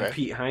when we had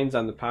Pete Hines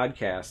on the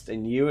podcast,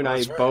 and you and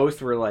I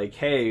both were like,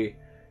 hey,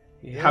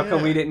 how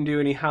come we didn't do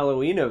any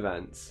Halloween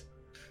events?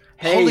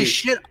 Hey, holy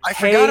shit, I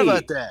forgot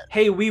about that.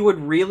 Hey, we would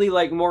really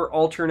like more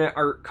alternate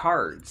art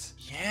cards.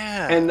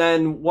 Yeah. And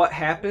then what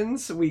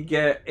happens? We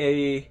get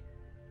a,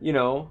 you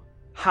know,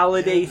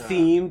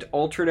 holiday-themed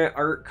alternate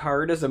art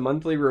card as a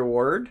monthly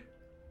reward.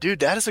 Dude,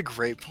 that is a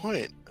great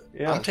point.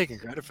 Yeah. I'm taking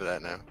credit for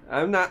that now.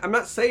 I'm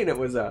not saying it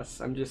was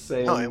us. I'm just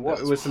saying it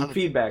was some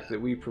feedback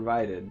that we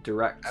provided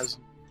direct.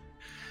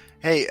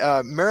 Hey,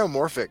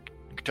 Meromorphic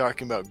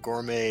talking about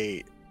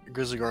gourmet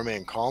Grizzly Gourmet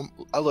and Calm.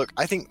 Look,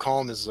 I think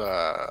Calm is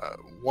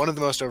one of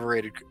the most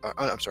overrated.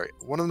 I'm sorry,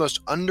 one of the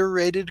most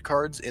underrated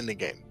cards in the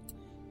game.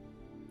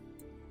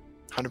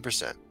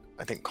 100%.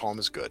 I think Calm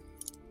is good.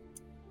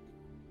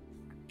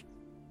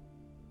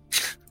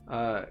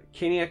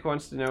 Kaniak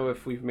wants to know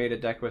if we've made a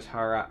deck with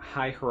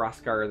High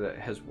Hrothgar that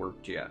has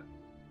worked yet.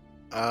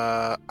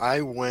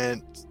 I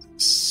went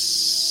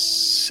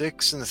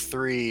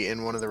 6-3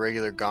 in one of the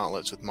regular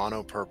gauntlets with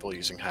mono purple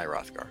using High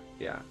Hrothgar.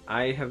 Yeah,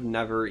 I have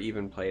never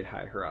even played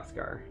High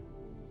Hrothgar.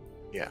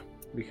 Yeah.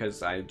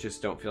 Because I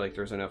just don't feel like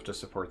there's enough to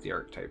support the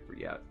archetype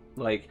yet.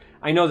 Like,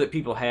 I know that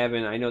people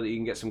haven't, I know that you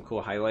can get some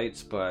cool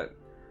highlights, but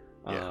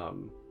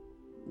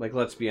like,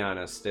 let's be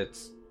honest, it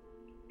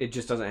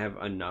just doesn't have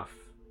enough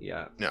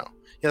yet. No.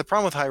 Yeah, the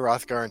problem with High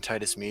Hrothgar and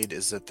Titus Mead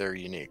is that they're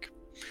unique.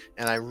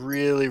 And I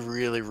really,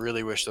 really,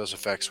 really wish those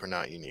effects were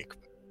not unique.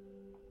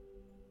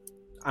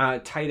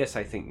 Titus,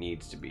 I think,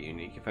 needs to be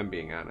unique, if I'm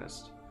being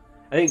honest.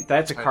 I think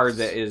that's a card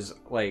that is,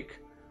 like,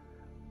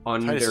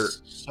 under...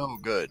 Titus is so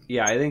good.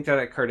 Yeah, I think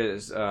that card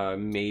is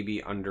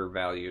maybe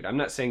undervalued. I'm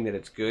not saying that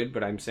it's good,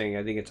 but I'm saying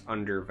I think it's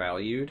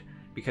undervalued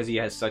because he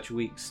has such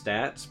weak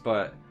stats,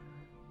 but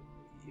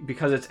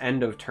because it's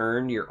end of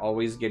turn, you're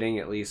always getting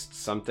at least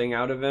something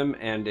out of him,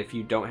 and if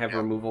you don't have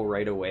removal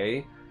right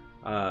away,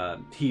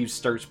 he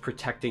starts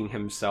protecting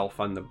himself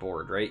on the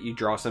board, right? You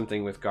draw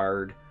something with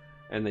guard,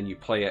 and then you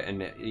play it,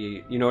 and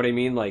you know what I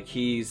mean? Like,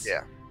 he's...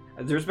 Yeah.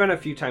 There's been a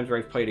few times where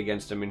I've played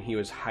against him, and he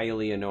was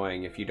highly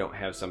annoying if you don't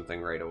have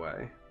something right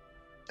away.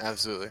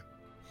 Absolutely.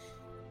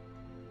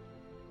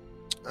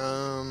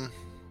 Are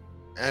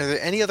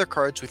there any other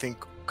cards we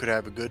think could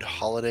have a good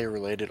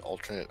holiday-related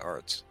alternate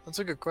arts? That's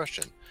a good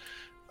question.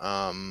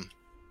 Let's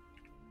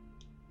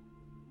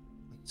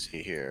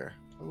see here.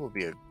 What will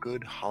be a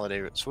good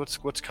holiday? So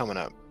what's coming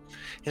up?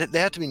 They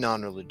have to be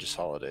non-religious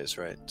holidays,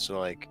 right? So,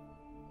 like,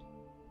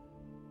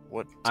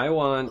 what? I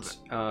want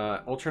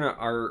alternate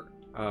art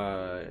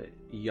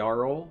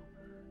Jarl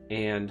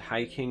and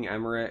High King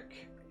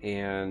Emmerich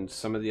and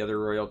some of the other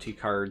royalty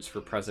cards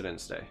for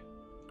President's Day.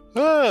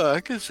 Oh,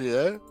 I can see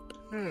that.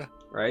 Yeah.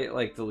 Right?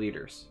 Like the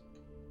leaders.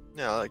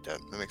 Yeah, I like that.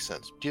 That makes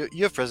sense. You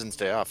have President's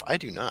Day off. I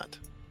do not.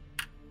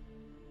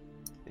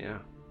 Yeah.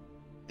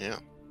 Yeah.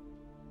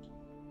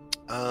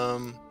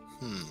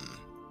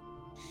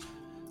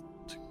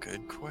 It's a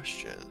good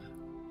question.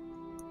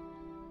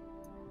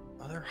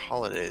 Other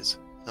holidays.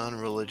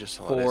 Non-religious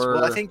holidays.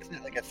 Well, I think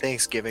like a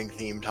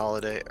Thanksgiving-themed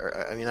holiday,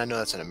 or I mean, I know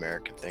that's an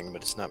American thing,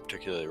 but it's not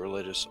particularly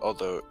religious,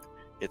 although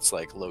it's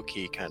like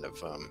low-key kind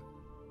of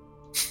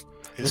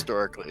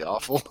historically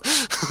awful.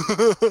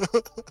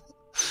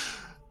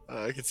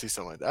 I could see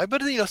something like that.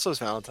 But, so is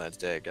Valentine's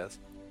Day, I guess.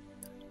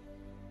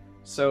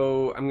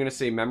 So, I'm going to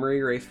say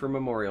Memory Wraith for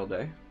Memorial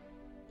Day.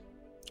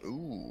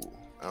 Ooh,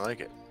 I like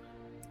it.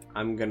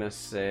 I'm going to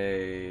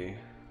say...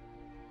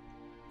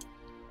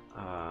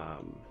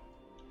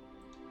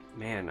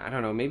 man, I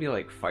don't know, maybe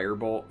like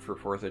Firebolt for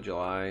 4th of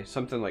July.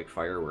 Something like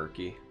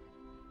fireworky.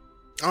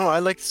 Oh, I'd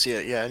like to see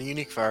it. Yeah, a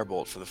unique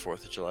Firebolt for the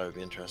 4th of July would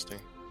be interesting.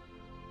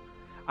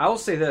 I'll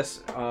say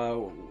this,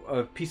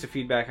 a piece of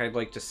feedback I'd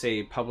like to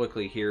say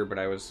publicly here, but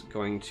I was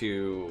going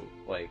to,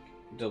 like,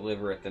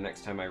 deliver it the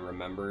next time I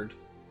remembered.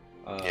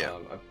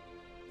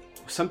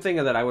 Something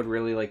that I would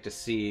really like to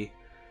see,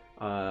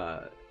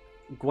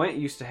 Gwent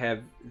used to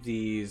have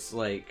these,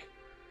 like,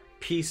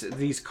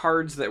 these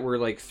cards that were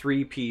like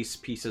 3-piece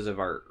pieces of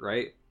art,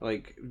 right?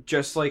 Like,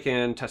 just like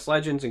in Test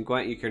Legends and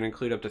Gwent, you can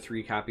include up to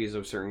 3 copies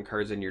of certain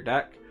cards in your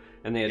deck,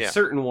 and they had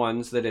certain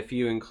ones that if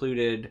you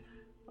included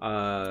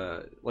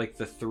like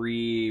the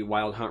 3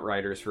 Wild Hunt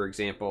Riders, for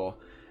example,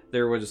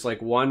 there was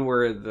like one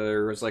where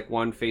there was like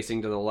one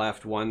facing to the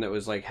left, one that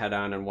was like head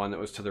on, and one that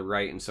was to the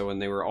right, and so when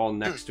they were all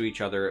next to each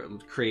other,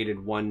 it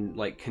created one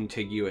like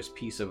contiguous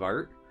piece of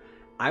art.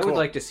 I would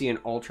like to see an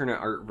alternate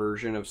art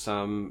version of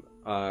some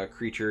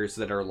creatures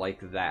that are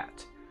like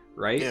that,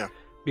 right? Yeah.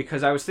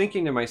 Because I was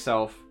thinking to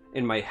myself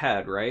in my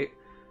head, right?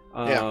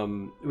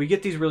 We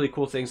get these really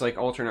cool things like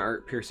alternate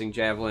art piercing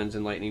javelins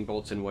and lightning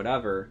bolts and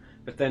whatever,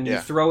 but then you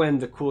throw in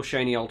the cool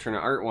shiny alternate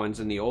art ones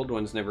and the old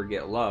ones never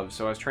get love.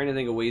 So I was trying to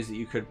think of ways that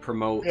you could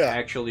promote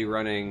actually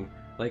running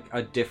like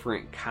a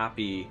different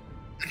copy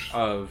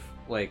of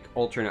like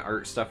alternate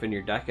art stuff in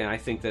your deck, and I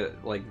think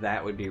that like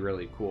that would be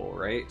really cool,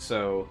 right?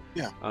 So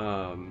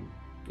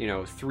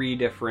 3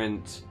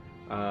 different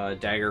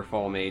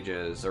Daggerfall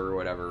mages or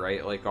whatever,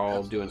 right? Like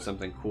all doing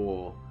something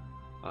cool.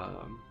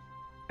 I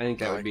think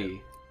that would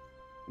be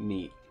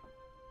neat.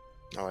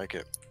 I like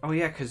it. Oh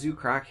yeah, Kazoo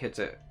Croc hits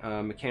it.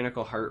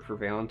 Mechanical Heart for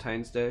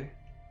Valentine's Day.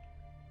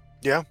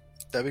 Yeah,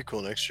 that'd be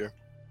cool next year.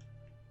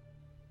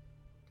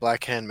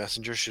 Black Hand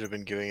Messenger should have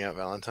been giving out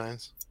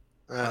Valentines.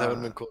 That would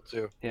have been cool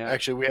too. Yeah.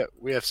 Actually,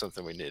 we have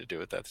something we need to do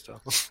with that still.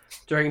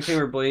 Dragon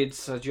Tamer Blades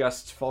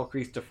suggests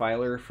Falkreath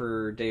Defiler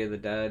for Day of the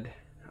Dead.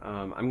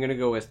 I'm gonna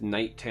go with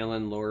Night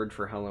Talon Lord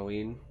for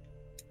Halloween.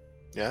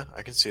 Yeah,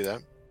 I can see that.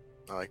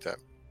 I like that.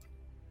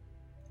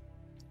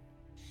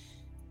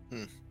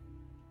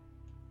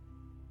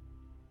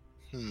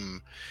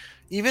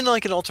 Even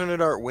like an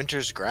alternate art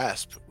Winter's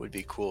Grasp would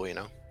be cool,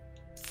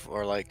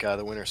 or like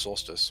the winter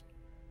solstice.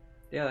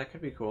 Yeah, that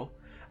could be cool.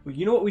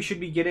 You know what we should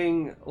be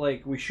getting?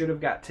 Like we should have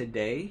got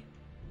today.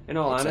 In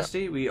all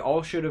honesty, we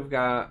all should have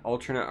got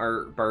alternate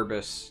art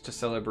Barbas to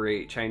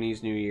celebrate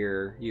Chinese New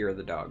Year, Year of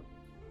the Dog.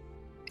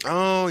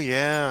 Oh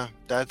yeah,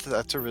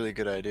 that's a really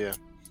good idea.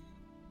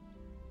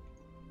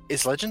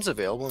 Is Legends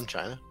available in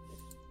China?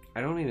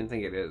 I don't even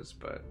think it is,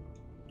 but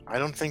I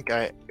don't think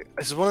I.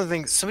 This is one of the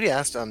things somebody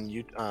asked on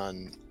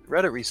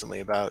Reddit recently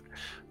about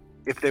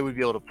if they would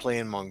be able to play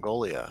in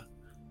Mongolia,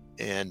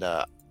 and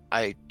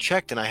I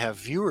checked and I have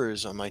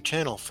viewers on my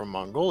channel from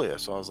Mongolia,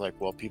 so I was like,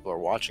 well, people are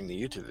watching the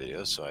YouTube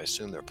videos, so I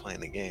assume they're playing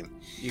the game.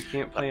 You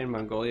can't play in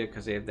Mongolia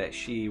because they have that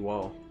Shi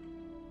wall.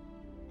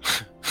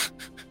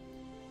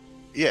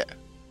 Yeah,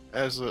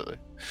 absolutely.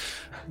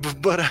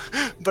 But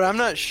I'm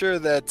not sure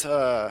that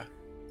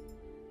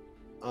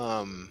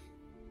I'm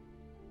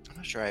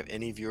not sure I have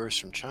any viewers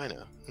from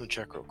China. I'm gonna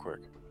check real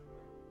quick.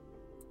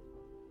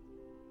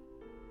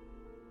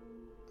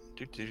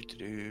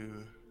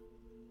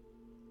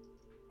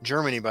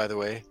 Germany, by the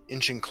way,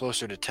 inching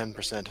closer to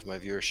 10% of my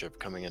viewership,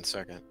 coming in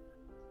second.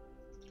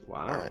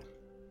 Wow. All right.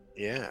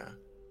 Yeah.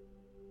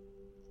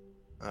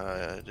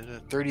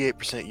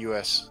 38%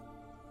 US,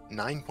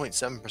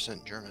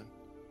 9.7% German.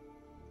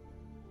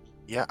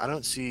 Yeah, I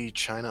don't see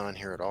China on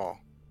here at all.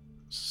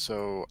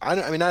 So I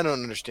don't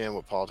understand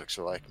what politics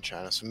are like in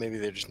China. So maybe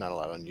they're just not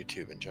allowed on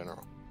YouTube in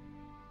general,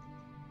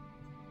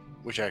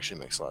 which actually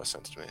makes a lot of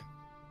sense to me.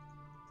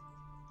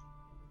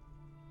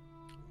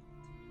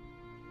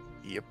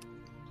 Yep.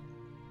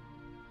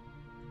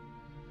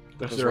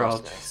 Those are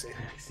all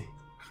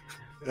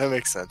That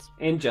makes sense.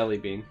 And Jelly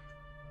Bean.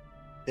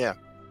 Yeah.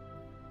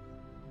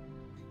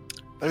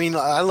 I mean,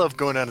 I love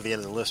going down to the end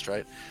of the list,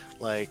 right?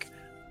 Like,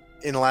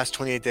 in the last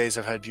 28 days,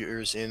 I've had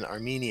viewers in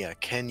Armenia,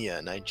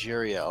 Kenya,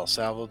 Nigeria, El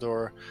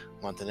Salvador,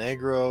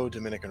 Montenegro,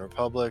 Dominican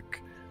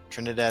Republic,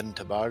 Trinidad and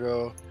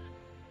Tobago,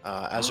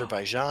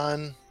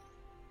 Azerbaijan.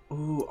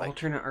 Ooh,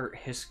 alternate art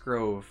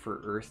Hisgrove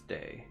for Earth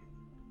Day.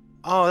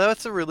 Oh,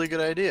 that's a really good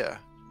idea.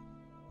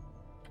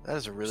 That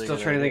is a really Still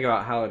good trying idea. to think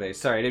about holidays.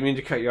 Sorry, I didn't mean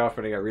to cut you off,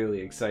 but I got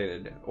really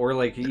excited. Or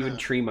like even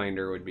Tree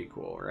Minder would be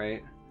cool,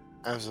 right?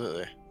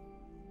 Absolutely.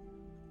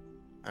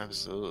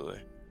 Absolutely.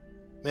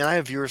 Man, I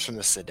have viewers from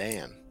the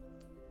Sudan.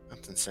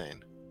 That's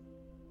insane.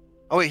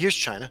 Oh wait, here's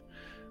China.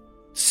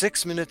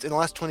 6 minutes in the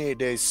last 28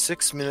 days,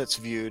 6 minutes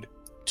viewed,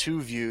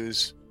 2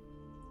 views.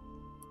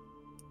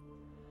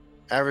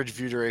 Average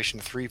view duration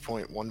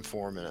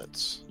 3.14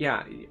 minutes.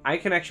 Yeah, I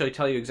can actually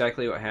tell you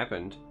exactly what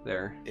happened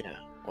there. Yeah.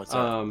 What's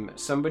up?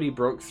 Somebody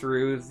broke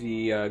through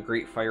the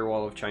Great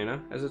Firewall of China,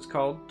 as it's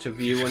called, to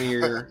view one of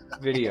your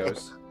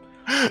videos,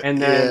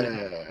 and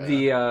then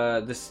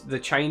the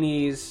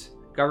Chinese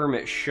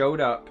government showed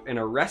up and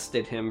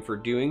arrested him for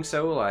doing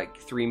so, like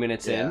 3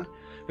 minutes in.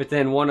 But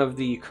then one of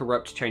the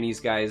corrupt Chinese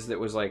guys that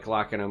was like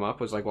locking him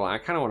up was like, "Well, I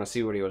kind of want to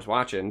see what he was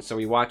watching," so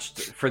he watched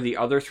for the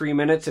other 3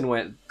 minutes and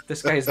went,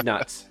 "This guy's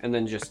nuts," and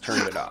then just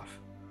turned it off.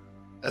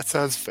 That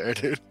sounds fair,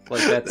 dude.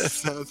 Like that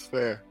sounds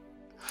fair.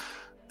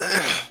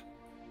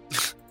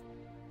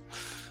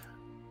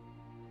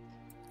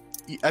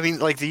 I mean,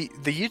 like the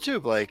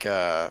YouTube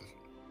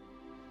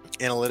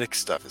analytics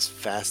stuff is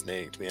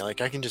fascinating to me.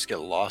 Like I can just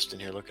get lost in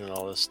here looking at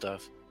all this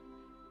stuff.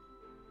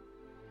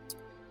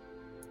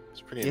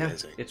 It's pretty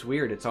amazing. It's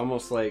weird. It's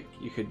almost like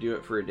you could do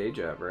it for a day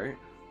job, right?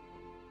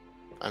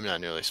 I'm not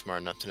nearly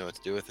smart enough to know what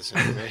to do with this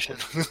information.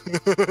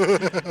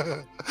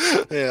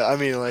 Yeah, I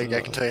mean, like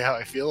I can tell you how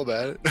I feel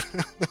about it.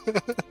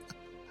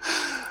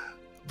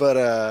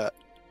 But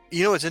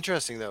you know what's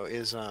interesting though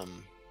is I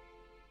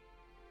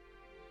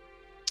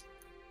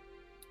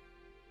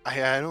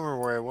don't remember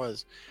where I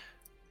was.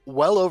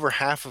 Well over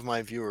half of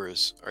my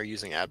viewers are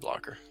using ad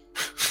blocker.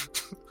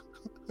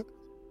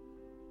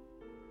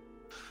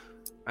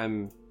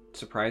 I'm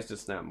surprised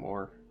it's not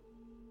more.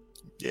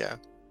 Yeah.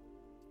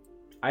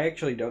 I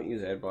actually don't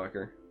use ad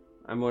blocker.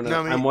 I'm one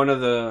of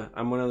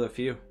the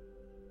few.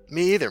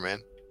 Me either, man.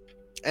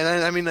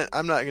 And I mean,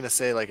 I'm not gonna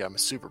say like I'm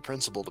super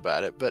principled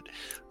about it, but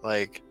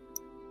like,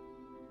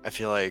 I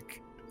feel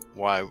like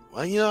why?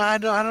 Well, you know, I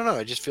don't know.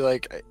 I just feel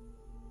like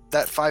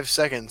that 5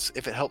 seconds,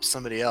 if it helps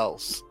somebody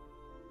else,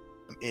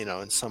 you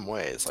know, in some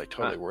way, it's like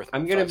totally worth it.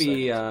 I'm gonna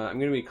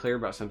be clear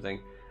about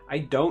something. I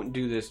don't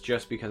do this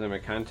just because I'm a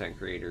content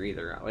creator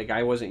either. Like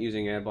I wasn't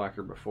using ad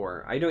blocker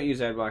before. I don't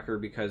use ad blocker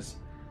because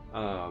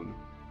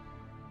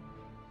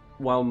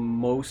while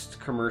most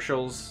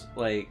commercials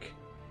like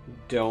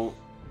don't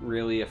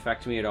really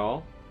affect me at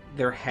all,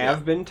 there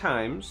have been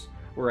times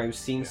where I've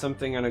seen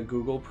something on a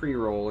Google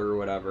pre-roll or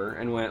whatever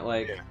and went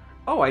like,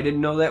 oh, I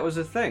didn't know that was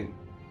a thing.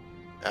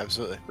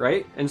 Absolutely.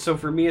 Right? And so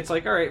for me, it's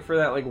like, all right, for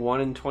that like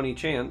 1 in 20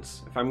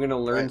 chance, if I'm going to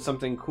learn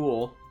something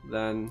cool,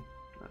 then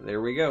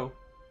there we go.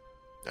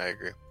 I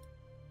agree.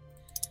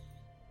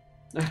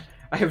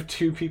 I have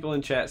 2 people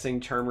in chat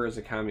saying Charmer is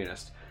a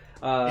communist.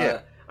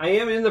 I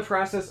am in the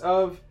process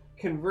of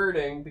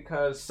converting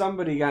because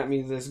somebody got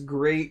me this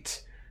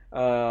great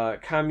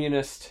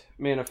communist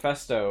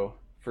manifesto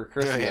for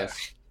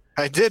Christmas.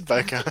 I did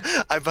buy.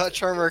 I bought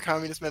Charmer: A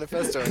Communist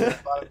Manifesto and I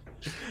bought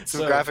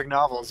some graphic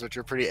novels, which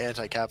are pretty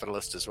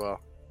anti-capitalist as well.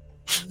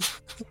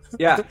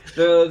 Yeah,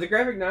 the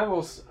graphic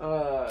novels,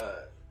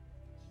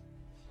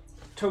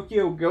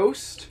 Tokyo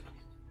Ghost,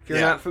 if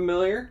you're not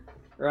familiar,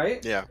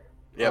 right? Yeah.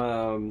 Yep.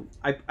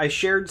 I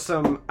shared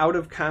some out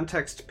of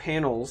context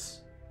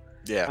panels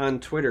on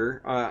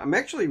Twitter. I'm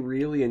actually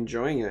really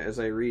enjoying it as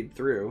I read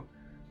through,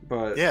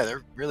 but yeah,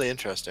 they're really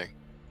interesting.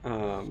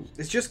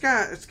 It's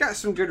got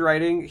some good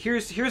writing.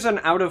 Here's an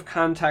out of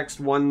context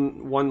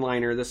one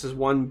liner. This is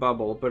one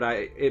bubble, but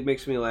it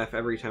makes me laugh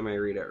every time I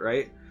read it.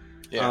 Right?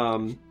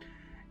 Yeah.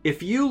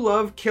 If you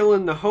love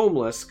killing the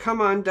homeless,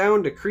 come on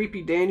down to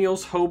Creepy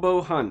Daniel's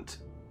Hobo Hunt.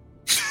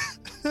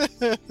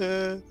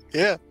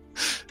 Yeah,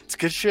 it's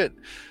good shit.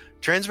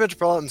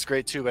 Transmetropolitan's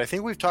great too, but I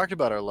think we've talked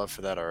about our love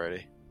for that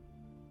already.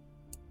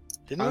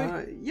 Didn't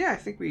we? Yeah, I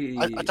think we...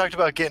 I talked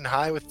about getting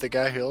high with the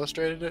guy who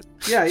illustrated it.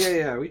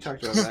 Yeah, we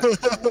talked about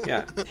that.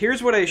 Yeah.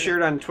 Here's what I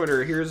shared on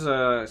Twitter. Here's,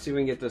 see if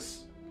we can get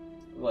this,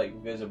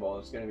 like, visible.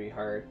 It's going to be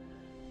hard.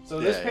 So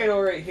this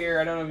panel right here,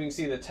 I don't know if you can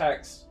see the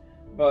text,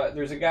 but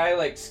there's a guy,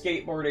 like,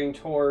 skateboarding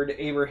toward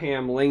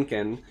Abraham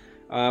Lincoln,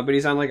 but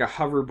he's on, like, a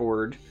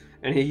hoverboard.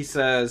 And he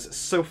says,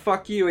 "So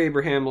fuck you,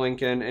 Abraham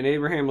Lincoln." And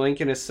Abraham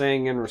Lincoln is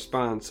saying in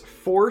response,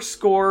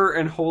 "Fourscore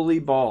and holy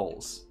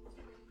balls."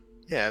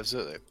 Yeah,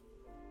 absolutely.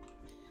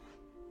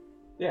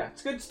 Yeah,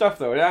 it's good stuff,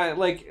 though.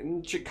 Like,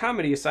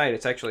 comedy aside,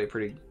 it's actually a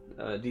pretty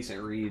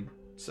decent read.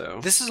 So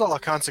this is all a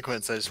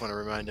consequence. I just want to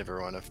remind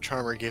everyone of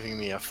Charmer giving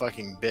me a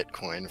fucking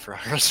Bitcoin for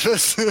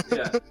Christmas.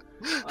 Yeah.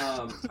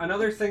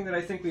 Another thing that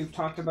I think we've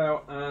talked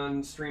about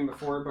on stream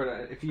before,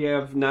 but if you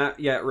have not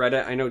yet read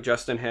it, I know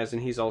Justin has,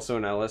 and he's also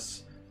an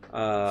Ellis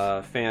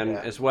fan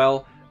as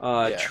well.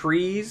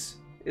 Trees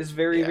is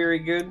very, very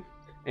good,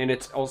 and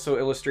it's also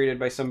illustrated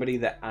by somebody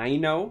that I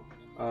know,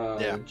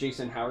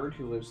 Jason Howard,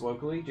 who lives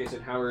locally.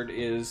 Jason Howard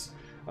is,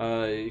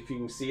 if you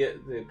can see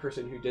it, the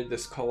person who did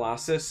this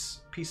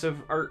Colossus piece of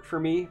art for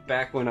me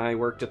back when I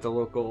worked at the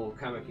local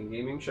comic and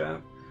gaming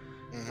shop.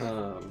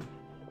 Mm-hmm.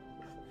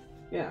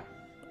 Yeah.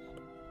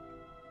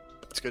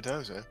 It's good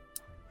times, man.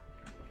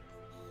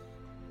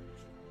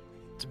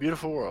 It's a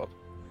beautiful world.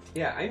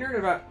 Yeah, I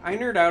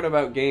nerd out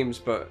about games,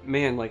 but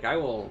man, like I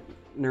will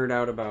nerd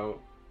out about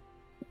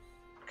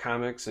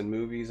comics and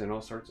movies and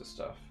all sorts of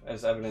stuff,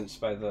 as evidenced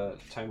by the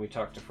time we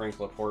talked to Frank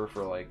Lepore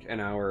for like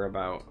an hour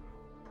about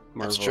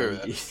Marvel. That's true.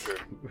 That's true.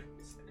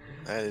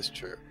 That is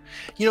true.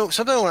 You know,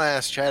 something I want to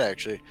ask Chad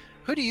actually.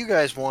 Who do you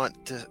guys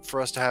want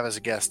for us to have as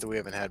a guest that we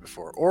haven't had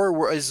before,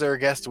 or is there a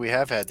guest that we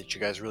have had that you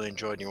guys really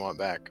enjoyed and you want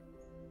back?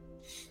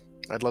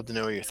 I'd love to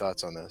know your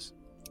thoughts on this.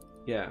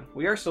 Yeah,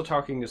 we are still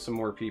talking to some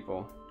more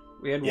people.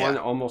 We had one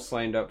almost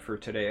lined up for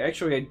today.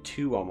 Actually, we had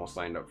two almost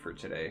lined up for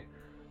today.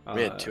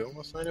 We had two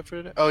almost lined up for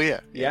today? Oh, yeah.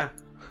 Yeah.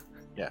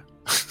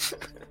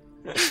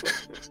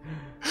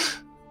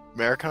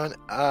 Maricon?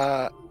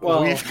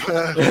 Well, we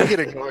get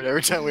ignored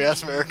every time we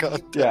ask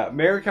Maricon. Yeah,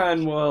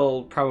 Maricon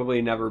will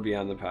probably never be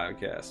on the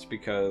podcast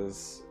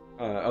because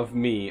of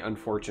me,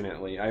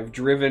 unfortunately. I've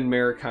driven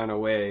Maricon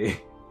away.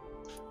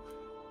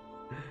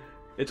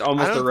 It's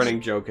almost a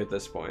running joke at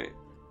this point.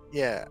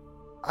 Yeah.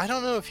 I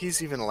don't know if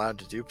he's even allowed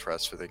to do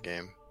press for the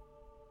game.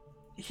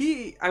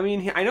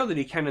 I know that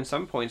he can in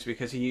some points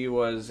because he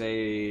was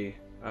a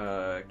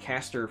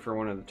caster for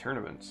one of the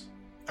tournaments.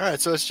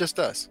 Alright, so it's just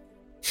us.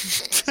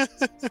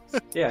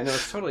 Yeah, no,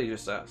 it's totally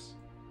just us.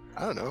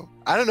 I don't know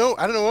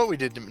what we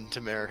did to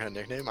Maricon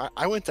nickname.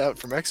 I went out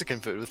for Mexican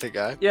food with the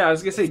guy. Yeah, I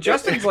was gonna say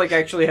Justin's like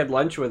actually had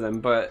lunch with him,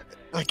 but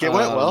like it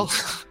went well.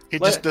 He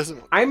just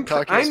doesn't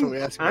talk to us when we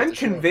ask him. I'm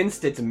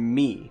convinced it's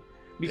me.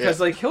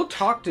 Because, like, he'll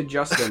talk to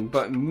Justin,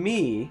 but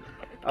me,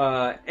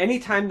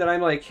 anytime that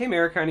I'm like, "Hey,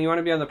 Maricon, you want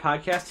to be on the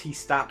podcast?" he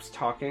stops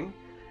talking.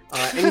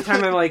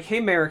 Anytime I'm like,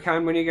 "Hey,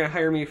 Maricon, when are you going to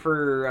hire me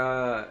for,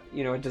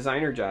 a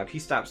designer job?" he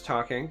stops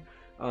talking.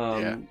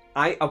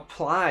 I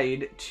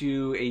applied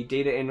to a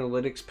data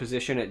analytics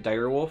position at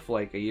Direwolf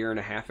like a year and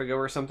a half ago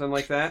or something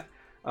like that.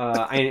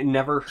 I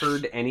never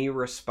heard any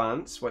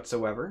response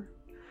whatsoever.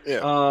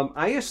 Yeah.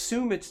 I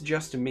assume it's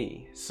just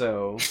me,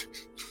 so...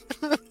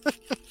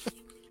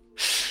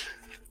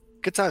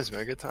 Good times,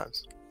 man. Good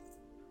times.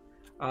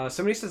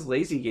 Somebody says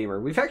lazy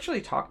gamer. We've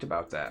actually talked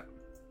about that.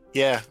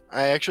 Yeah,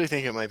 I actually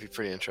think it might be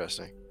pretty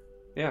interesting.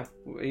 Yeah,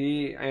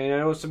 I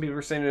know some people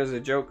are saying it as a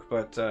joke,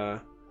 but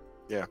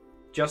yeah,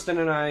 Justin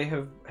and I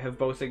have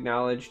both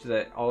acknowledged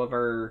that all of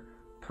our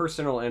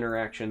personal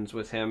interactions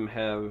with him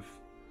have,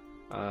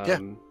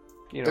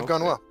 they've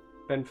gone well,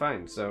 been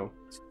fine. So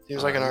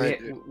seems like an alright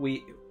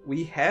dude.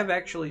 We have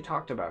actually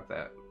talked about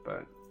that,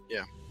 but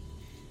yeah,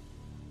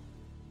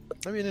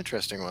 that'd be an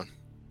interesting one.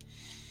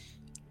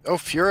 Oh,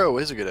 Furo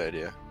is a good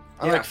idea.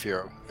 I like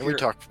Furo. And we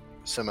talk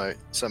semi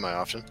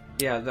often.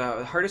 Yeah,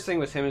 the hardest thing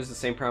with him is the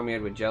same problem we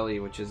had with Jelly,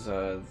 which is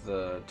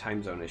the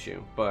time zone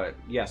issue. But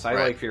yes, I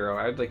like Furo.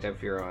 I would like to have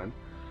Furo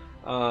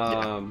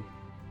on.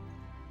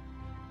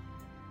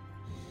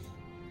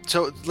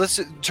 So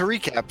to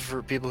recap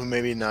for people who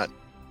maybe not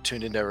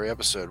tuned into every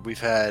episode, we've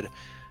had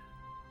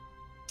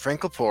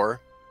Frank Lepore,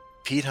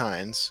 Pete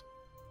Hines,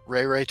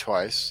 Ray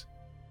twice,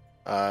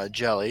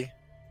 Jelly,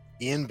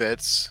 Ian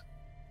Bits,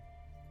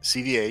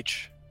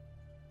 CVH.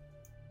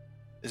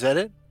 Is that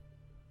it?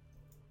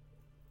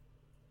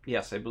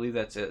 Yes, I believe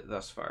that's it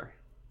thus far.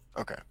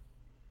 Okay.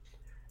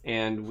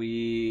 And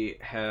we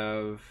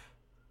have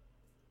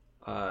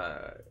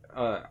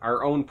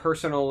our own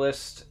personal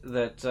list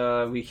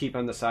that we keep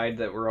on the side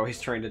that we're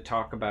always trying to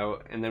talk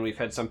about, and then we've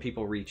had some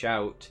people reach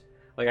out.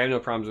 Like, I have no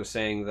problems with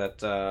saying that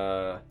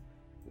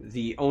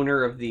the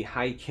owner of the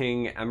High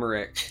King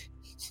Emmerich,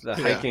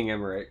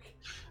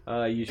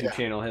 YouTube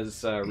channel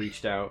has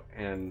reached out,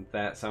 and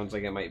that sounds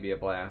like it might be a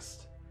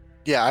blast.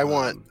 Yeah, I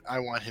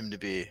want him to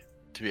be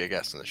a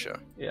guest on the show.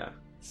 Yeah,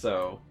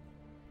 so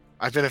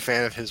I've been a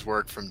fan of his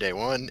work from day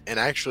one, and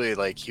actually,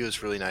 like, he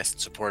was really nice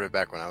and supportive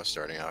back when I was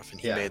starting off, and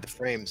he made the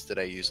frames that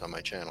I use on my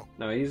channel.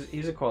 No,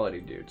 he's a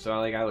quality dude, so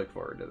I look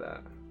forward to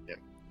that. Yeah.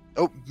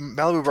 Oh,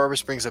 Malibu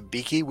Barbers brings up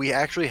Beaky. We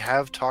actually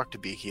have talked to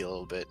Beaky a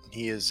little bit.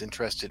 He is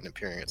interested in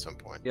appearing at some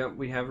point. Yep,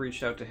 we have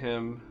reached out to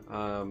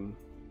him.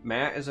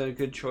 Matt is a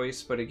good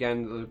choice, but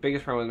again, the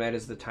biggest problem with Matt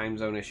is the time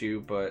zone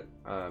issue, but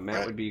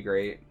Matt would be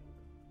great.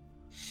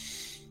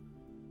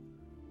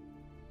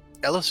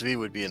 LSV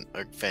would be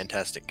a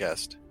fantastic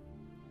guest.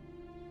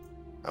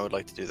 I would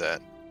like to do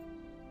that.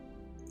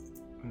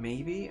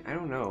 Maybe? I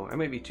don't know. I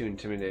might be too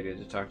intimidated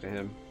to talk to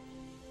him.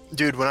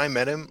 Dude, when I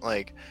met him,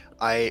 like,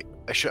 I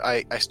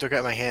stuck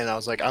out my hand and I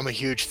was like, I'm a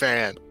huge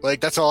fan. Like,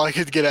 that's all I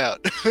could get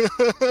out.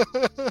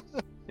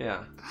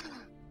 Yeah.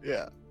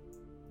 Yeah.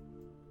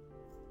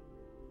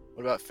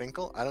 What about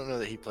Finkel? I don't know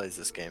that he plays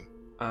this game.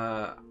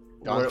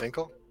 Don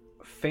Finkel?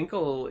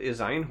 Finkel is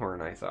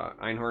Einhorn, I thought.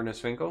 Einhorn is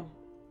Finkel?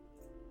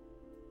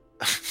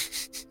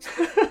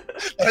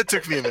 That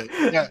took me a minute.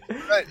 Yeah,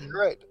 you're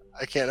right.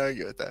 I can't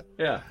argue with that.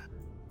 Yeah.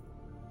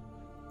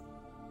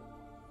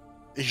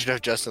 You should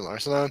have Justin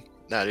Larson on.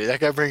 No, dude,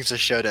 that guy brings the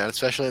show down,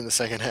 especially in the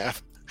second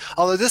half.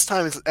 Although this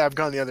time I've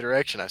gone the other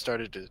direction. I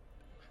started to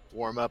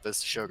warm up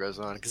as the show goes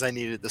on because I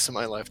needed this in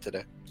my life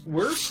today.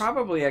 We're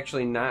probably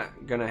actually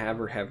not gonna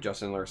have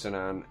Justin Larson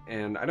on,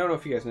 and I don't know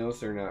if you guys know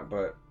this or not,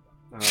 but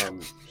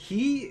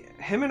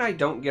him and I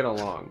don't get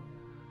along.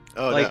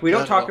 Oh, like, no, we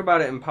don't talk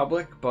about it in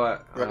public,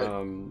 but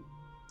right.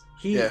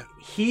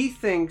 He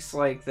thinks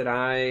like that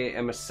I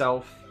am a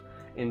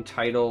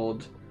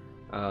self-entitled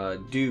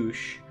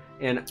douche,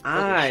 and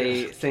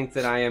I think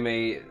that I am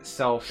a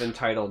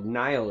self-entitled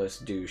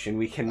nihilist douche, and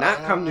we cannot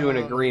come to an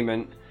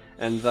agreement,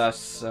 and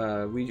thus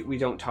we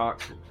don't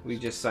talk. We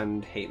just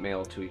send hate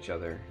mail to each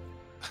other.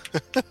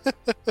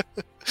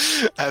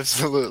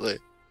 Absolutely.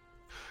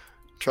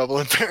 Trouble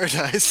in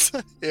paradise.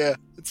 Yeah,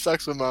 it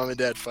sucks when mom and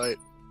dad fight.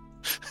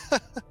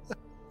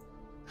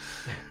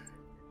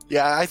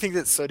 Yeah, I think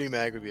that Sody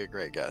Mag would be a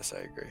great guest. I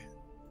agree.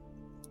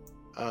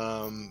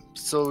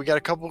 So we got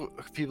a couple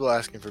people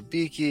asking for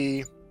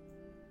Beaky.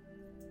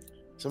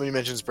 Somebody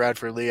mentions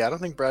Bradford Lee. I don't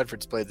think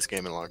Bradford's played this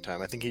game in a long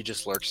time. I think he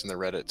just lurks in the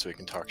Reddit so he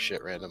can talk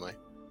shit randomly.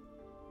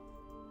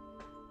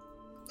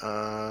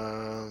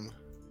 I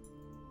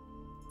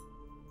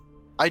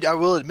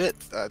will admit,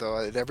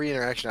 though, every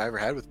interaction I ever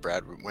had with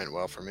Brad went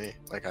well for me.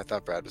 Like, I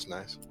thought Brad was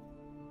nice.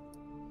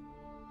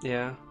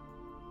 Yeah.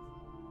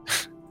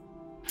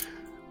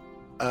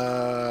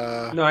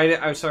 No,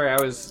 I'm sorry. I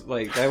was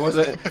like, that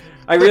wasn't.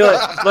 I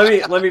realized.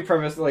 let me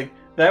preface, like,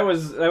 that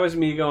was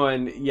me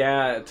going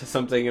yeah to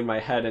something in my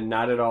head and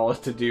not at all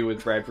to do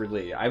with Bradford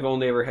Lee. I've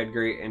only ever had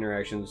great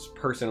interactions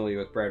personally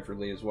with Bradford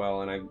Lee as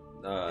well, and I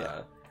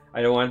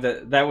don't want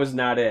that. That was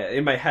not it.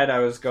 In my head, I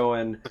was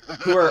going,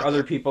 who are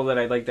other people that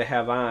I'd like to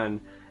have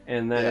on?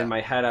 And then in my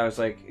head, I was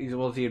like,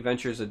 well, the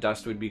Adventures of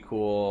Dust would be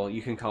cool.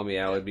 You Can Call Me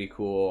Al would be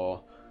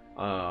cool.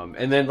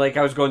 And then, like,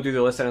 I was going through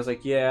the list and I was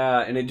like, yeah,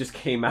 and it just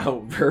came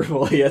out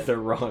verbally at the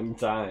wrong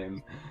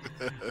time.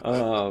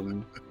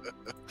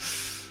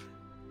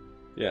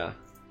 Yeah.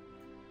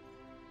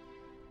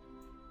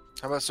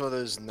 How about some of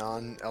those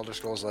non-Elder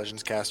Scrolls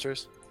Legends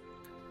casters?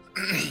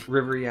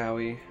 River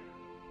Yowie.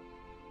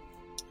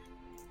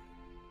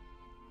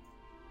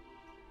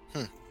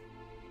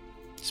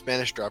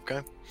 Spanish drop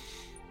guy.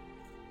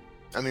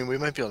 I mean, we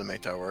might be able to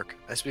make that work.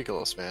 I speak a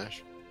little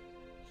Spanish.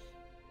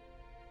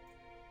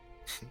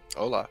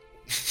 Hola.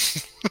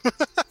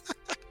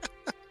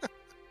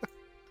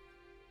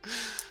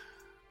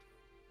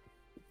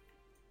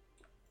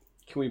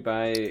 Can we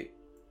buy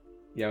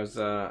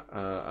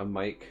a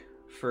mic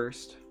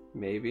first?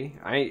 Maybe.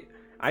 I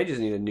just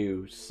need a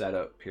new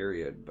setup,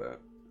 period,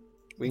 but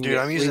we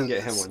can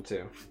get him one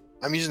too.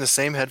 I'm using the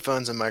same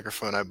headphones and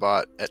microphone I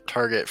bought at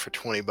Target for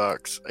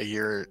 $20 a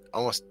year,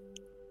 almost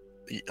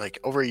like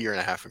over a year and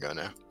a half ago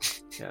now.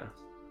 Yeah.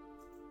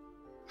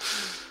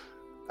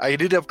 I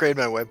did upgrade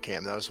my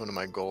webcam. That was one of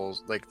my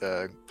goals, like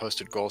the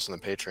posted goals on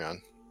the Patreon.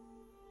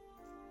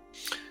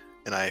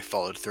 And I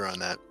followed through on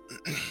that.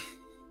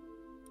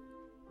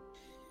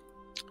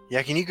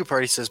 Yakiniku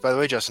Party says, by the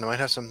way, Justin, I might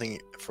have something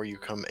for you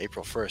come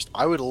April 1st.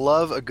 I would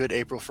love a good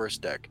April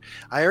 1st deck.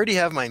 I already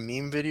have my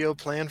meme video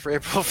planned for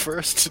April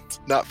 1st. It's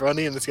not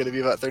funny, and it's going to be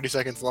about 30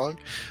 seconds long,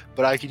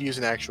 but I could use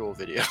an actual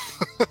video.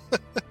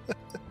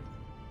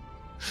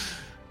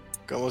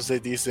 Como se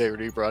dice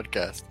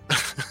rebroadcast?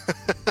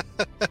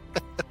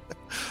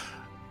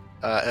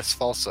 Es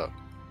falso.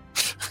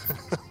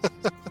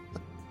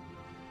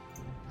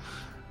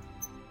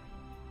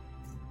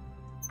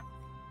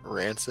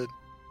 Rancid.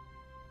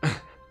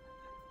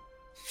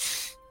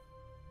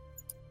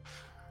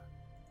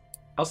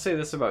 I'll say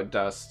this about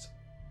Dust.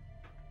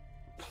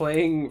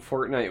 Playing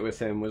Fortnite with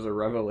him was a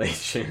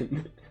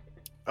revelation.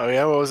 Oh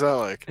yeah, what was that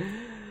like?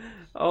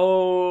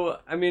 Oh,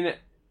 I mean,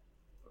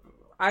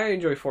 I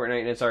enjoy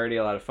Fortnite and it's already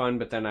a lot of fun,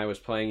 but then I was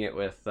playing it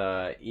with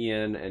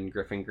Ian and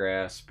Griffin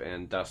Grasp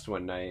and Dust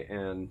one night,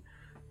 and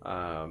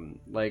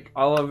like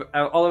all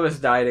of us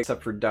died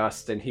except for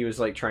Dust, and he was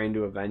like trying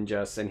to avenge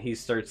us, and he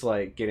starts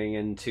like getting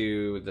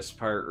into this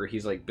part where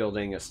he's like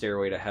building a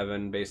stairway to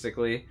heaven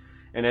basically,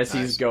 and as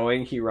he's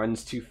going he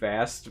runs too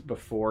fast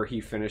before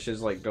he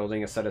finishes like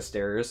building a set of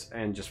stairs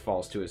and just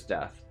falls to his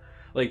death.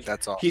 Like,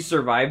 That's awesome. He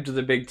survived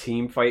the big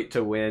team fight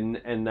to win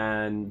and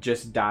then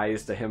just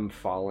dies to him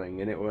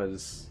falling, and it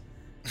was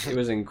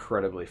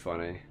incredibly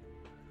funny.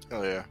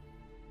 Oh yeah.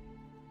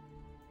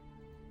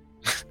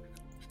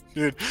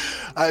 Dude,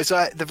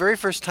 the very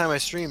first time I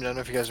streamed, I don't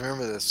know if you guys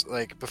remember this,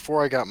 like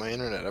before I got my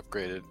internet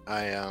upgraded,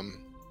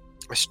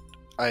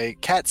 I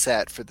cat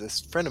sat for this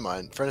friend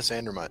of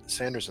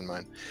Sanders and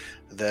mine,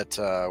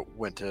 that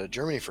went to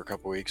Germany for a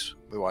couple weeks.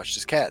 We watched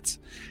his cats,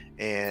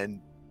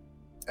 and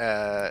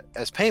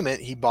as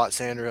payment, he bought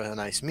Sandra a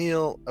nice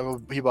meal.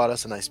 He bought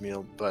us a nice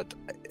meal, but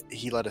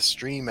he let us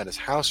stream at his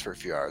house for a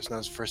few hours. And that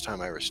was the first time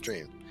I ever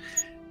streamed,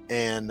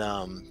 and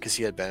because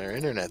he had better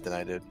internet than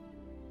I did.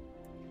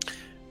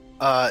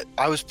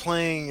 I was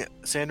playing.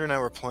 Sandra and I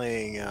were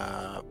playing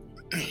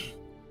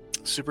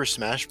Super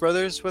Smash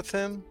Brothers with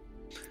him.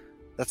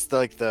 That's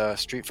the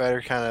Street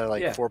Fighter kind of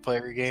like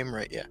 4-player game,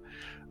 right? Yeah,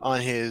 on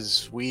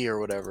his Wii or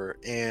whatever.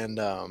 And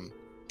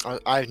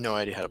I have no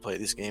idea how to play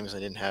these games. I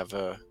didn't have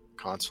a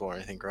console or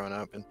anything growing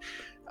up, and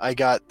I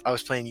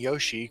was playing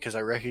Yoshi because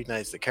I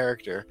recognized the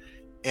character,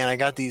 and I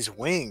got these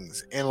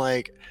wings, and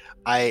like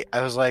I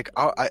was like,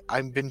 oh,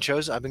 I've been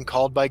chosen, I've been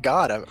called by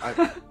God.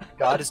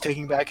 God is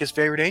taking back his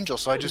favorite angel.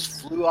 So I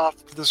just flew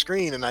off the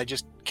screen and I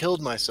just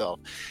killed myself.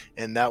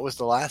 And that was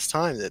the last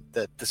time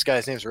that this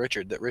guy's name's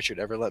Richard, that Richard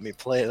ever let me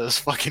play those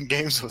fucking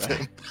games with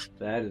him.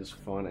 That is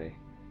funny.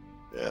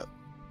 Yeah.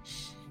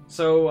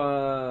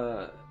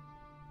 So,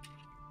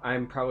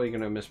 I'm probably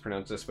going to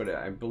mispronounce this, but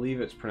I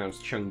believe it's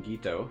pronounced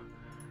Chungito.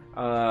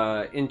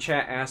 In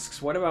chat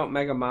asks, what about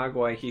Mega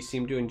Mogwai? He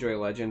seemed to enjoy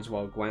Legends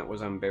while Gwent was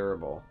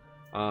unbearable.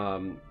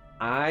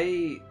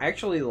 I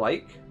actually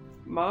like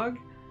Mog.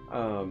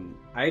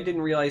 I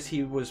didn't realize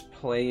he was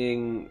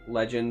playing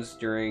Legends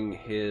during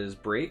his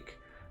break,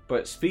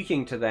 but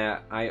speaking to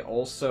that, I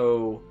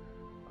also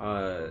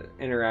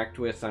interact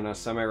with on a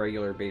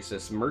semi-regular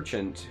basis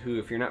Merchant, who,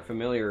 if you're not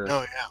familiar,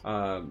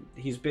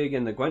 he's big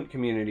in the Gwent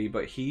community,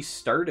 but he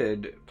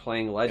started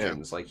playing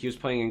Legends. Like, he was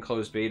playing in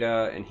closed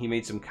beta, and he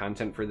made some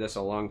content for this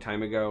a long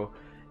time ago,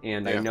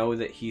 and I know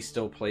that he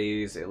still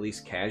plays at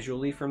least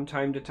casually from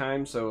time to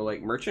time, so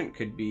like Merchant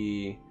could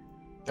be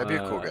that'd be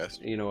a cool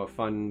guest, a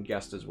fun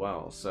guest as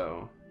well.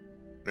 So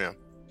yeah,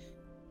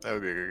 that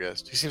would be a good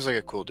guest. He seems like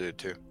a cool dude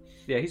too.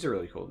 Yeah, he's a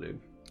really cool dude.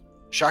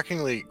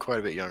 Shockingly quite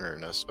a bit younger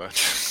than us, but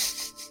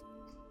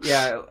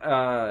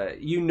yeah,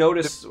 you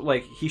notice,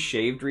 like, he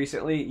shaved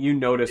recently, you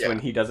notice when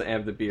he doesn't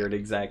have the beard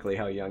exactly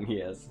how young he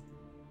is.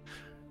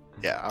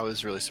 Yeah, I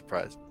was really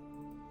surprised.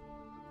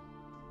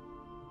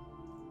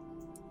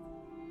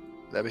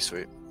 That'd be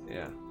sweet.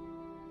 Yeah.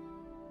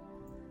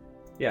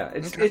 Yeah,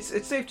 it's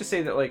safe to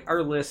say that, like,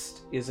 our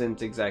list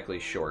isn't exactly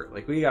short.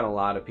 Like, we got a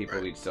lot of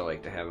people we'd still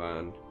like to have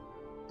on.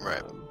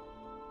 Right.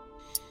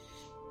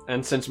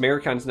 And since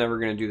Maricon's never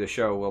going to do the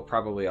show, we'll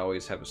probably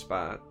always have a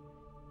spot.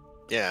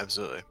 Yeah,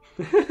 absolutely.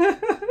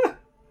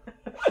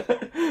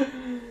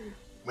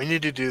 We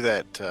need to do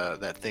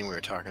that thing we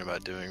were talking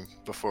about doing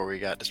before we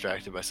got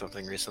distracted by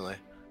something recently.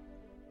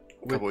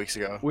 A couple weeks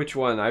ago. Which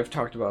one? I've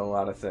talked about a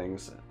lot of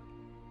things.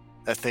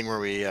 That thing where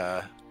we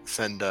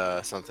send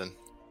something.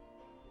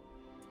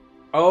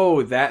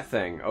 Oh, that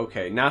thing.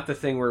 Okay, not the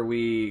thing where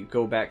we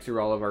go back through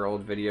all of our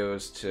old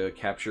videos to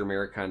capture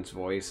Maricon's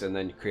voice and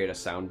then create a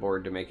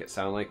soundboard to make it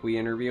sound like we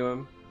interview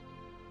him.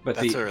 But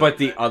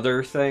the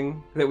other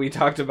thing that we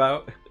talked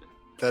about.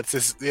 That's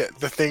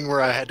the thing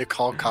where I had to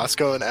call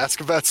Costco and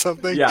ask about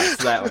something. Yes,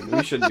 that one.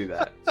 We should do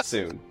that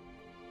soon.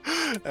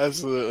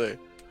 Absolutely.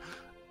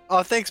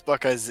 Oh, thanks,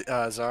 Buckeye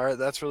Zara.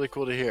 That's really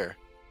cool to hear.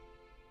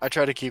 I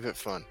try to keep it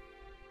fun.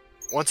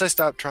 Once I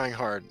stopped trying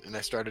hard and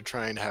I started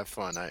trying to have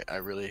fun, I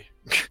really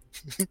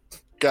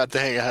got the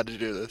hang of how to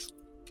do this.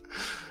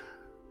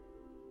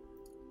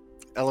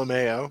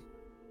 LMAO.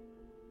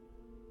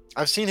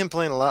 I've seen him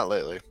playing a lot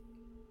lately.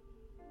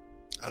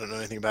 I don't know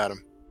anything about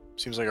him.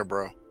 Seems like a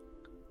bro.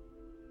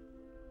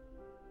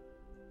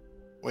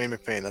 Wayne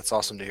McPain, that's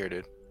awesome to hear,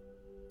 dude.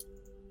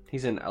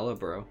 He's in Ella,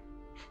 bro.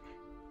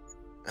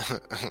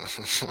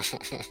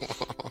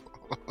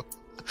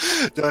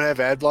 Don't have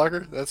ad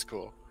blocker? That's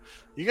cool.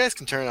 You guys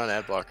can turn on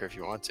ad blocker if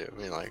you want to. I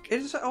mean, like,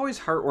 It's always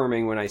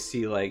heartwarming when I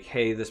see like,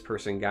 hey, this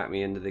person got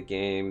me into the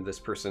game. This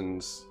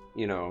person's,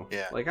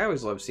 yeah. like I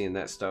always love seeing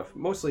that stuff.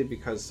 Mostly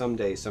because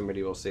someday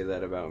somebody will say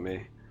that about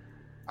me.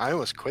 I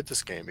almost quit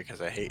this game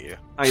because I hate you.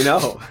 I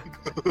know.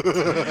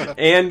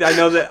 And I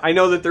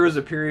know that there was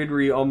a period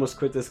where you almost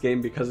quit this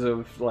game because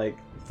of like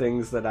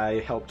things that I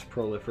helped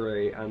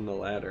proliferate on the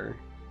ladder.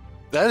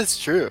 That is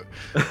true.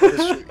 That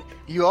is true.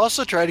 You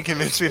also tried to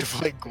convince me to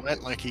play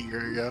Gwent like a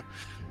year ago.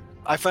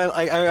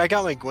 I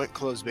got my Gwent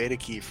closed beta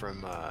key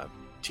from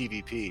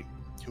TVP,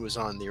 who was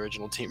on the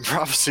original Team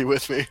Prophecy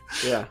with me.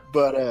 Yeah.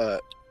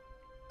 But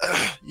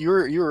you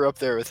were up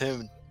there with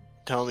him,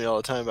 telling me all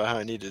the time about how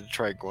I needed to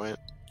try Gwent.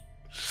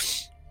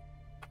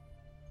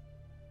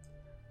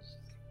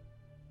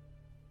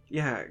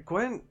 Yeah,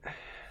 Gwent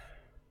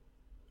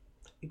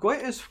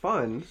is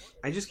fun.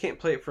 I just can't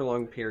play it for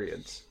long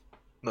periods.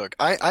 Look,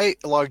 I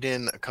logged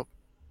in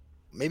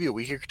maybe a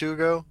week or two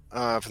ago,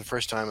 for the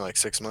first time in like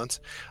 6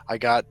 months. I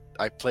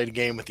played a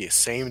game with the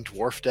same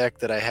dwarf deck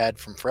that I had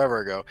from forever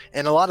ago,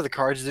 and a lot of the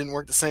cards didn't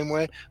work the same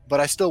way, but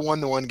I still won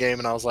the one game,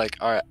 and I was like,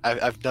 all right,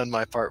 I've done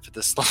my part for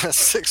this last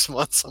 6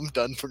 months. I'm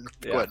done for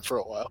Gwent for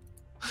a while.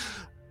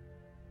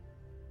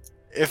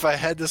 If I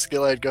had the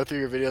skill, I'd go through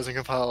your videos and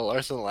compile a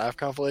Larson Laugh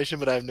compilation,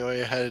 but I have no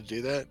idea how to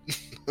do that.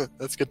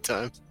 That's good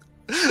times.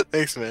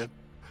 Thanks, man.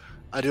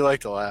 I do like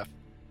to laugh.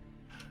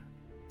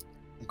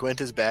 Gwent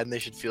is bad and they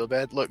should feel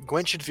bad. Look,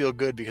 Gwent should feel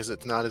good because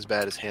it's not as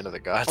bad as Hand of the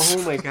Gods.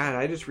 Oh my god,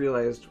 I just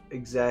realized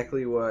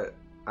exactly what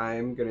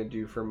I'm gonna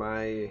do for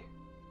my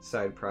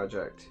side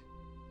project.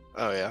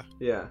 Oh, yeah?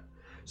 Yeah.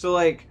 So,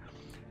 like,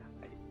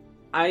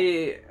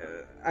 I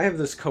have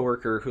this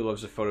coworker who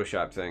loves to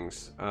Photoshop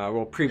things.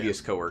 Previous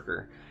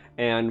coworker.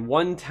 And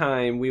one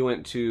time we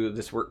went to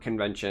this work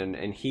convention,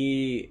 and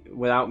he,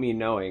 without me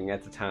knowing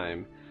at the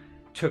time,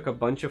 took a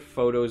bunch of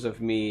photos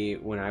of me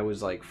when I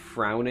was like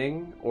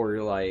frowning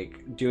or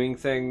like doing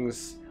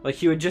things. Like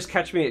he would just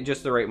catch me at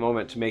just the right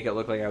moment to make it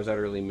look like I was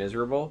utterly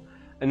miserable.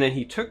 And then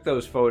he took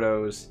those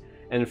photos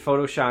and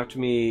photoshopped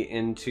me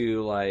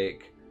into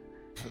like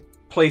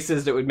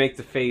places that would make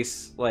the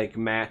face like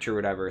match or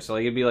whatever. So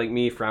like it'd be like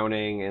me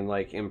frowning and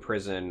like in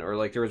prison, or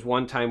like there was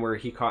one time where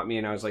he caught me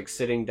and I was like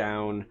sitting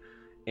down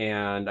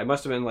and I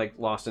must have been like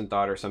lost in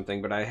thought or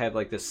something, but I had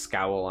like this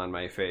scowl on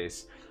my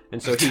face.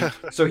 And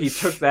so he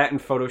took that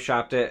and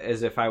photoshopped it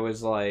as if I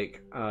was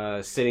like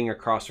sitting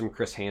across from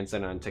Chris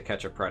Hansen on To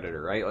Catch a Predator,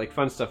 right? Like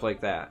fun stuff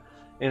like that.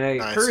 And it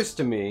occurs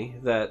to me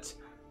that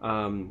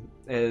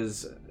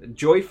as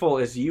joyful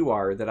as you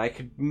are, that I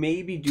could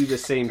maybe do the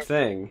same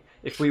thing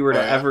if we were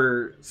to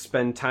ever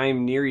spend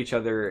time near each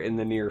other in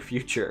the near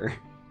future.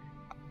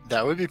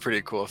 That would be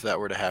pretty cool if that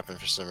were to happen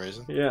for some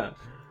reason. Yeah.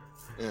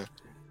 Yeah.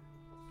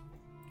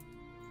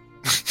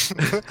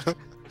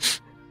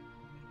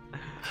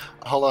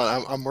 Hold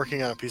on, I'm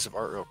working on a piece of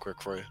art real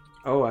quick for you.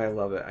 Oh, I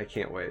love it. I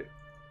can't wait.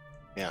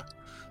 Yeah.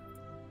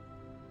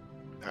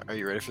 Are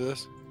you ready for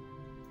this?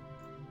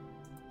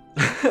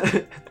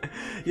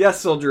 Yes,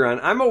 Soldier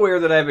On. I'm aware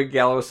that I have a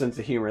gallows sense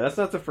of humor. That's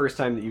not the first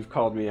time that you've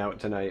called me out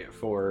tonight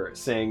for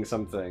saying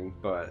something,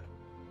 but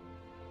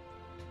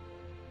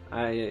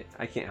I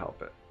can't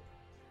help it.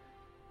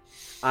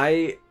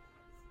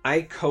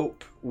 I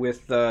cope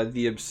with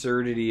the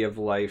absurdity of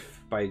life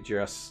by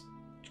just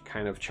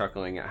kind of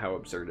chuckling at how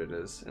absurd it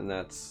is, and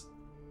that's,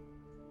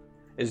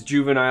 as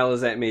juvenile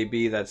as that may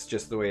be, that's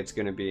just the way it's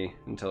going to be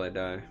until I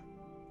die.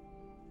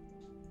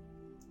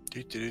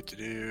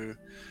 There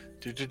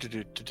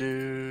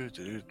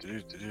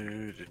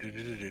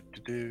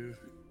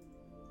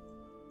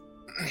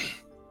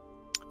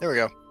we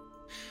go.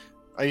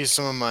 I used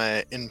some of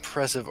my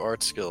impressive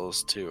art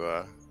skills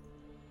to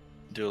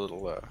do a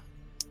little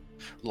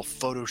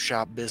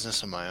Photoshop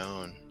business of my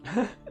own.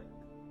 Do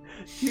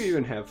you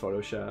even have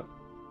Photoshop?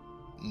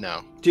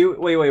 No.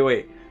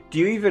 Wait. Do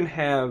you even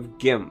have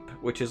GIMP,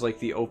 which is like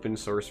the open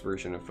source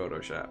version of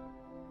Photoshop?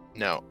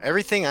 No.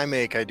 Everything I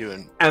make, I do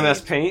in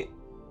MS Paint?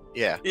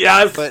 Yeah.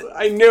 Yes! But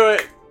I knew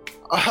it!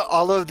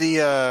 all of the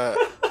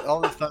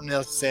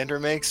thumbnails Sandra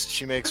makes,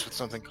 she makes with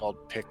something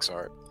called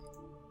PixArt.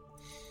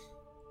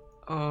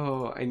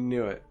 Oh, I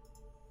knew it.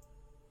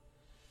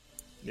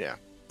 Yeah.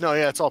 No,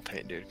 yeah, it's all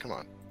paint, dude. Come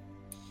on.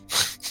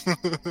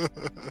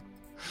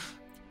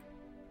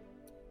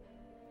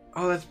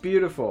 Oh, that's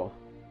beautiful.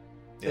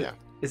 Yeah.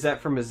 Is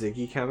that from a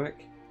Ziggy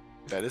comic?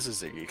 That is a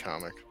Ziggy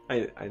comic.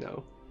 I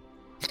know.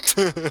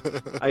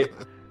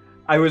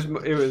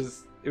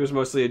 It was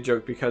mostly a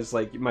joke because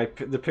like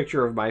the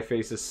picture of my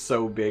face is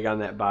so big on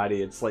that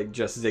body, it's like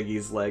just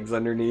Ziggy's legs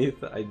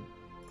underneath. I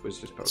was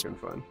just poking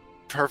fun.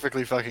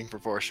 Perfectly fucking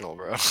proportional,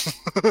 bro.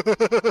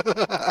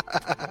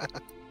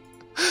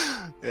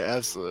 Yeah,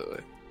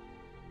 absolutely.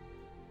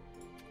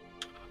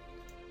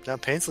 Now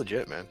paint's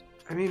legit, man.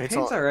 I mean, paint's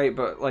alright,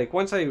 but like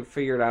once I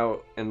figured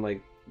out and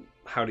like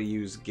how to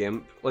use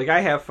GIMP, like I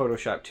have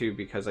Photoshop too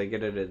because I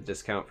get it at a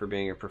discount for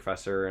being a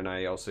professor, and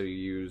I also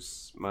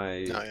use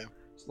my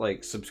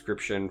like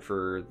subscription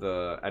for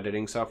the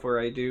editing software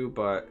I do.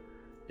 But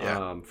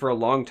for a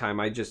long time,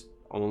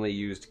 only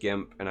used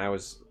GIMP, and I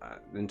was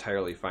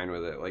entirely fine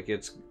with it. Like,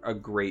 it's a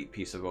great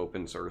piece of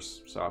open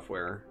source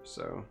software.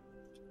 So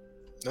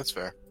that's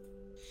fair.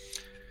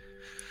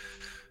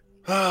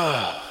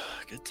 Ah,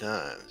 good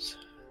times.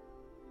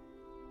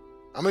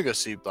 I'm gonna go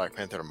see Black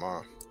Panther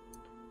tomorrow.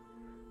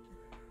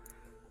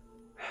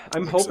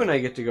 I'm hoping I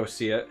get to go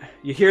see it.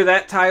 You hear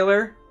that,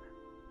 Tyler?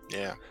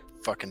 Yeah,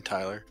 fucking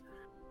Tyler.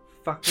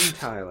 Fucking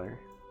Tyler.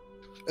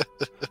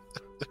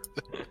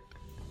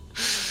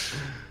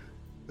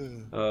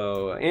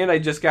 Oh, and I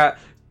just got...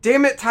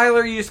 Damn it,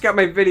 Tyler, you just got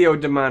my video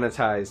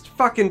demonetized.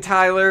 Fucking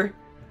Tyler.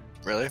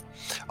 Really?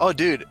 Oh,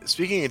 dude,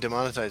 speaking of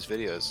demonetized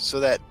videos, so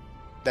that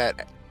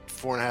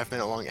 4.5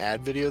 minute long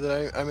ad video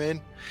that I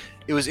made,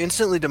 it was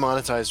instantly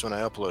demonetized when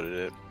I uploaded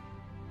it.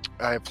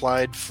 I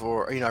applied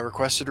for, I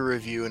requested a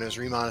review, and it was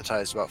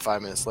remonetized about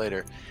 5 minutes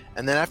later.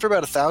 And then after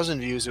about 1,000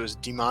 views, it was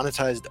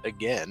demonetized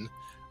again.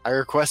 I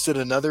requested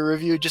another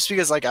review just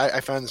because, like,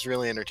 I found this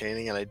really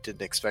entertaining, and I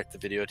didn't expect the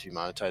video to be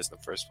monetized in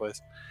the first place.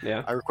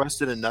 Yeah. I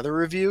requested another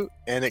review,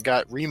 and it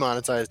got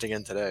remonetized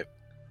again today.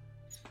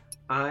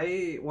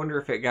 I wonder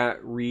if it got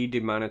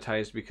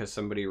re-demonetized because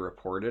somebody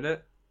reported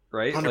it,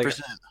 right?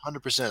 100%.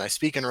 100%. I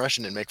speak in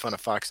Russian and make fun of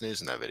Fox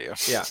News in that video.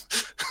 Yeah.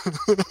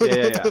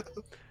 Yeah.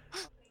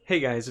 Hey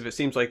guys, if it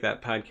seems like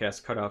that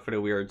podcast cut off at a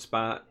weird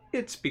spot,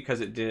 it's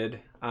because it did.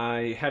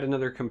 I had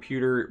another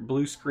computer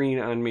blue screen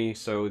on me,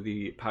 so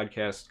the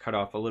podcast cut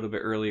off a little bit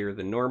earlier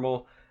than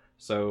normal.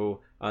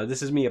 So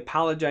this is me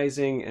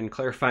apologizing and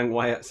clarifying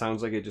why it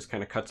sounds like it just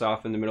kind of cuts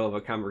off in the middle of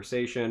a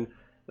conversation.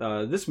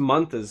 This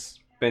month has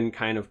been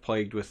kind of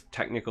plagued with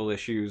technical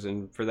issues,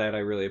 and for that I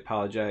really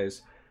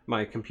apologize.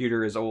 My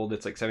computer is old,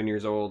 it's like 7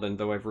 years old, and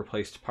though I've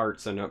replaced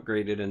parts and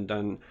upgraded and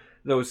done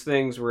those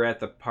things, we're at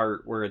the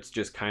part where it's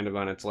just kind of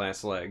on its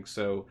last leg.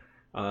 So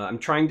I'm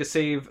trying to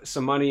save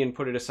some money and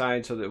put it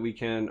aside so that we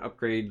can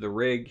upgrade the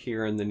rig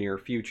here in the near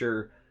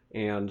future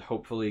and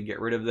hopefully get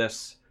rid of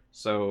this.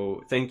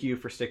 So thank you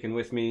for sticking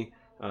with me.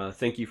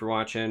 Thank you for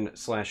watching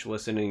 /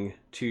 listening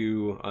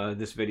to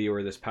this video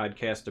or this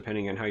podcast,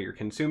 depending on how you're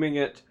consuming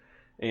it,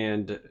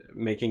 and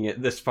making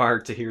it this far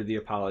to hear the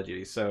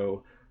apology.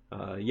 So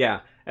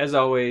yeah, as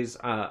always,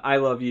 I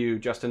love you,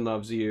 Justin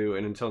loves you,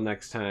 and until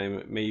next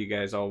time, may you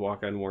guys all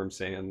walk on warm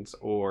sands,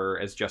 or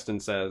as Justin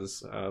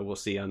says, we'll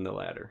see you on the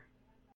ladder.